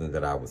definitely something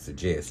that I would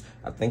suggest.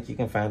 I think you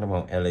can find them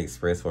on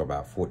AliExpress for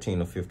about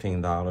 $14 or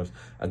 $15.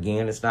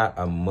 Again, it's not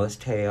a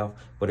must-have,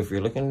 but if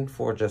you're looking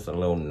for just a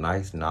little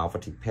nice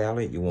novelty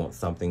palette, you want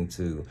something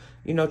to,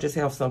 you know, just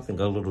have something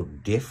a little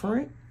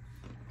different,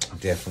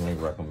 definitely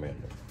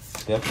recommend them.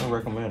 Definitely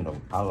recommend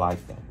them. I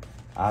like them.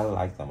 I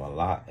like them a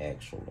lot,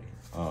 actually.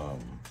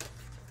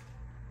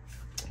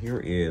 Here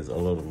is a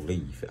little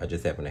leaf. I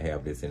just happen to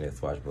have this in that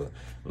swatch book.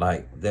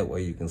 Like, that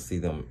way you can see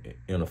them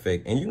in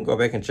effect. And you can go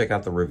back and check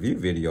out the review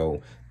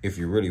video if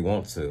you really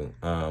want to.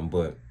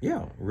 But,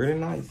 yeah, really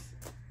nice.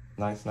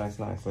 Nice, nice,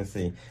 nice. Let's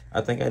see.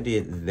 I think I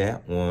did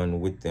that one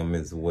with them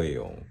as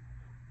well.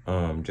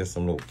 Just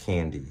some little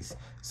candies.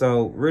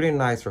 So, really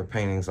nice for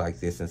paintings like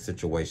this and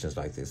situations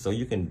like this. So,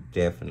 you can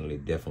definitely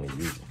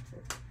use them.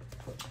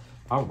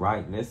 All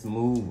right, let's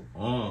move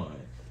on.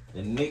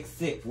 The next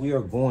set we are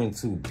going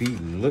to be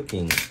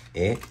looking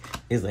at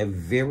is a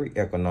very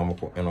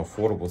economical and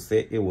affordable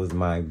set. It was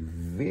my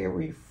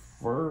very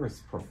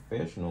first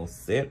professional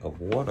set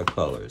of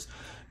watercolors,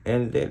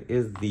 and that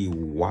is the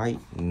White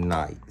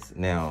Nights.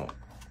 Now,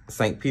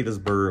 St.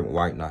 Petersburg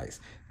White Nights.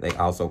 They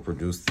also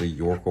produce the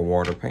Yorker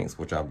water paints,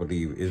 which I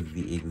believe is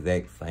the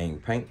exact same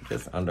paint,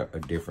 just under a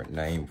different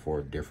name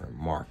for a different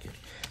market.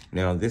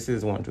 Now, this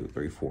is 1, 2,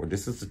 3, 4.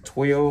 This is a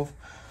 12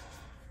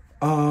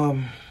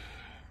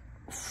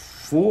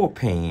 full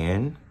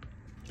pan.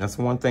 That's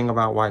one thing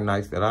about White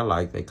Nights that I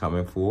like. They come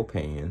in full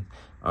pans,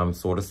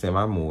 sort of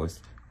semi-moist,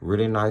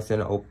 really nice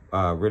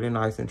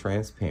and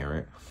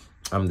transparent.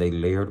 They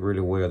layered really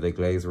well, they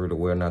glazed really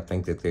well, and I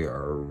think that they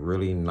are a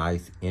really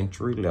nice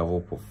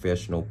entry-level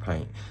professional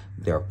paint.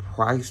 They're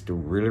priced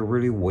really,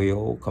 really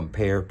well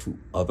compared to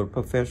other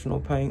professional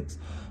paints.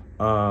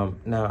 Now,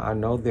 I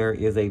know there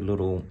is a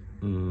little,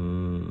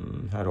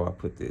 how do I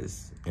put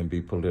this and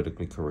be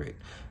politically correct?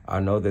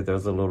 I know that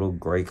there's a little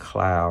gray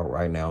cloud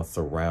right now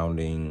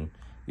surrounding,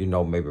 you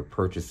know, maybe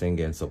purchasing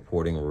and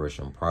supporting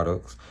Russian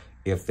products.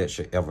 If that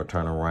should ever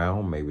turn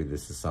around, maybe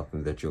this is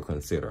something that you'll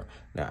consider.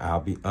 Now, I'll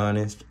be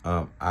honest,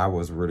 I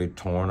was really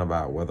torn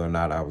about whether or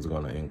not I was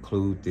going to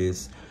include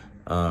this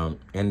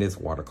in this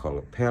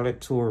watercolor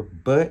palette tour.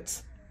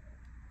 But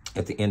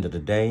at the end of the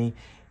day,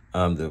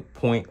 the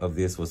point of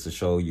this was to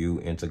show you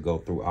and to go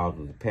through all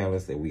of the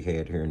palettes that we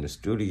had here in the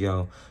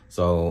studio.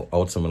 So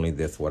ultimately,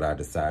 that's what I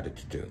decided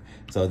to do.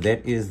 So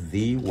that is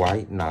the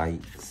White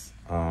Knights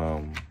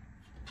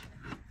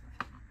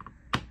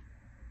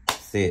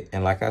set,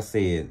 and like I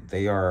said,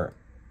 they are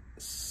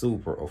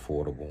super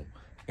affordable,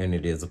 and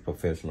it is a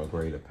professional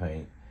grade of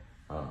paint,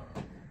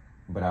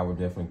 but I would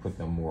definitely put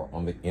them more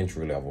on the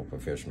entry-level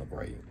professional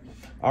grade.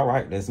 All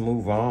right, let's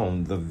move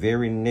on. The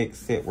very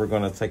next set we're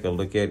going to take a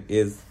look at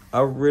is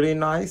a really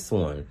nice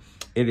one.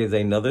 It is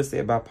another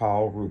set by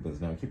Paul Rubens.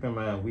 Now keep in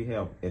mind, we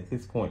have at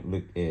this point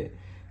looked at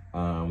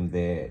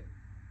that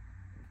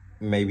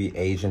maybe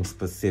Asian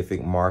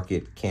specific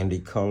market candy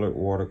colored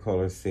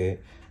watercolor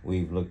set.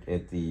 We've looked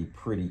at the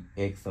Pretty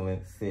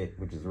Excellent set,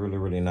 which is really,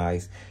 really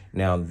nice.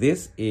 Now,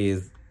 this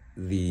is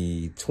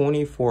the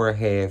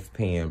 24.5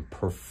 pan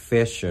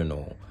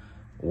professional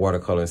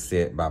watercolor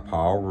set by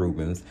Paul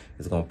Rubens.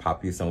 It's going to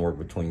pop you somewhere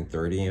between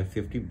 30 and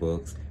 50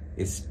 bucks.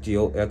 It's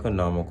still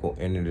economical,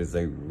 and it is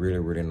a really,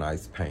 really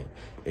nice paint.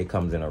 It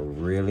comes in a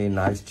really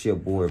nice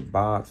chipboard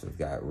box. It's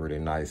got really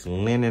nice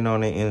linen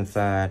on the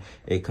inside.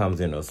 It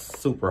comes in a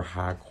super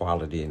high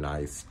quality,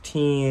 nice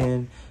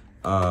tin.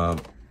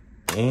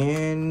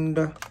 And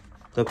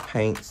the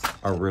paints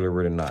are really,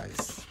 really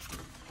nice.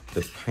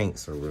 The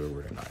paints are really,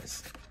 really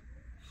nice.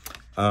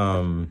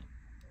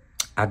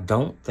 I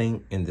don't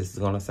think, and this is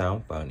going to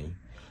sound funny,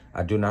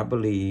 I do not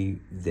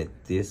believe that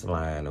this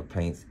line of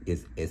paints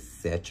is as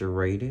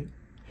saturated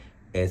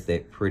as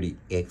that Pretty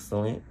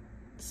Excellent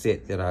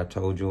set that I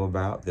told you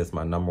about. That's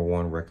my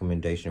 #1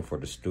 recommendation for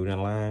the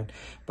student line.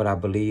 But I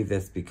believe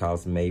that's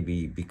because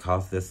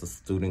that's a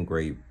student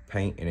grade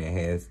paint and it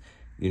has,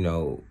 you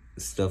know,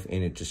 stuff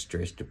in it to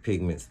stretch the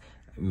pigments.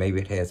 Maybe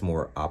it has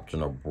more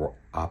optimal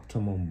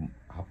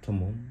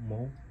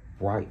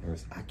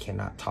brighteners. I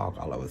cannot talk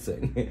all of a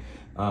sudden.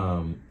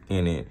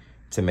 In it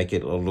to make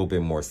it a little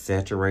bit more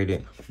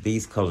saturated.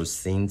 These colors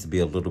seem to be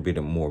a little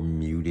bit more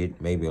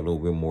muted, maybe a little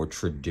bit more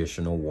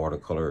traditional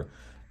watercolor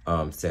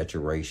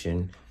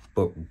saturation.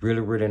 But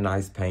really, really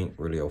nice paint,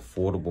 really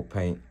affordable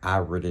paint. I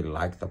really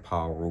like the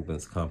Paul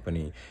Rubens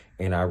company,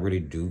 and I really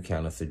do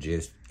kind of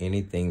suggest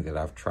anything that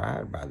I've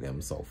tried by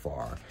them so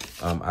far.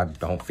 I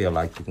don't feel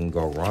like you can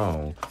go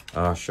wrong.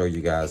 I'll show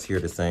you guys here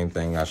the same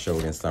thing I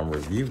showed in some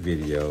review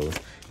videos.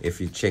 If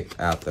you check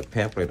out the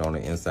pamphlet on the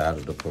inside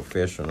of the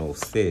professional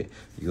set,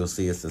 you'll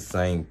see it's the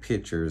same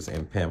pictures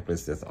and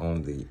pamphlets that's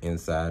on the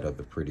inside of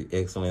the Pretty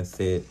Excellent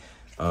set.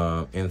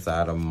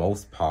 Inside of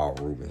most Paul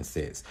Rubens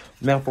sets.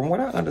 Now, from what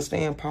I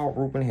understand, Paul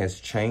Rubens has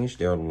changed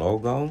their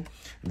logo.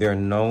 They're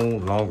no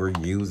longer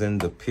using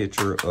the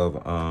picture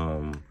of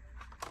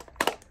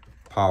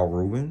Paul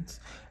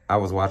Rubens. I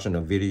was watching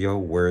a video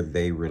where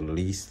they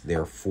released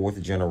their 4th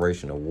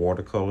generation of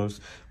watercolors,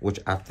 which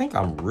I think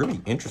I'm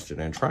really interested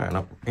in trying.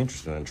 I'm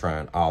interested in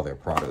trying all their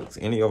products.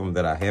 Any of them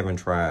that I haven't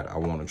tried, I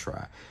want to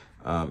try,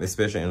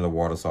 especially in the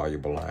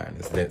water-soluble line.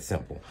 It's that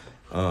simple.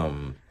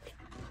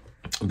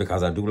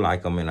 Because I do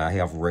like them, and I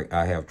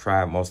have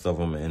tried most of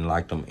them and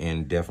liked them,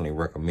 and definitely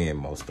recommend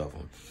most of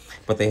them.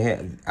 But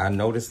I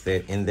noticed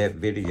that in that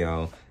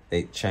video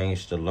they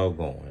changed the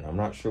logo, and I'm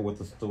not sure what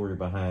the story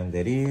behind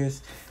that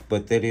is,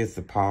 but that is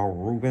the Paul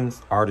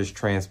Rubens Artist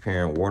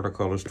Transparent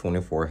Watercolors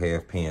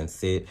 24.5 pan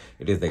set.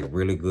 It is a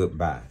really good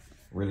buy,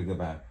 really good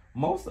buy.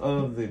 Most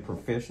of the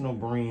professional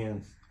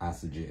brands I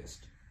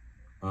suggest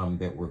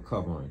that we're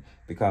covering,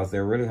 because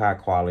they're really high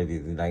quality,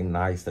 they're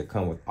nice, they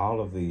come with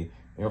all of the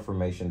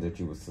information that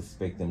you would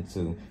suspect them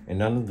to, and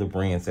none of the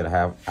brands that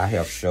I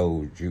have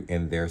showed you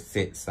in their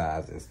set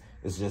sizes,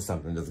 it's just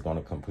something that's going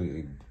to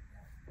completely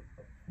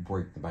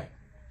break the bank.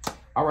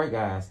 All right,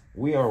 guys,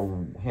 we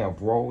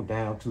have rolled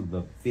down to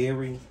the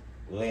very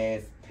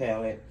last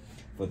palette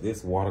for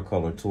this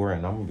watercolor tour,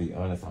 and I'm gonna be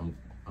honest, I'm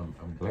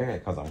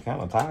glad, because I'm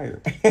kind of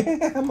tired.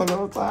 I'm a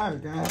little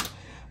tired, guys.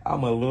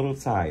 I'm a little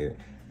tired.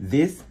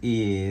 This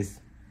is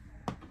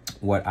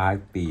what I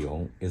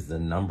feel is the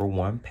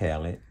 #1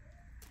 palette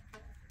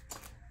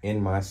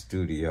in my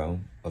studio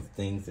of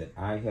things that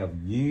I have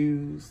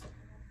used,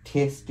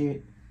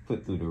 tested,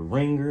 put through the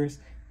ringers,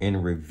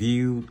 and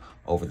reviewed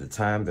over the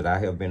time that I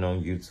have been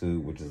on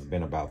YouTube, which has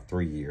been about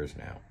 3 years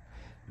now.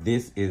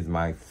 This is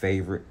my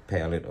favorite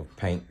palette of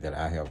paint that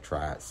I have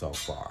tried so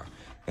far,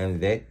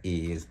 and that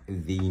is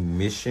the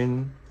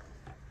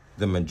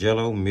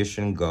Magello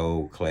Mission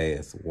Gold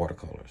class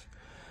watercolors.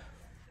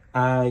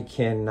 I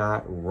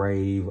cannot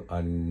rave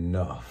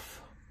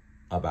enough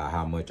about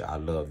how much I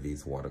love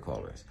these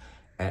watercolors.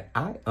 And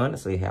I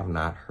honestly have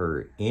not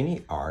heard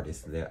any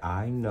artist that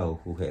I know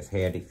who has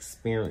had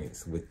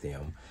experience with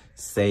them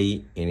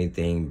say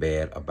anything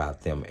bad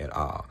about them at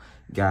all.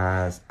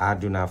 Guys, I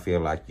do not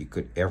feel like you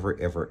could ever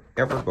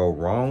go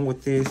wrong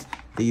with this.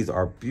 These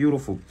are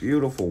beautiful,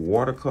 beautiful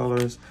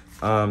watercolors.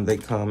 They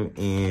come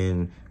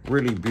in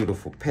really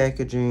beautiful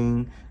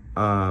packaging.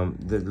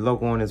 The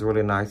logo on is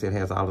really nice. It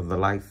has all of the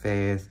light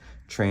fast,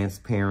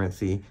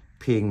 transparency,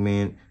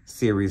 pigment,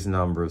 series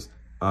numbers,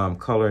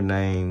 color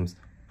names,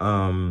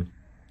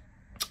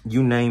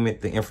 you name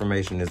it, the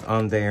information is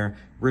on there.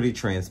 Really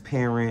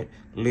transparent,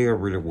 layer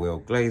really well,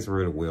 glaze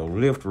really well,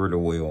 lift really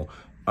well,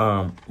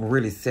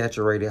 really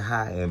saturated,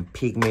 high in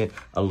pigment.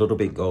 A little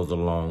bit goes a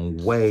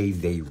long way.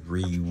 They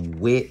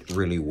re-wet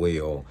really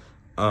well.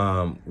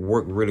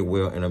 Work really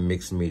well in a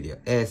mixed media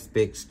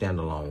aspect,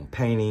 standalone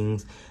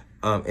paintings.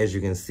 As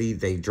you can see,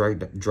 they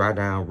dry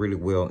down really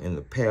well in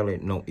the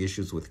palette. No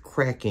issues with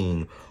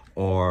cracking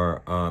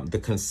or the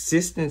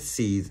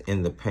consistencies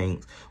in the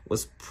paint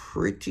was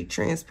pretty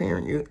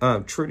transparent,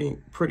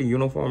 pretty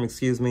uniform,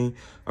 excuse me,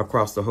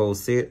 across the whole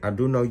set. I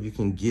do know you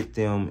can get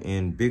them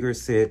in bigger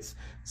sets,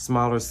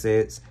 smaller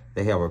sets.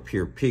 They have a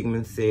pure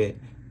pigment set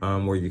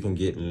where you can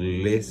get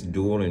less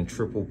dual and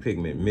triple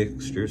pigment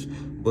mixtures,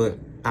 but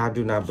I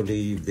do not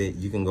believe that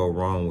you can go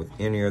wrong with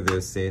any of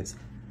their sets.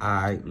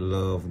 I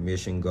love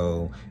Mission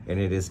Gold, and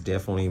it is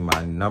definitely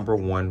my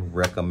 #1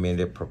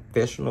 recommended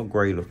professional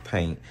grade of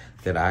paint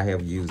that I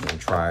have used and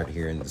tried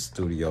here in the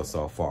studio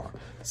so far.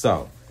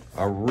 So,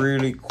 a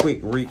really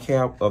quick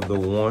recap of the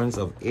ones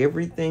of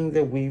everything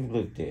that we've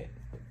looked at.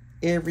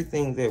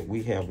 Everything that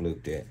we have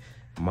looked at.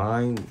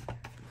 My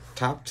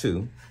top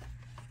 2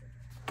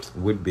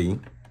 would be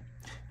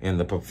in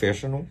the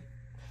professional,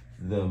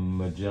 the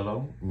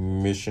Magello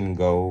Mission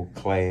Gold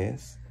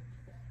class.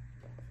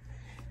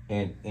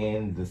 And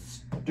in the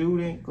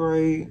student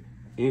grade,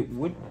 it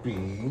would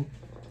be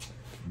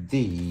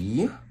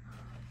the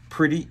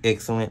Pretty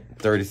Excellent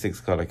 36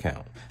 color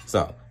count.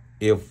 So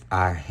if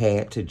I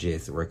had to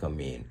just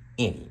recommend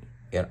any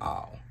at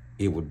all,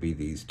 it would be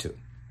these 2.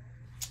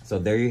 So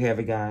there you have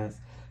it, guys.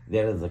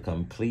 That is a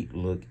complete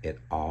look at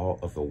all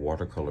of the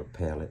watercolor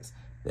palettes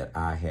that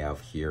I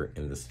have here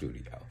in the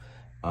studio.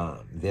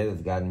 That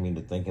has gotten me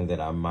to thinking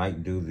that I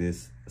might do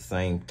this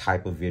same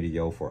type of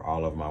video for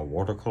all of my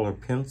watercolor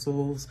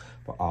pencils,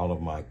 for all of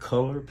my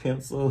color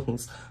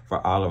pencils,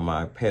 for all of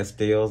my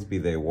pastels, be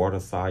they water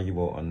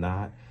soluble or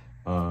not.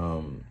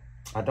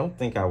 I don't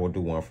think I will do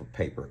one for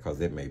paper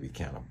because it may be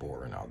kind of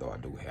boring, although I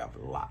do have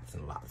lots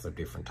and lots of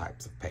different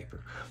types of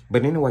paper.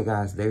 But anyway,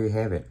 guys, there you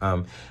have it.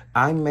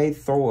 I may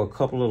throw a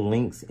couple of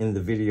links in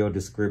the video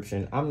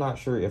description. I'm not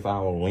sure if I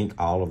will link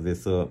all of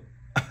this up.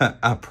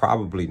 I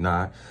probably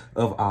not.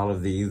 Of all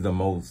of these, the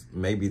most,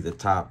 maybe the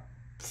top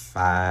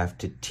 5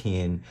 to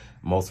 10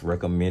 most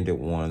recommended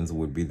ones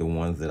would be the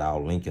ones that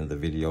I'll link in the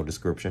video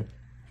description.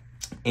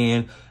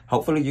 And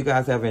hopefully you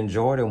guys have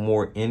enjoyed a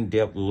more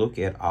in-depth look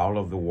at all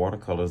of the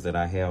watercolors that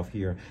I have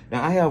here.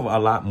 Now, I have a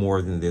lot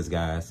more than this,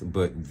 guys,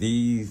 but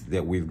these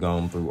that we've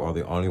gone through are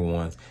the only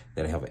ones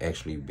that have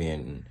actually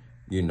been,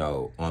 you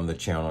know, on the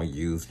channel,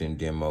 used in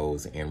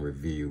demos and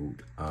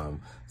reviewed.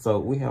 So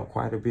we have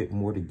quite a bit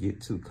more to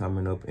get to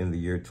coming up in the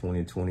year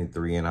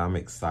 2023, and I'm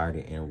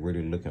excited and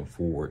really looking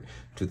forward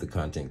to the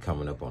content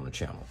coming up on the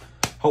channel.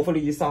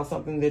 Hopefully you saw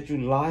something that you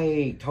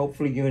liked.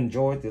 Hopefully you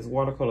enjoyed this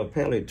watercolor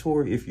palette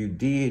tour. If you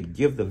did,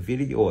 give the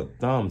video a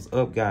thumbs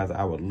up, guys.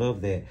 I would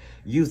love that.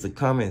 Use the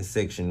comment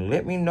section.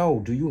 Let me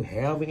know, do you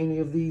have any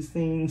of these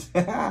things?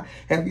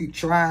 Have you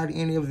tried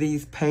any of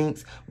these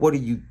paints? What do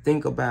you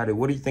think about it?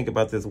 What do you think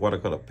about this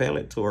watercolor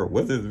palette tour?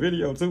 Was this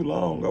video too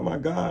long? Oh my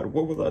God,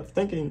 what was I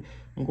thinking?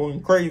 I'm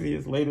going crazy.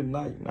 It's late at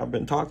night and I've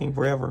been talking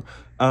forever.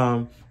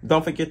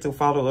 Don't forget to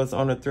follow us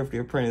on the Thrifty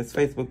Apprentice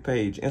Facebook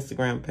page,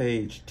 Instagram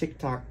page,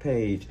 TikTok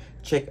page.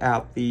 Check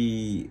out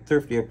the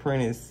Thrifty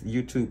Apprentice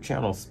YouTube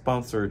channel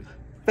sponsored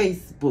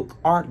Facebook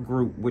art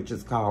group, which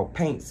is called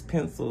Paints,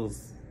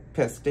 Pencils,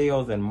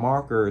 Pastels, and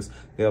Markers.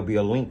 There'll be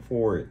a link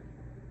for it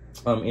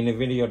in the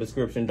video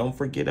description. Don't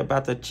forget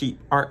about the cheap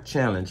art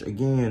challenge.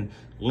 Again,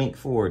 link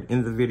for it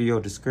in the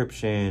video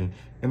description.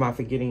 Am I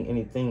forgetting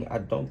anything? I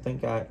don't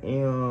think I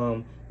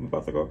am. I'm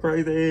about to go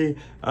crazy.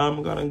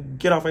 I'm gonna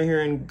get off of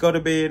here and go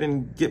to bed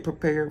and get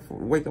prepared for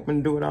wake up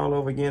and do it all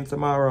over again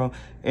tomorrow.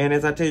 And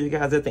as I tell you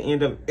guys at the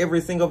end of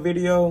every single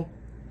video,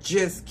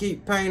 just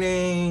keep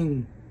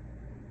painting.